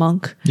as a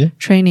monk, Yeah.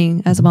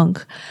 training as a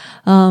monk.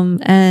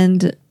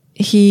 And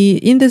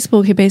in this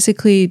book, he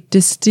basically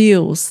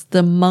distills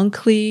the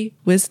monkly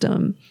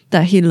wisdom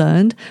that he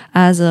learned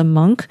as a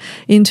monk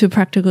into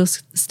practical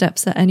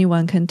steps that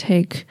anyone can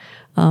take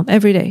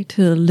every day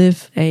to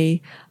live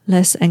a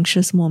less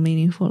anxious, more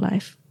meaningful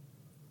life.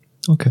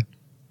 Okay.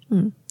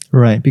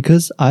 Right,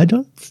 because I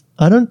don't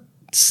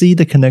see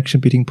the connection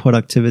between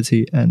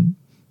productivity and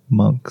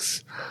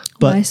monks.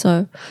 But Why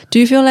so? Do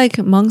you feel like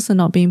monks are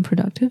not being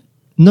productive?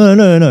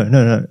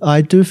 no.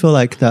 I do feel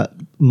like that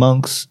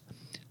monks.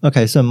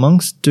 Okay, so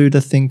monks do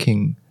the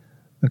thinking.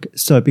 Okay,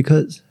 so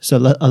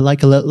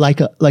like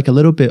a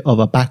little bit of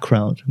a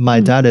background. My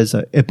dad is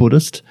a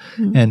Buddhist,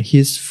 and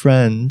his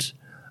friend,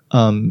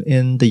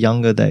 in the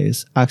younger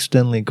days,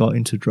 accidentally got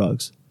into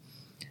drugs.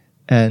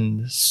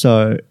 And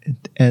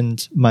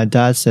my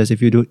dad says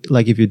if you don't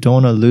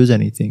want to lose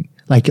anything,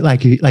 like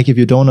if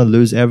you don't want to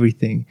lose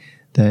everything,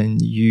 then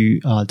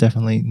you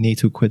definitely need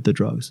to quit the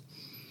drugs.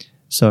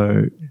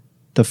 So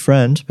the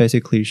friend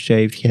basically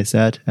shaved his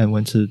head and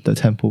went to the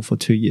temple for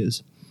 2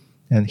 years,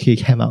 and he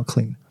came out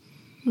clean.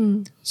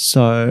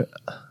 So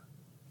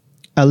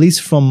at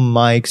least from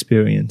my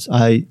experience,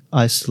 I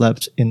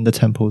slept in the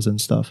temples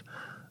and stuff.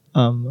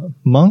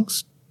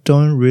 Monks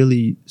don't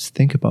really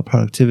think about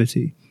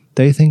productivity.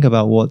 They think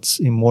about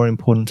what's more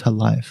important to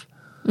life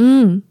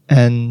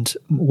and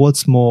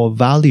what's more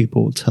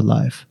valuable to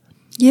life.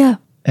 Yeah.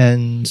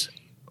 And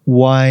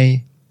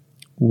why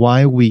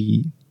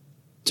we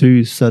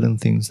do certain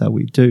things that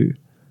we do,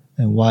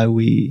 and why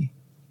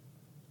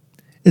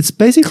it's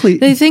basically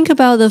They think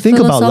about the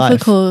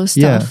philosophical life.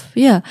 stuff.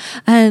 Yeah.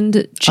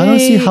 And Jay, I don't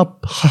see how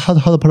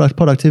the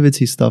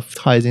productivity stuff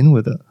ties in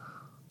with it.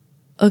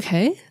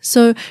 Okay.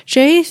 So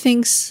Jay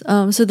thinks,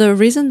 so the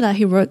reason that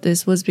he wrote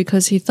this was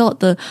because he thought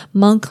the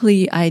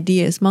monkly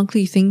ideas,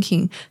 monkly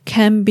thinking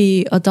can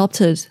be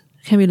adopted,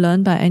 can be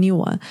learned by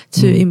anyone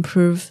to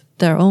improve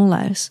their own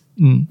lives.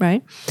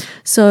 Right?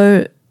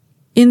 So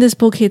in this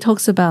book, he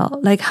talks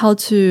about like how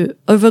to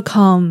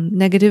overcome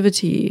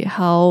negativity,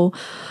 how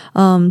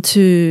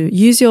to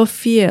use your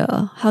fear,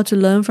 how to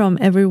learn from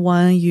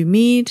everyone you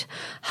meet,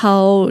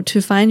 how to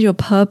find your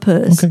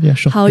purpose, Okay, yeah,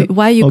 sure.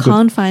 why you All good.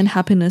 can't find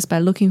happiness by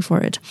looking for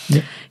it.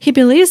 Yeah. He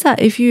believes that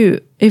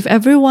if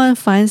everyone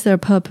finds their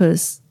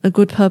purpose, a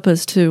good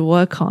purpose to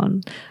work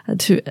on,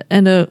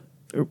 and a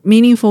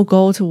meaningful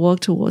goal to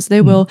work towards,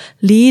 they will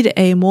lead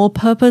a more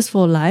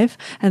purposeful life,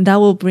 and that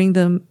will bring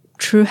them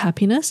true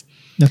happiness.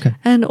 Okay.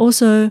 And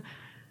also,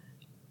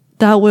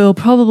 that will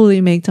probably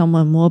make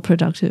someone more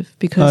productive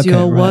because Okay,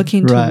 you're right,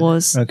 working right.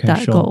 towards Okay,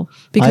 that sure. goal.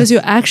 Because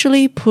you're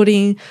actually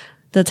putting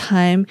the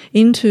time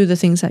into the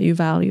things that you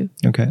value.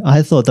 Okay.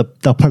 I thought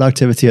the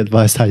productivity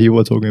advice that you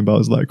were talking about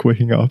was like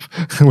waking up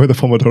with a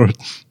Pomodoro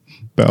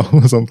bell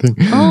or something.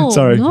 Oh,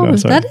 sorry. no,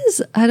 sorry.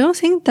 I don't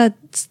think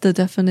that's the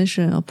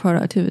definition of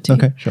productivity.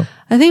 Okay, sure.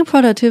 I think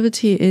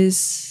productivity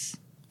is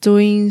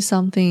doing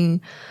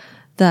something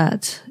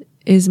that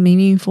is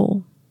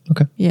meaningful.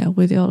 Okay. Yeah,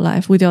 with your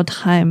life, with your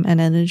time and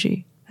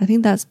energy. I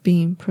think that's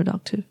being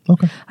productive.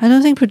 Okay. I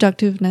don't think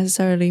productive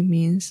necessarily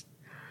means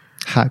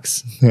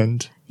Hacks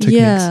and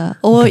techniques. yeah,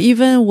 or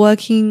even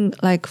working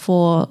like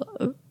for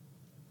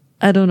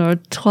I don't know,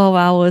 12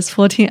 hours,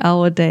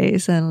 14-hour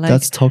days and like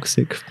That's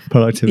toxic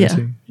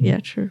productivity. Yeah,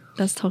 true.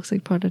 That's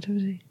toxic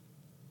productivity.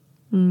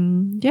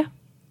 Yeah.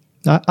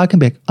 I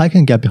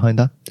can get behind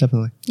that,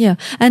 definitely. Yeah.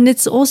 And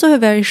it's also a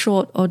very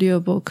short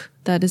audiobook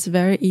that is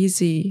very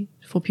easy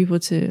for people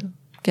to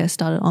get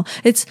started on.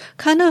 It's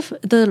kind of,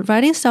 the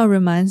writing style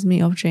reminds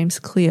me of James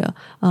Clear,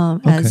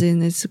 as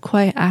in it's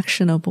quite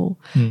actionable.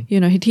 You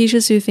know, he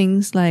teaches you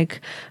things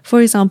like, for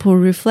example,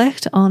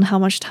 reflect on how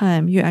much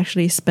time you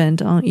actually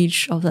spend on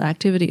each of the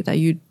activity that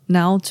you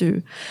now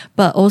do,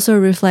 but also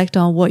reflect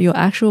on what your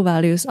actual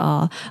values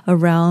are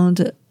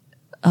around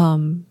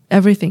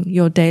everything,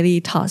 your daily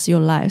tasks, your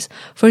lives.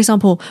 For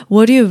example,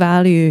 what do you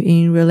value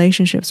in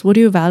relationships? What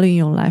do you value in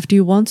your life? Do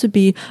you want to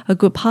be a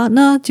good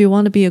partner? Do you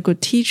want to be a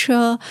good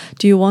teacher?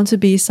 Do you want to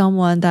be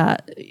someone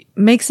that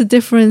makes a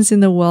difference in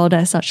the world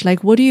as such?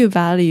 Like, what do you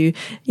value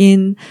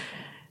in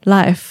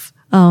life?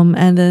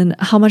 And then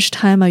how much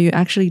time are you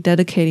actually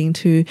dedicating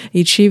to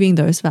achieving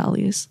those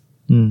values?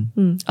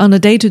 On a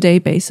day-to-day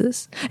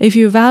basis. If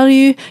you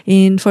value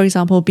in, for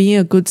example, being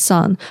a good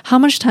son, how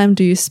much time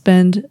do you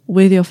spend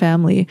with your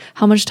family?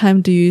 How much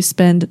time do you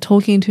spend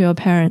talking to your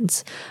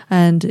parents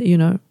and, you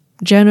know,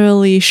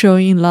 generally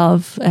showing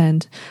love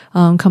and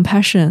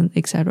compassion,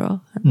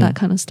 etc., that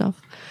kind of stuff.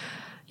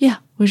 Yeah,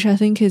 which I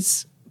think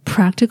is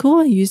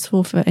practical and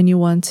useful for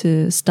anyone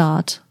to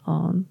start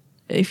on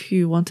if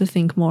you want to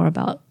think more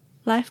about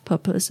life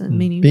purpose and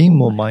meaning. Being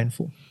more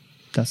mindful.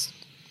 That's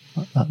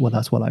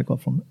what I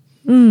got from it.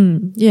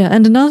 Yeah.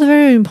 And another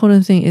very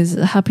important thing is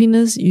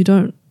happiness. You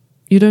don't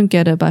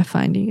get it by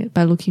finding it,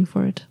 by looking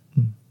for it.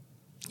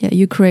 Yeah.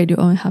 You create your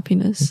own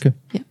happiness. Okay.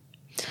 Yeah.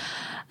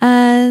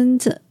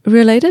 And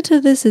related to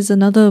this is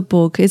another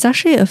book. It's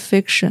actually a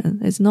fiction.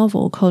 It's a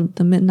novel called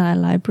The Midnight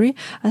Library.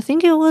 I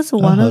think it was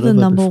one of the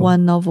number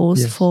one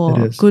novels for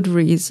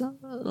Goodreads,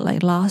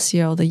 like last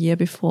year or the year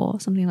before,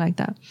 something like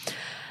that.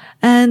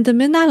 And The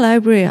Midnight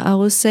Library, I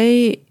would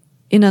say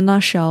in a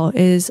nutshell,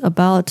 is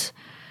about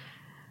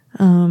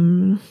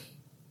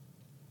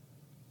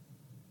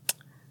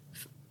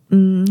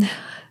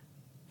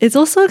it's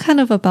also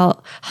kind of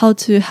about how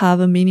to have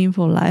a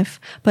meaningful life,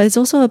 but it's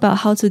also about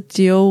how to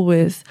deal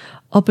with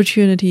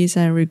opportunities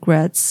and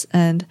regrets,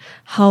 and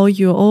how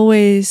you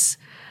always,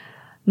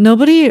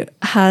 nobody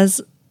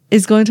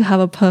is going to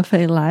have a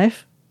perfect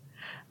life.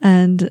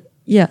 And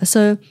yeah,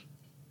 so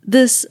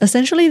this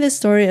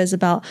story is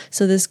about,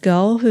 so this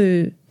girl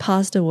who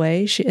passed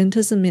away, she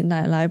enters the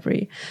Midnight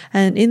Library,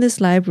 and in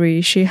this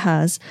library she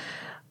has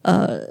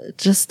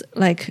just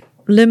like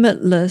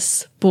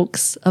limitless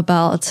books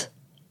about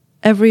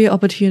every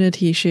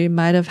opportunity she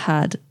might have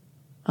had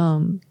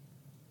in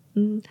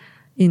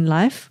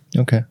life.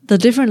 Okay. The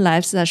different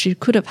lives that she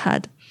could have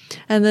had.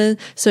 And then,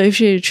 so if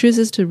she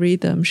chooses to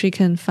read them, she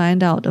can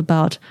find out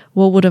about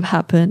what would have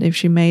happened if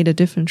she made a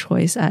different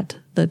choice at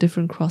the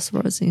different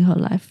crossroads in her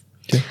life.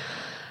 Okay.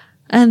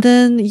 And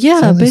then,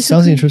 yeah, basically.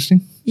 Sounds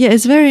interesting. Yeah,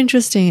 it's very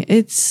interesting.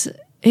 It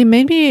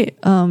made me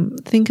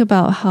think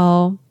about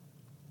how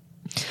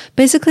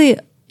basically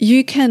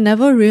you can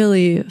never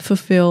really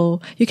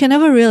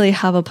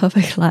have a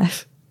perfect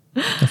life.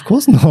 Of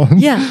course not.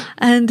 Yeah.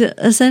 And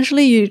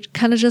essentially you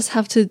kind of just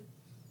have to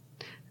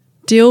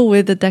deal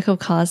with the deck of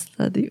cards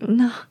that you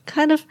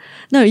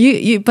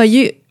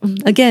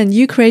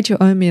create your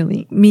own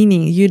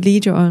meaning. You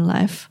lead your own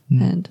life.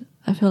 And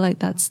I feel like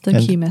that's the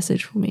key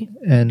message for me.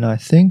 And I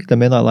think the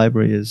Midnight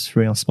Library is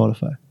free on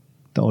Spotify,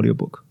 the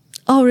audiobook.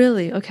 Oh,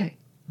 really? Okay,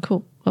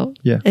 cool. Oh,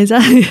 yeah. Is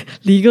that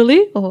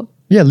legally or?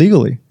 Yeah,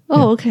 legally. Oh,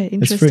 yeah. Okay.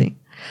 Interesting.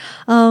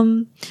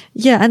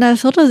 Yeah. And I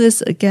thought of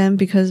this again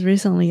because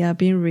recently I've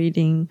been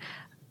reading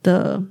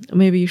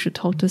Maybe You Should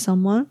Talk to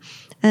Someone.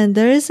 And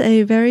there is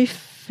a very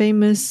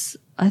famous,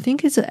 I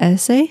think it's an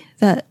essay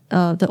that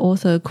the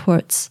author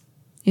quotes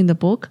in the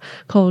book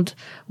called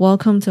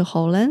Welcome to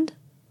Holland.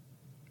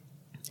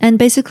 And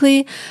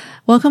basically,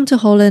 Welcome to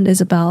Holland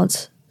is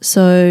about,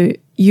 so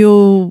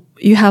you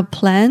have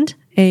planned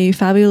a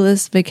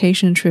fabulous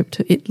vacation trip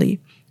to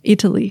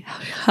Italy,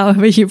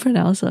 however you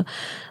pronounce it.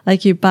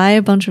 Like you buy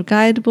a bunch of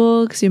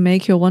guidebooks, you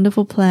make your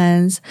wonderful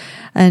plans,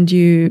 and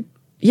you,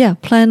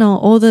 plan on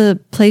all the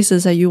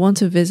places that you want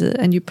to visit,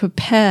 and you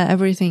prepare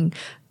everything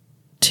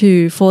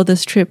for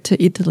this trip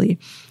to Italy.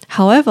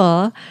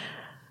 However,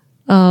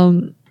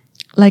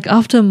 like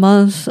after a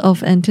month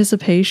of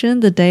anticipation,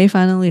 the day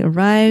finally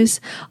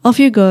arrives, off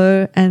you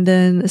go, and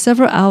then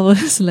several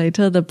hours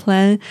later, the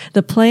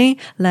plane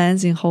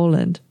lands in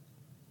Holland.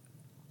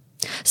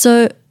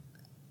 So,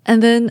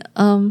 and then,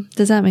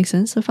 does that make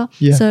sense so far?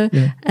 Yeah. So,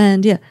 yeah.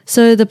 And yeah,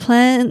 so the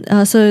plan,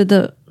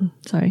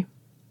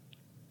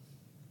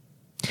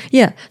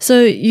 Yeah,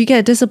 so you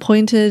get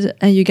disappointed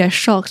and you get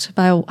shocked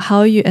by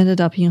how you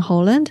ended up in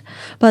Holland,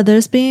 but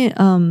there's been,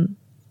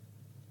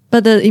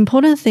 but the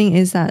important thing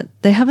is that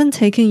they haven't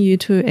taken you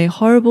to a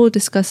horrible,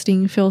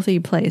 disgusting, filthy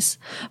place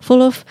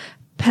full of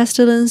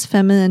pestilence,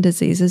 famine, and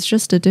disease. It's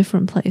just a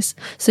different place.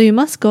 So you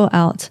must go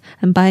out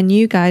and buy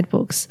new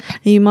guidebooks,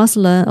 and you must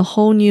learn a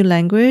whole new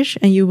language,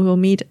 and you will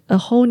meet a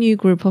whole new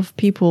group of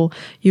people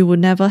you would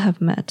never have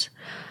met.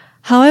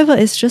 However,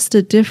 it's just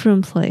a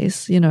different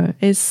place,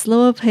 It's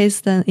slower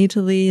paced than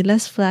Italy,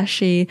 less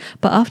flashy,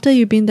 but after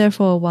you've been there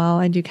for a while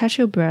and you catch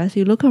your breath,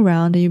 you look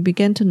around and you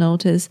begin to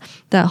notice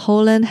that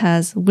Holland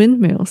has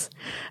windmills,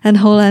 and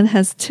Holland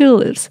has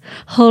tulips.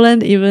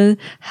 Holland even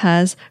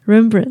has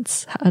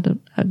Rembrandts. I don't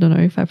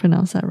know if I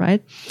pronounced that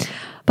right.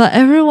 But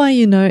everyone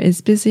is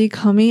busy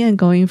coming and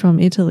going from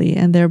Italy,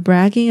 and they're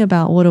bragging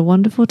about what a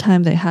wonderful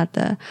time they had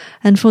there.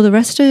 And for the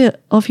rest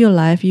of your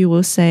life, you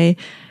will say,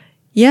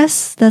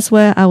 yes, that's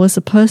where I was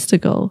supposed to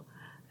go,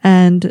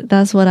 and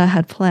that's what I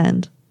had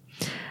planned.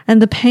 And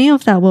the pain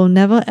of that will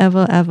never,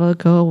 ever, ever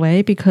go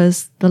away,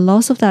 because the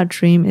loss of that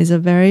dream is a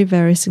very,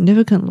 very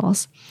significant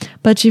loss.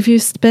 But if you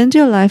spend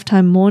your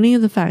lifetime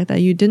mourning the fact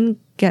that you didn't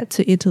get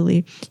to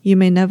Italy, you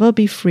may never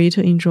be free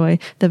to enjoy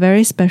the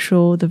very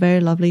special, the very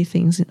lovely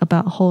things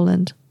about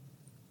Holland.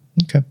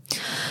 Okay.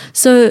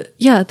 So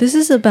yeah, this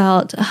is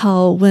about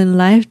how when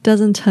life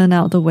doesn't turn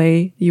out the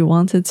way you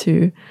want it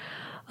to,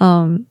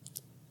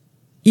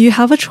 you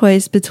have a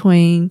choice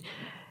between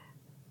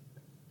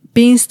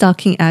being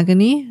stuck in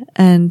agony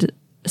and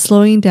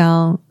slowing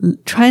down,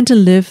 trying to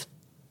live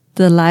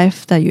the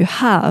life that you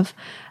have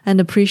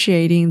and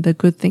appreciating the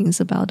good things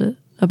about it,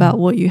 about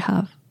what you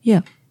have.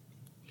 Yeah.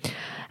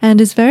 And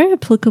it's very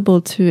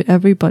applicable to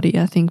everybody,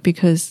 I think,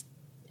 because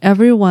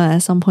everyone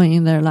at some point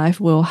in their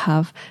life will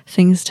have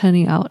things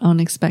turning out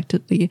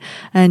unexpectedly,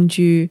 and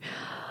you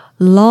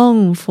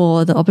long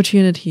for the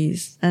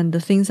opportunities and the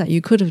things that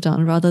you could have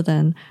done rather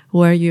than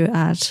where you're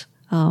at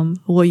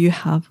what you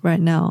have right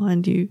now,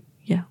 and you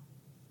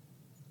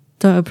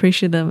don't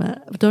appreciate them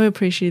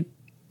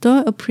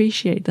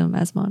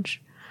as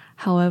much.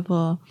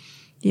 However,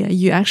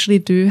 you actually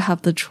do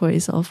have the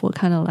choice of what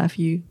kind of life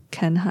you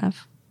can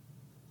have.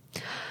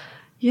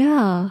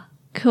 Yeah,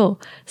 cool.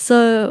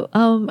 So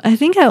I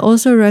think I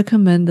also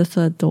recommend The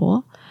Third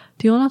Door.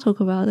 Do you want to talk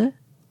about it?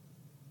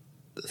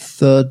 The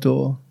Third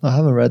Door. I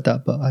haven't read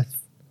that, but I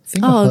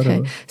think I've heard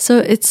of it. So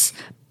it's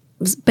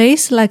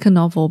based like a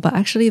novel, but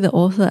actually the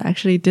author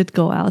actually did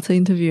go out to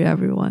interview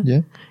everyone.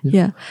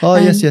 Yeah. Oh,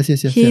 And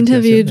yes. He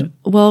interviewed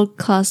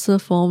world-class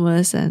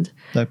performers and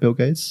like Bill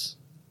Gates.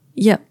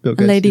 Yeah, Bill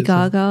Gates, Lady yes,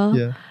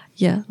 Gaga.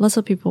 Yeah, lots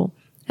of people.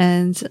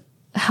 And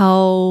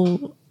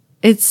how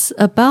it's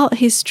about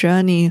his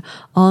journey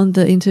on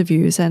the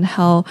interviews and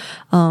how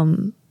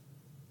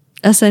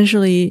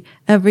essentially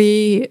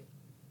every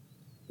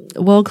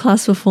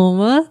world-class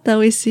performer that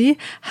we see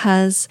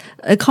has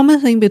a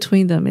common thing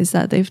between them is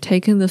that they've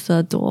taken the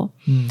third door.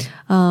 Do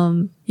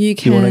you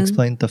want to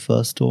explain the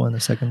first door and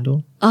the second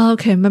door? Oh,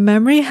 okay. My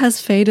memory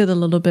has faded a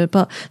little bit,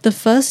 but the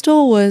first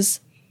door was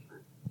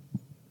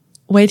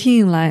waiting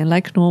in line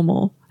like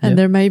normal. And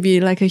there may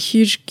be like a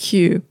huge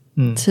queue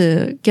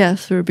to get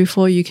through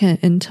before you can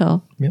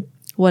enter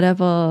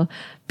whatever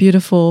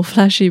beautiful,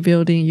 flashy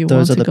building you want to go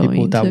into. Those are the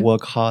people that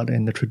work hard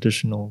in the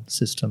traditional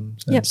system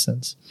in a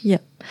sense. Yeah.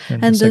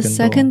 And the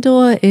second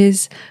door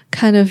is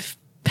kind of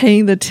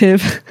paying the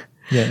tip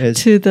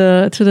to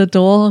the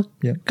door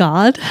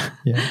guard.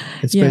 Yeah.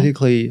 It's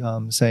basically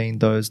saying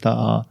those that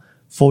are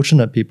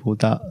fortunate people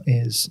that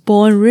is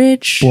born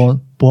rich or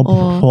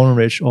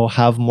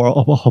have more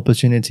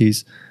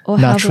opportunities or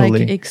naturally. have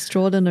like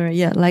extraordinary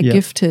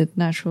gifted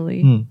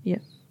naturally.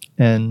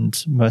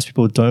 And most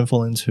people don't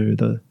fall into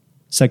the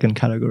second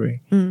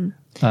category.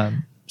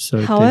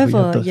 So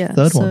however, we have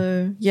the third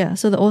one.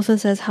 So the author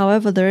says,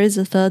 however, there is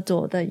a third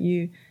door that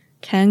you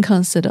can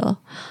consider,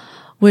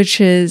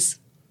 which is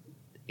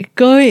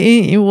going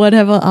in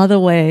whatever other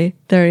way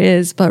there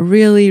is, but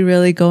really,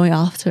 really going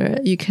after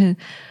it. You can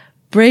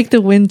break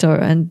the window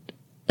and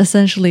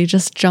essentially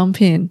just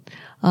jump in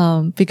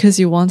because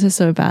you want it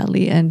so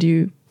badly, and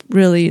you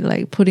really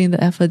like put in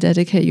the effort,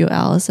 dedicate your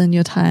hours and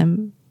your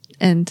time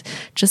and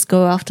just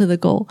go after the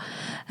goal.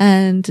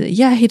 And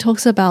he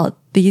talks about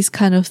these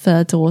kind of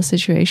third door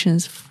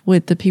situations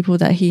with the people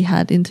that he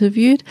had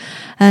interviewed.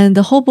 And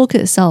the whole book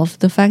itself,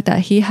 the fact that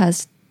he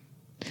has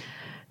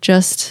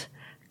just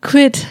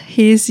quit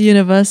his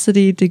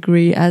university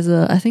degree as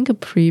I think a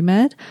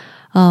pre-med,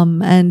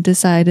 and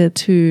decided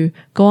to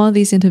go on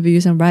these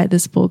interviews and write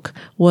this book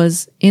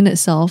was in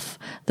itself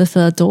the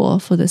third door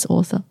for this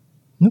author.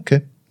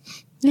 Okay.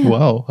 Yeah.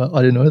 Wow.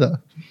 I didn't know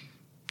that.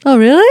 Oh,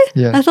 really?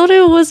 Yeah. I thought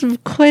it was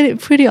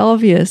pretty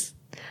obvious.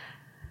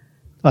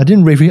 I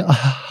didn't really. I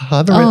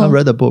haven't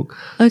read the book,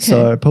 okay.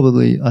 So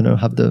probably I don't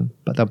have the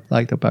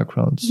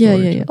background.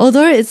 Yeah.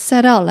 Although it's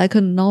set out like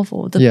a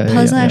novel, the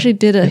person actually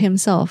did it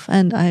himself,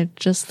 and I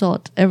just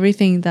thought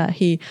everything that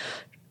he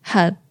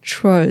had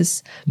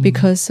chose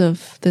because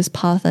of this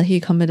path that he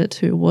committed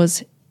to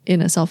was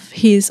in itself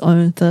his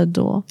own third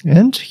door.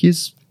 And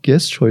his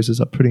guest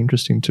choices are pretty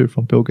interesting too,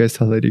 from Bill Gates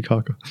to Lady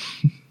Gaga.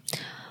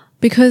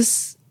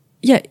 Because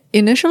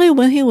initially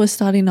when he was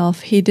starting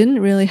off, he didn't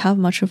really have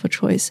much of a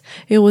choice.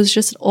 It was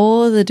just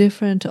all the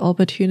different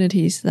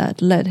opportunities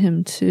that led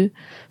him to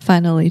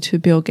finally to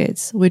Bill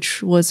Gates,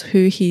 which was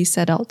who he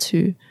set out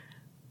to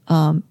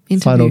interview.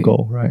 Final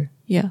goal, right?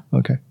 Yeah.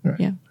 Okay. Right.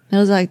 Yeah. That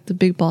was like the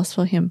big boss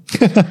for him.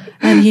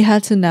 And he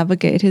had to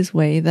navigate his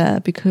way there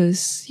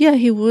because,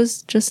 he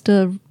was just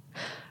a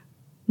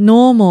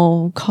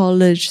normal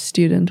college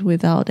student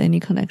without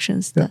any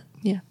connections.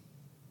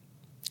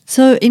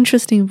 So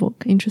interesting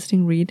book,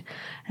 interesting read.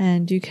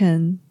 And you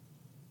can,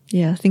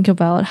 think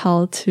about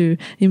how to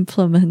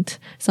implement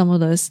some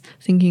of those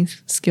thinking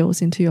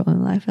skills into your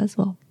own life as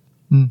well.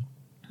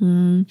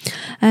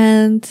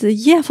 And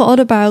for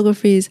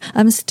autobiographies,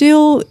 I'm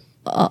still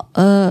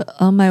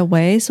on my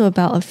way. So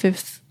about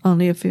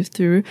only a fifth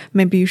through.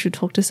 Maybe you should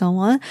talk to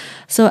someone.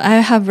 So I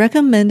have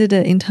recommended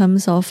it in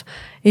terms of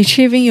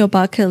achieving your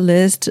bucket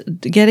list,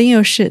 getting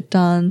your shit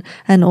done,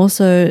 and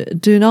also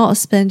do not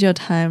spend your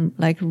time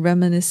like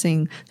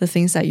reminiscing the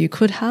things that you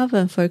could have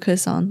and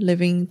focus on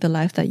living the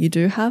life that you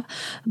do have.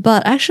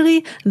 But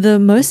actually, the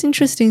most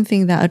interesting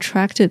thing that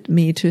attracted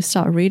me to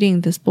start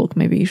reading this book,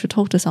 maybe you should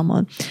talk to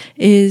someone,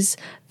 is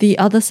the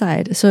other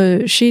side.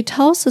 So she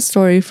tells the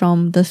story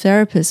from the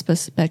therapist's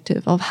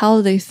perspective of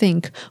how they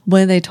think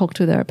when they talk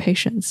to their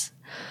patients.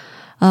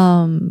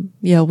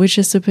 Which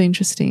is super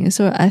interesting.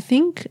 So I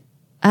think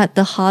at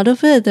the heart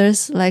of it,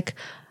 there's like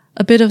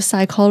a bit of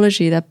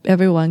psychology that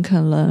everyone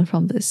can learn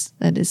from this.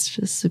 That is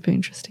just super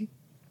interesting.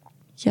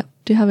 Yeah.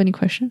 Do you have any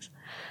questions?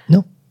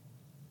 No.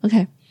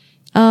 Okay.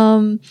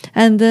 And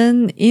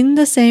then in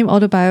the same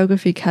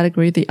autobiography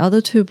category, the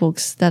other two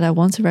books that I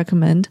want to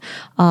recommend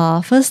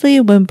are firstly,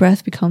 When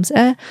Breath Becomes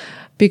Air,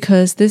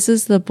 because this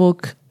is the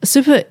book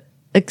super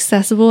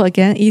accessible,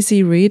 again,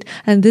 easy read.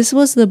 And this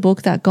was the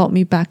book that got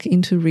me back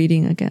into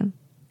reading again.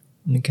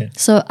 Okay.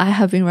 So I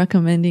have been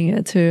recommending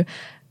it to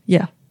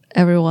yeah,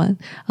 everyone.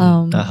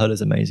 I heard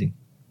it's amazing.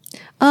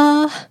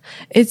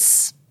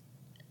 It's,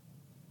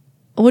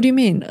 what do you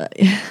mean?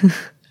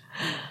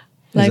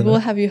 Like, Isn't what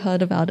it? have you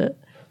heard about it?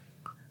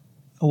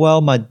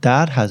 Well, my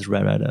dad has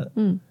read it,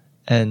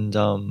 and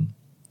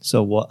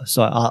so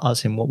I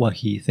asked him what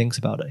he thinks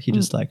about it. He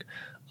just like,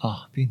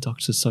 being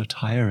doctors is so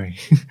tiring.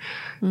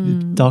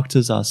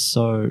 Doctors are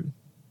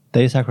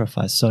they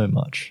sacrifice so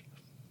much.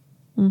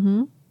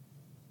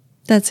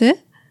 That's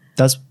it?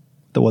 That's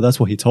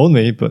what he told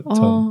me. But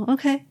Oh,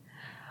 okay.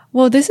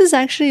 Well, this is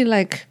actually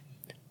like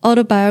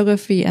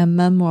autobiography and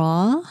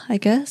memoir, I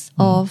guess,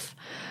 of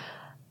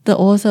the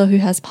author who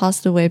has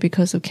passed away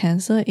because of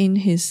cancer in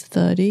his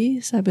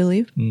 30s, I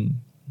believe.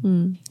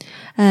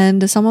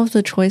 And some of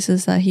the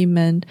choices that he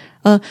made,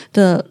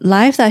 the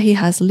life that he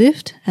has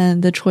lived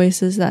and the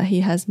choices that he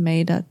has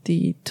made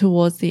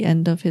towards the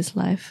end of his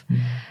life.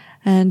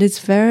 And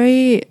it's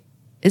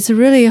a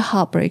really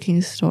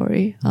heartbreaking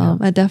story.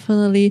 I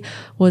definitely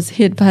was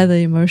hit by the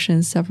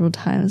emotions several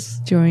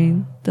times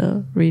during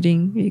the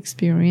reading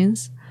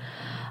experience.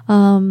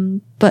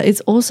 But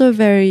it's also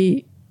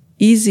very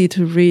easy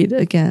to read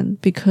again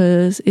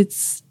because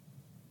it's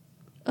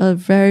a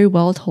very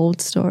well told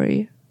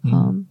story.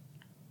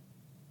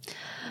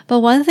 But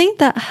one thing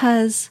that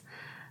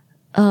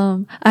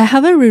I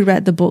haven't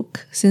reread the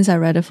book since I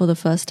read it for the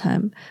first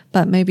time,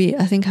 but maybe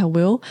I think I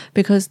will,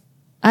 because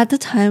at the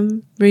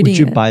time reading would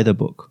you buy the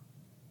book?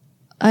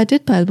 I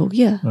did buy the book,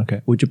 yeah.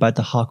 Okay. Would you buy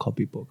the hard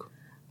copy book?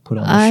 Put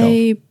it on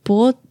the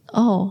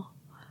shelf.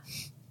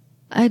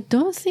 I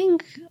don't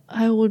think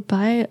I would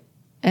buy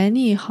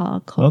any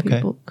hard copy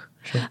book.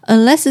 Sure.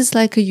 Unless it's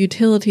like a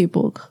utility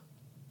book.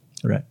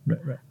 Right.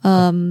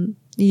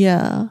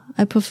 Yeah,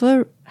 I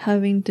prefer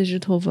having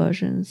digital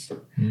versions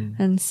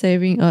and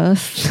saving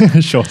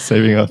Earth. Sure,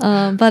 saving us.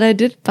 But I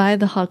did buy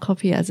the hard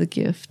copy as a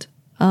gift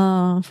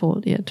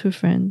for 2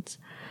 friends.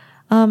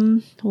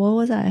 What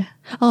was I?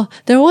 Oh,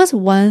 there was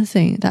one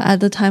thing that at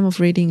the time of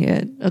reading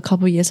it a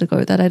couple years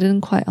ago that I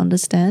didn't quite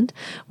understand,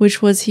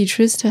 which was he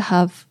chose to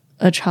have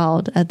a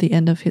child at the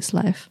end of his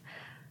life.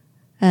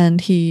 And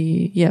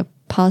he,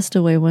 passed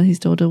away when his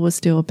daughter was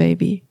still a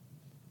baby.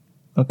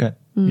 Okay.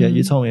 Yeah,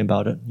 you told me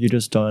about it. You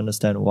just don't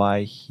understand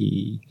why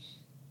he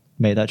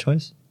made that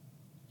choice?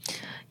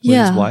 With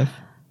his wife?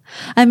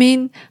 I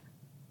mean,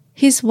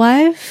 his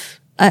wife,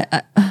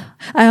 I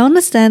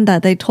understand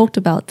that they talked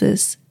about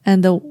this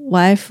and the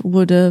wife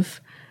would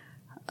have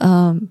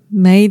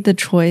made the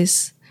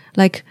choice,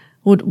 like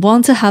would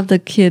want to have the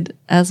kid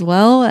as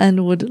well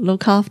and would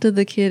look after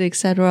the kid,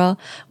 etc.,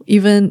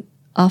 even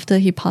after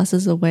he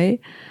passes away.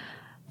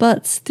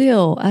 But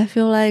still, I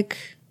feel like,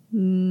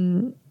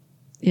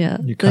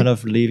 you're kind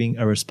of leaving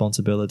a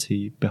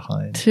responsibility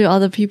behind to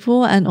other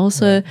people, and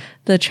also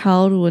the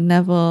child would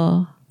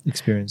never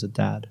experience a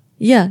dad.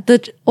 Yeah,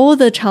 all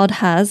the child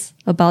has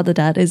about the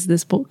dad is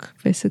this book,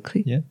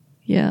 basically.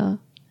 Yeah.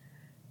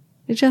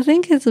 Which I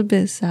think is a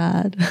bit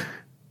sad.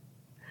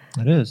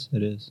 It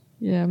is.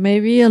 Yeah,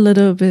 maybe a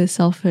little bit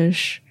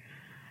selfish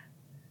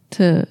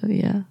to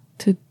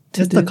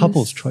it's the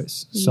couple's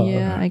choice. So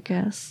yeah, I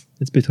guess.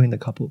 It's between the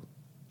couple.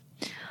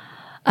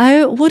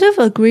 I would have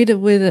agreed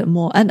with it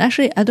more. And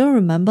actually, I don't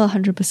remember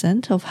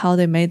 100% of how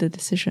they made the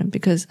decision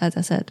because, as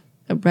I said,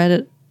 I read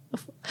it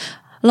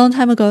a long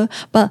time ago.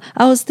 But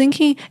I was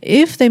thinking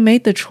if they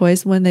made the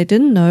choice when they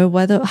didn't know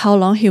how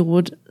long he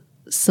would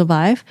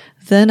survive,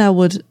 then I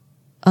would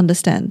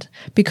understand.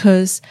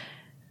 Because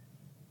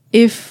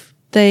if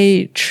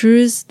they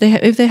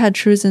had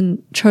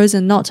chosen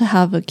not to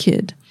have a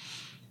kid,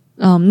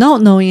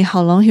 not knowing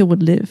how long he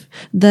would live,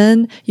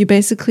 then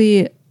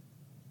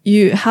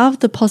you have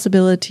the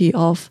possibility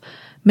of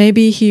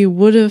maybe he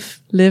would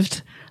have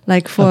lived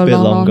like for a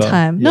long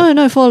time. Yeah.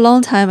 No, for a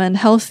long time and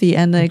healthy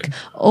and like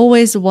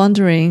always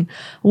wondering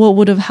what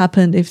would have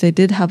happened if they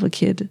did have a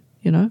kid,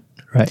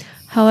 Right.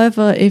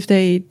 However, if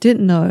they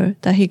didn't know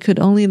that he could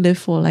only live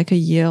for like a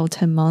year or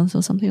 10 months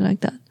or something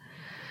like that,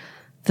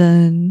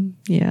 then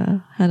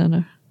I don't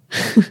know.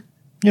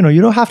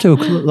 You don't have to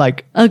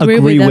like agree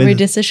with every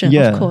decision,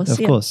 of course.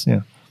 Of course.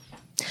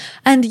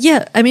 And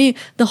I mean,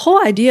 the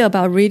whole idea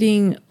about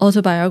reading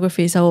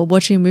autobiographies or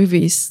watching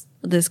movies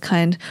this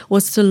kind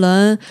was to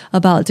learn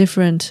about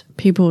different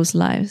people's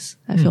lives.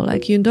 I feel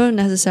like you don't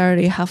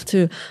necessarily have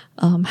to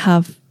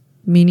have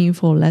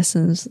meaningful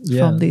lessons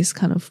from these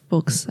kind of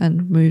books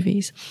and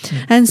movies.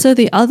 And so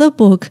the other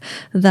book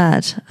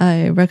that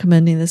I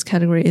recommend in this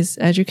category is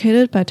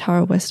Educated by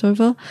Tara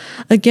Westover.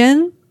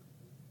 Again,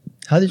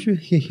 how did you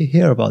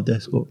hear about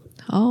this book?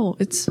 Oh,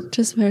 it's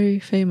just very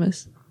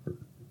famous.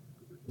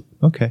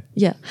 Okay.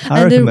 Yeah.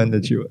 I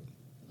recommended you it.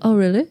 Oh,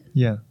 really?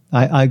 Yeah.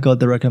 I got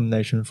the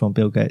recommendation from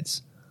Bill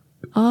Gates.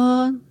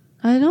 I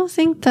don't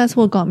think that's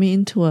what got me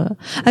into it.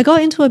 I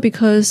got into it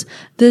because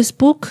this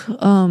book,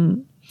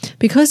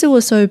 because it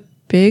was so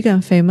big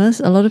and famous,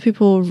 a lot of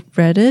people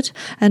read it.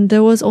 And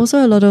there was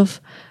also a lot of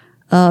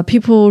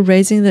people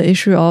raising the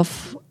issue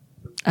of,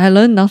 I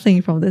learned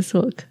nothing from this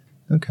book.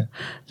 Okay.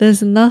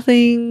 There's no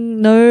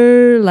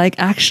like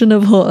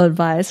actionable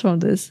advice from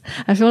this.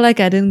 I feel like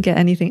I didn't get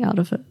anything out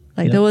of it.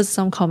 Like Yeah. there was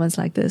some comments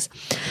like this.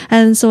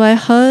 And so I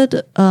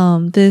heard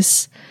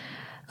this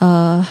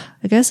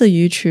I guess a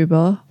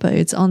YouTuber, but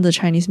it's on the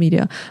Chinese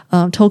media,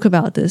 talk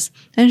about this.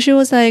 And she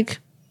was like,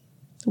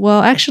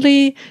 well,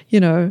 actually, you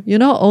know, you're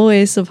not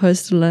always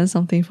supposed to learn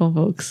something from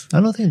books.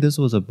 I don't think this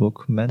was a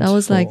book meant That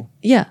was for, like,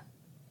 yeah,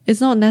 it's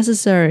not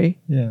necessary.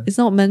 yeah. It's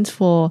not meant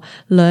for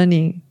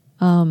learning.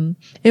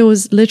 It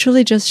was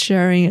literally just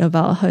sharing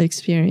about her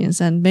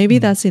experience, and maybe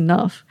that's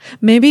enough.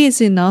 Maybe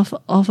it's enough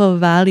of a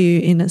value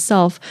in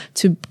itself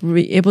to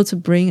be able to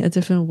bring a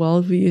different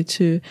worldview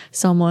to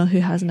someone who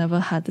has never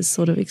had this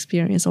sort of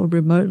experience or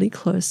remotely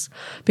close,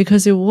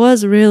 because it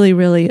was really,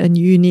 really a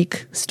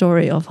unique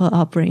story of her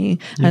upbringing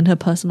and her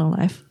personal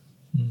life.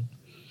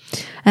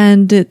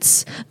 And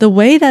it's the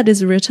way that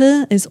it's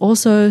written is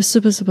also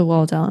super, super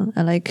well done.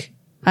 And like,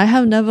 I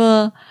have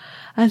never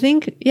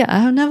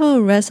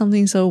read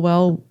something so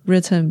well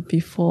written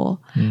before.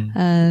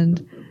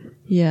 And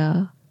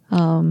yeah,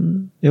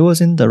 It was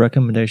in the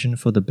recommendation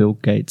for the Bill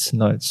Gates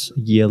Notes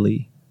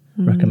yearly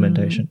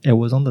recommendation. It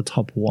was on the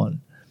top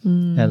one.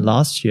 And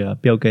last year,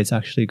 Bill Gates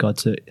actually got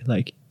to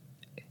like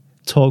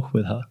talk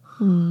with her.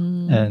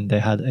 And they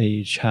had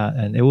a chat,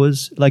 and it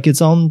was like,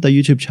 it's on the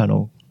YouTube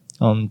channel,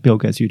 on Bill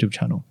Gates' YouTube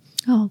channel.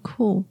 oh,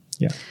 cool.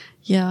 Yeah.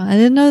 Yeah, I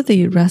didn't know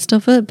the rest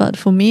of it, but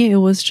for me, it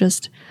was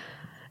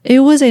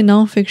a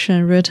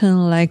nonfiction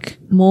written like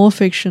more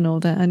fictional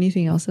than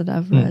anything else that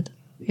I've read.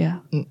 Yeah.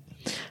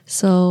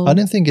 So I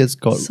didn't think it's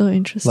got so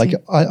interesting. like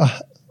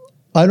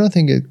I don't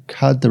think it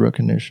had the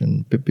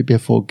recognition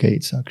before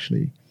Gates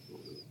actually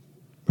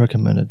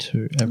recommended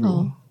to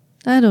everyone.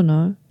 I don't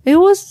know. It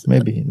was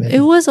Maybe.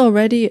 It was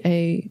already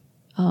a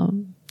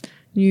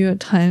New York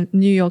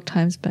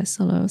Times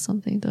bestseller or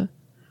something though.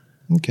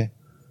 Okay.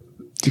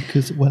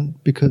 Because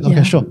okay,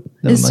 Yeah. sure.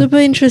 Never It's mind. super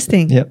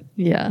interesting. Yep.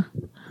 Yeah.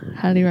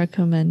 Highly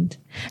recommend.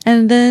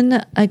 And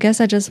then I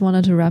guess I just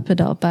wanted to wrap it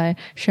up by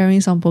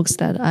sharing some books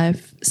that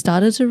I've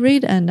started to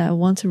read and I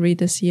want to read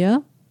this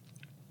year.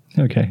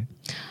 Okay.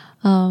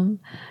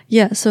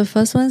 Yeah, so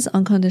first one's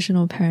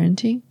Unconditional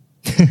Parenting.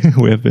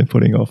 We have been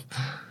putting off.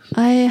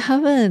 I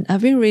haven't.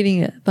 I've been reading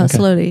it, but Okay.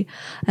 slowly.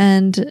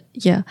 And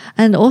yeah.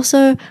 And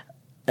also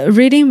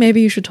reading, maybe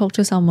you should talk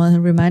to someone who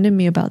reminded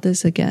me about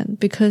this again,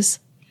 because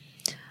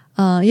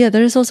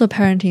there is also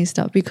parenting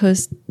stuff,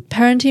 because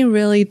parenting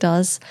really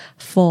does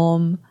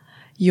form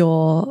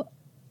your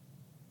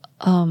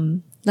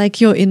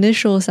like your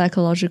initial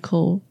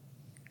psychological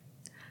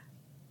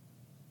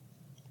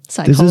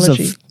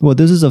psychology.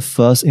 This is a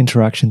first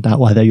interaction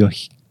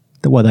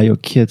that your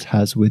kid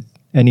has with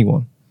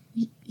anyone.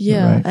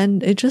 Yeah, right?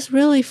 and it just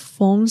really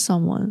forms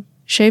someone,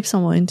 shapes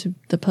someone into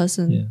the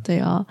person Yeah. they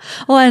are.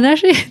 Oh, and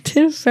actually,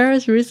 Tim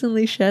Ferriss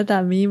recently shared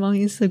that meme on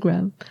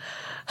Instagram,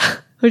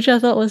 which I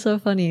thought was so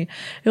funny.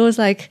 It was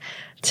like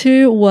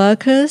two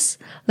workers,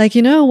 like,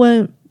 you know,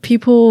 when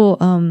people,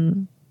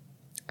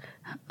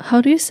 how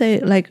do you say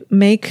it? Like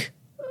make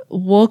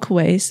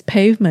walkways,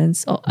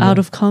 pavements out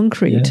of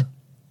concrete. Yeah.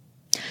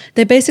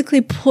 They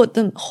basically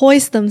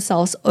hoist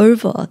themselves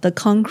over the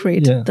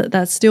concrete Yeah.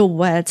 that's still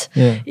wet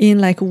Yeah. in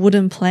like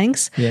wooden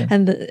planks. Yeah.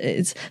 And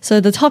so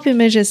the top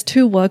image is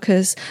two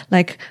workers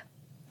like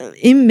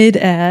in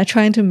midair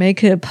trying to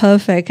make it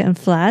perfect and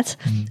flat.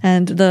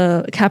 And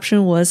the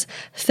caption was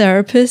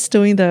therapist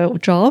doing the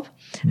job.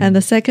 And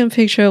the second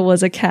picture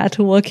was a cat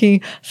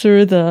walking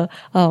through the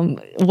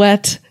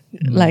wet,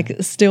 like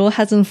still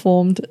hasn't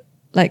formed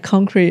like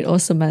concrete or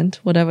cement,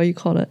 whatever you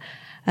call it.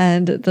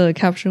 And the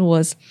caption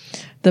was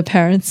the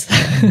parents.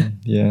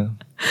 Yeah.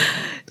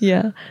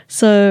 Yeah.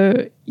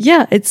 So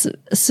yeah, it's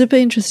a super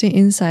interesting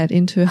insight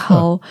into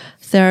how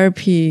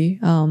therapy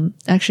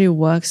actually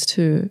works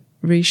to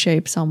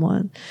reshape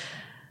someone's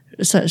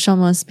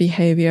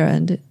behavior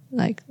and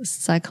like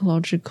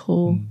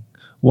psychological.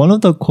 One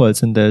of the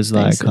quotes in there is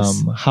like,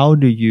 Basis. how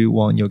do you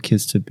want your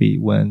kids to be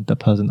when the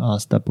person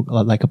asks that book,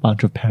 like a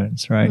bunch of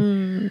parents, right?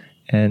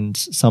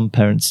 And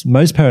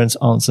most parents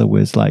answer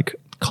with like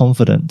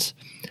confident,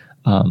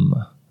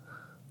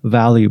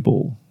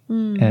 valuable,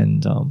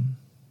 and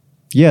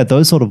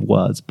those sort of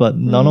words. But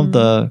none of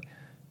the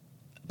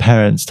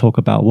parents talk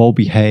about well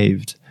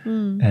behaved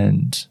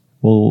and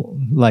well,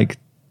 like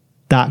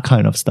that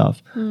kind of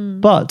stuff.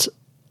 But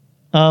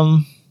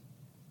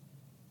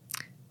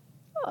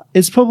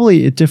it's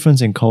probably a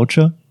difference in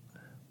culture.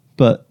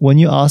 But when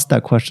you ask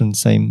that question,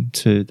 same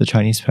to the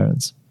Chinese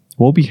parents,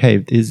 well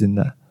behaved is in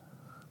there.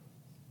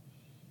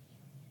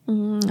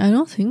 I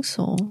don't think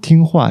so.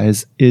 听话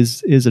is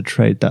a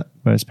trait that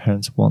most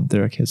parents want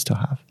their kids to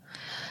have.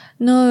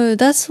 No,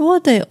 that's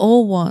what they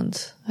all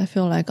want. I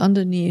feel like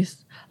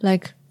underneath,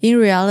 like in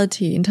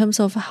reality, in terms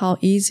of how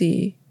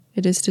easy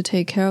it is to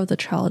take care of the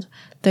child,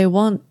 they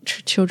want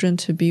children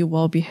to be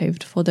well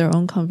behaved for their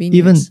own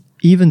convenience.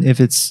 Even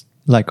if it's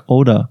like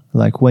older,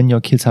 like when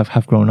your kids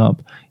have grown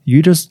up,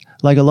 you just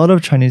like a lot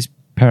of Chinese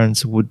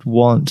parents would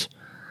want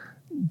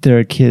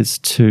their kids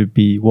to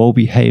be well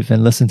behaved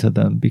and listen to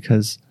them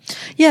because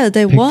yeah,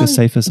 they pick the want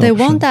safest they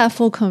option. want that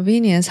for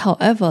convenience.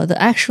 However,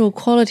 the actual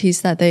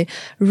qualities that they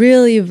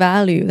really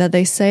value, that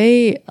they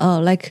say,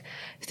 like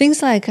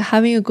things like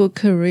having a good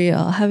career,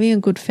 having a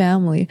good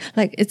family,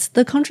 like it's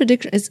the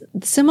contradiction, it's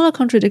similar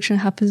contradiction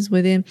happens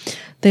within,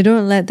 they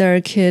don't let their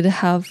kid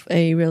have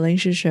a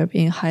relationship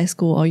in high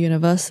school or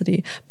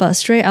university, but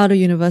straight out of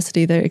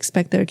university, they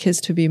expect their kids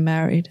to be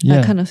married,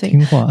 that kind of thing.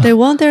 听话. They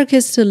want their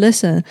kids to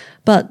listen,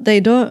 but they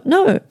don't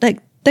know,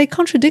 like, they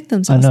contradict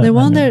themselves. They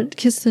want their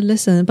kids to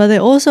listen, but they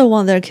also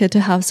want their kid to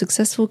have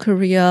successful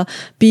career,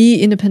 be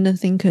independent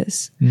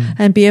thinkers,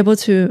 and be able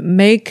to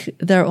make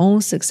their own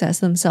success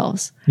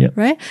themselves. Yep.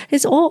 Right?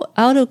 It's all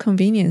out of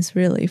convenience,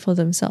 really, for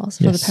themselves,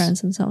 for the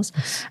parents themselves.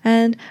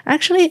 And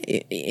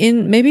actually,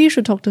 maybe you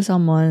should talk to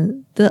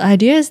someone. The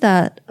idea is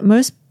that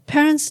most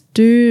parents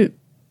do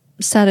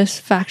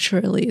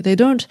satisfactorily. They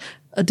don't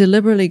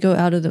deliberately go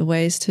out of the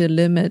ways to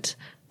limit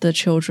the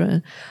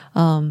children,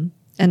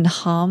 and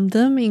harm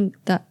them in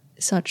that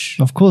such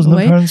Of course,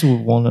 way. no parents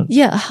would want it.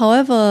 Yeah,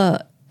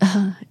 however,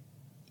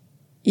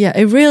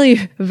 it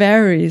really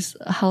varies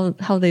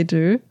how they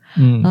do.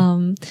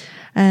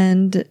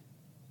 And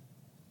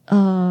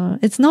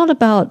it's not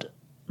about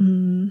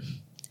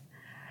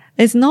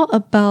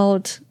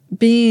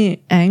being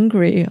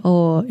angry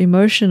or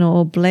emotional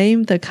or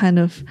blame the kind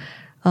of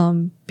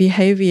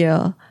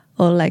behavior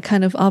or like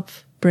kind of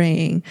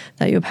upbringing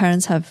that your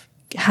parents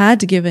had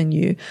given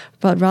you,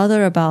 but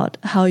rather about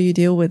how you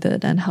deal with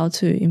it and how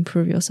to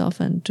improve yourself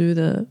and do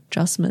the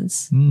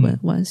adjustments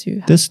once you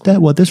have This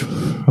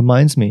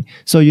reminds me.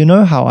 So you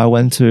know how I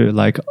went to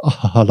like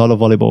a lot of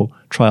volleyball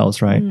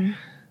trials, right?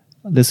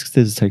 This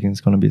is taking, it's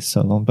going to be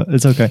so long, but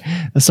it's okay.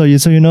 So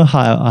you know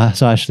how I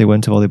actually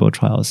went to volleyball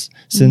trials.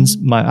 Since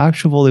my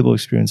actual volleyball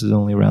experience is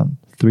only around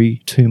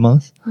 2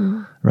 months,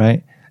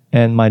 right?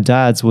 And my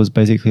dad's was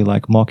basically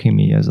like mocking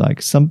me as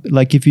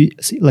like if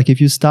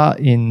you start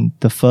in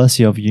the first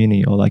year of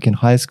uni or like in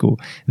high school,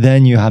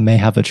 then you may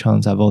have a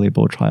chance at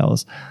volleyball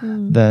trials.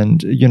 Then,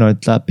 you know,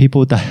 that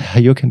people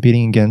that you're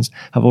competing against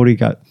have already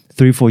got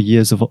 3-4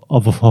 years of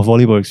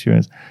volleyball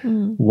experience.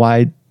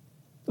 Why?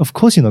 Of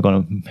course you're not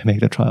going to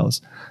make the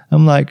trials.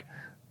 I'm like,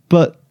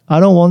 but I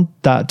don't want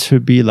that to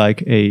be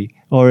like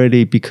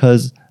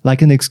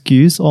like an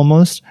excuse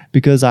almost,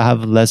 because I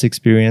have less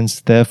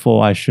experience,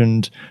 therefore I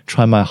shouldn't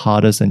try my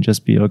hardest and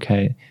just be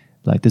okay.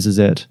 Like, this is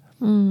it.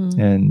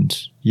 And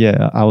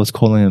yeah, I was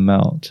calling him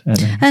out.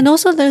 And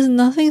also there's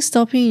nothing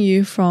stopping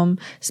you from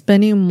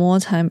spending more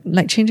time,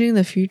 like changing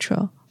the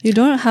future. You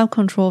don't have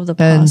control of the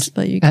past,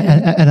 but you can.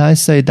 And I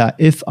say that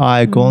if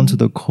I go onto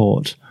the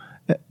court,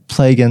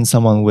 play against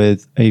someone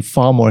with a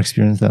far more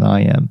experience than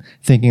I am,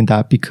 thinking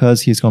that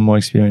because he's got more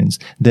experience,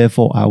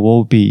 therefore I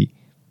will be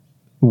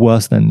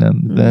worse than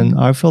them, then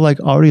I feel like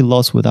I already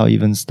lost without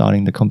even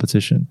starting the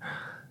competition.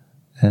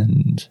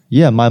 And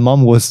yeah, my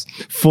mom was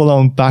full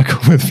on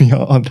back with me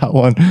on that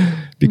one,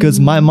 because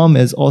my mom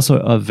is also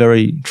a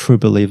very true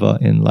believer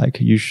in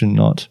like, you should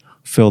not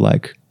feel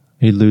like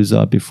a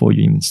loser before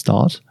you even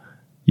start.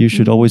 You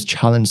should always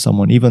challenge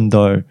someone, even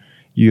though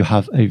you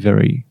have a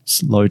very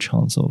low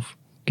chance of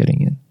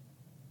getting in.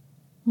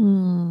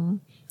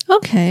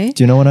 Okay.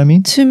 Do you know what I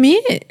mean? To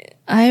me,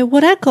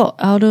 what I got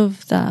out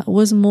of that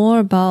was more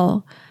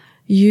about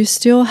you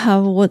still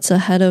have what's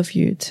ahead of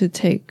you to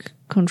take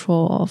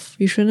control of.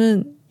 You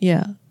shouldn't,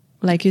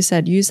 like you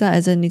said, use that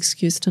as an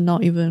excuse to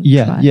not even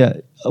try. Yeah.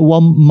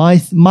 Well,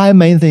 my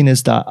main thing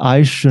is that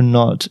I should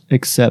not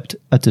accept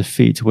a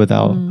defeat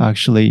without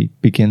actually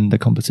begin the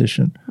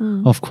competition.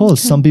 Of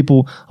course, some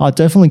people are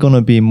definitely going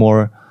to be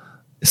more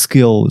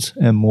skilled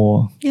and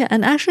more. Yeah,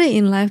 and actually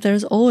in life,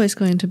 there's always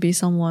going to be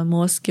someone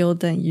more skilled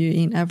than you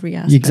in every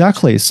aspect.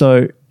 Exactly.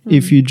 So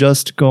if you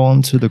just go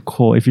on to the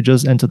court, if you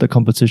just enter the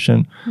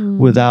competition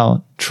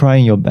without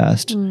trying your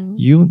best,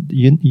 you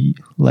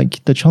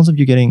like the chance of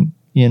you getting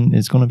in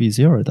is going to be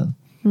zero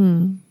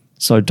then.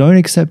 So don't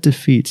accept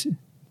defeat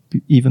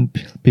even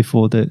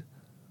before the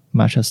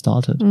match has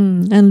started.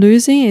 And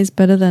losing is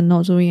better than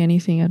not doing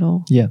anything at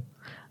all. Yeah.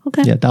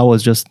 Okay. Yeah, that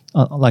was just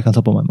like on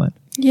top of my mind.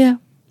 Yeah.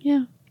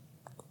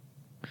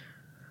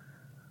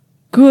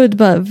 Good,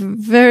 but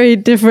very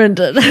different.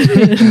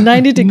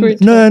 90 degrees.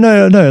 No.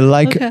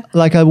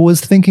 Like I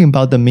was thinking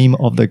about the meme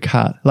of the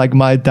cat. Like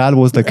my dad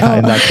was the cat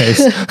in that case,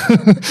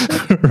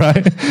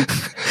 right?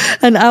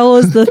 And I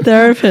was the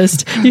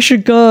therapist. You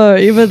should go,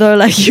 even though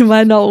like you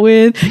might not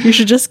win. You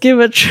should just give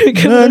a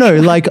trick. No.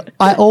 Like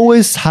I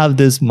always have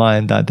this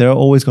mind that there are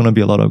always going to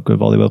be a lot of good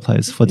volleyball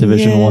players for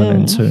Division 1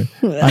 and 2.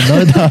 I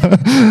know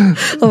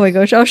that. Oh my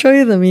gosh, I'll show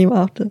you the meme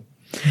after.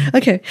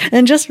 Okay,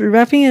 and just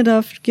wrapping it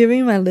up,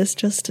 giving my list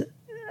just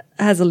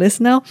has a list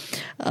now.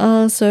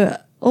 So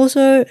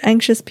also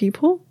anxious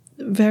people,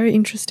 very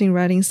interesting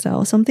writing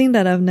style, something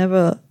that I've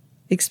never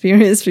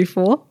experienced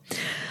before.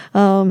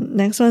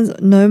 Next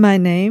one's Know My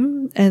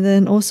Name, and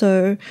then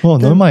also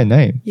Know My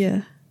Name.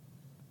 Yeah.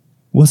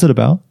 What's it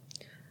about?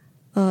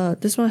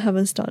 This one I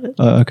haven't started.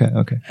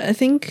 Okay. I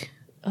think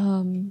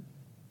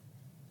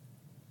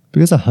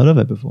because I heard of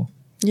it before.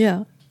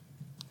 Yeah.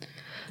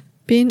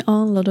 Been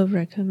on a lot of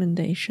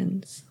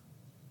recommendations.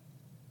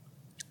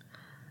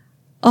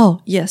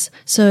 Oh, yes.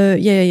 So,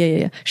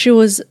 yeah.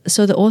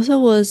 The author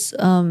was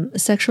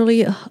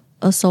sexually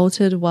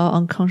assaulted while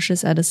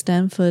unconscious at a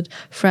Stanford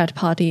frat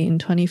party in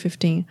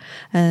 2015.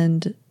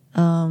 And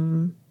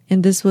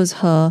this was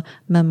her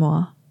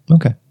memoir.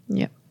 Okay.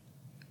 Yeah.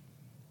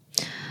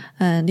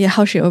 And yeah,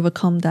 how she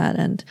overcome that.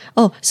 And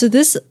so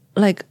this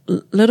like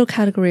little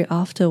category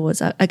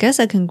afterwards, I guess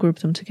I can group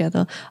them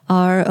together,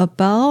 are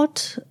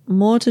about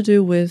more to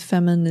do with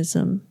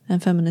feminism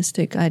and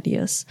feministic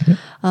ideas.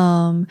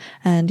 Yeah.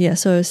 And yeah,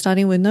 so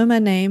starting with Know My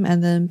Name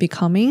and then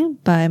Becoming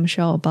by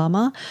Michelle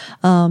Obama,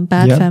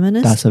 Bad Yeah,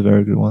 Feminist. that's a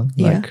very good one.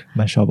 Yeah. Like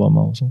Michelle Obama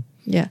also.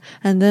 Yeah.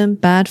 And then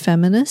Bad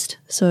Feminist.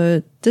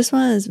 So this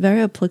one is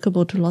very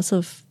applicable to lots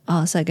of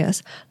us, I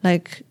guess.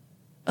 Like,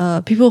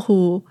 people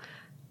who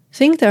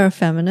think they're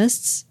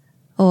feminists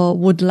or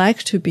would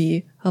like to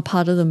be a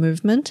part of the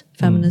movement,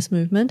 feminist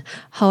movement.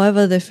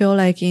 However, they feel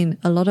like in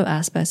a lot of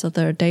aspects of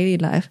their daily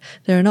life,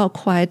 they're not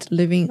quite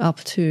living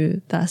up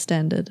to that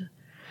standard.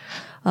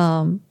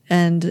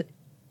 And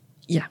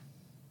yeah.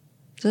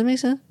 Does that make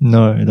sense?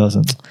 No, it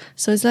doesn't.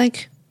 So it's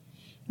like,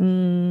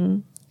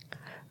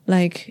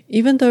 like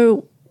even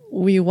though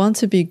we want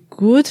to be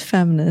good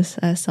feminists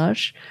as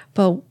such,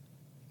 but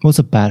What's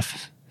a bad,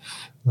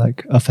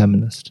 like a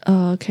feminist?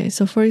 okay.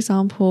 So for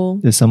example,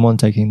 Is someone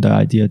taking the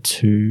idea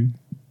to...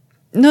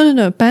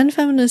 no. Bad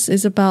feminist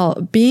is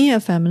about being a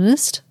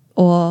feminist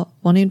or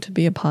wanting to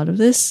be a part of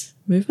this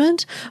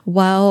movement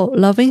while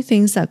loving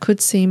things that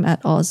could seem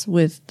at odds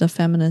with the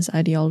feminist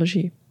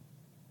ideology.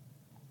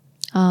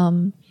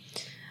 Oh,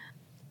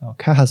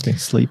 Kat has been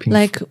sleeping.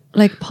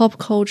 Like pop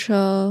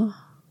culture.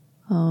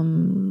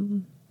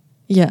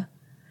 Yeah.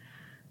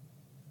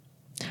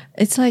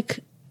 It's like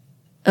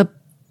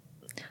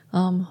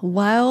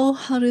while,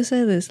 how do you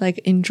say this? Like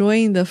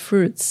enjoying the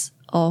fruits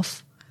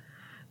of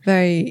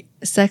very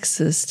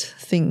sexist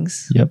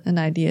things Yep. and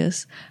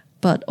ideas,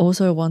 but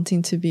also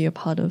wanting to be a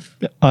part of.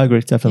 Yeah, I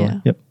agree,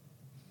 definitely. Yeah. Yep.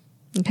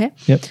 Okay.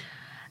 Yep.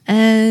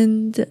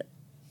 And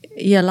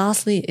yeah,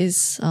 lastly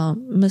is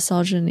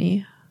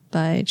Misogyny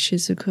by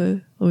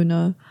Shizuku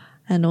Uno,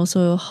 and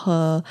also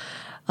her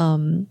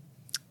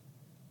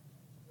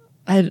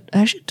I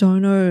actually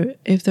don't know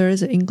if there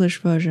is an English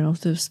version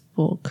of this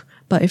book,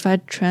 but if I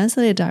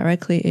translate it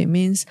directly, it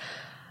means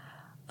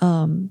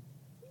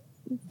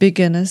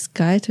Beginner's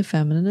Guide to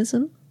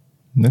Feminism.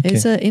 Okay.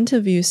 It's an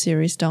interview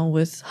series done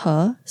with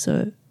her,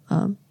 so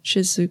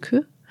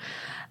Shizuko.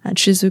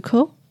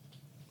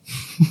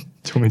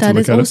 Do you want me to That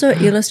look is at it? also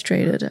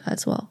illustrated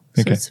as well.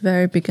 So Okay. it's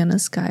very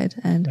beginner's guide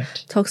and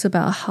Right. talks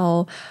about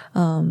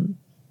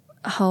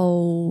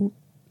how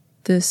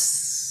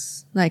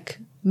this like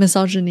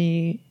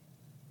misogyny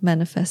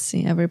manifests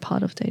in every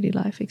part of daily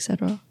life,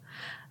 etc.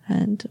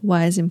 And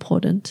why it's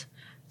important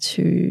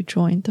to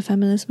join the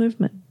feminist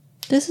movement.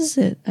 This is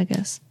it, I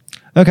guess.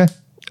 Okay.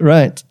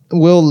 Right.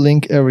 We'll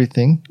link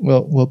everything.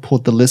 We'll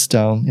put the list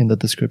down in the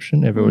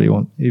description. Everybody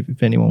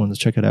if anyone wants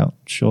to check it out,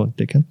 sure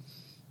they can.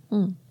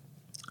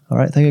 All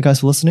right. Thank you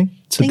guys for listening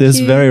to Thank this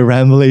you. very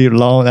rambly,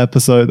 long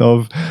episode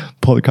of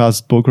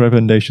podcast book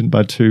recommendation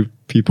by two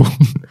people.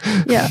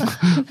 Yeah.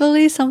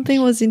 Hopefully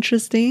something was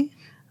interesting.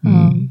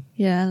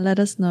 Yeah, let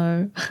us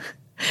know.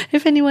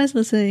 If anyone's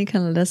listening, you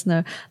can let us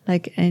know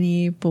like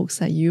any books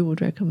that you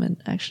would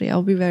recommend. Actually,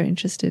 I'll be very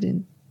interested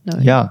in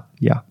knowing. Yeah.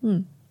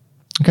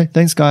 Okay.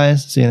 Thanks,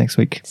 guys. See you next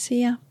week.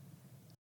 See ya.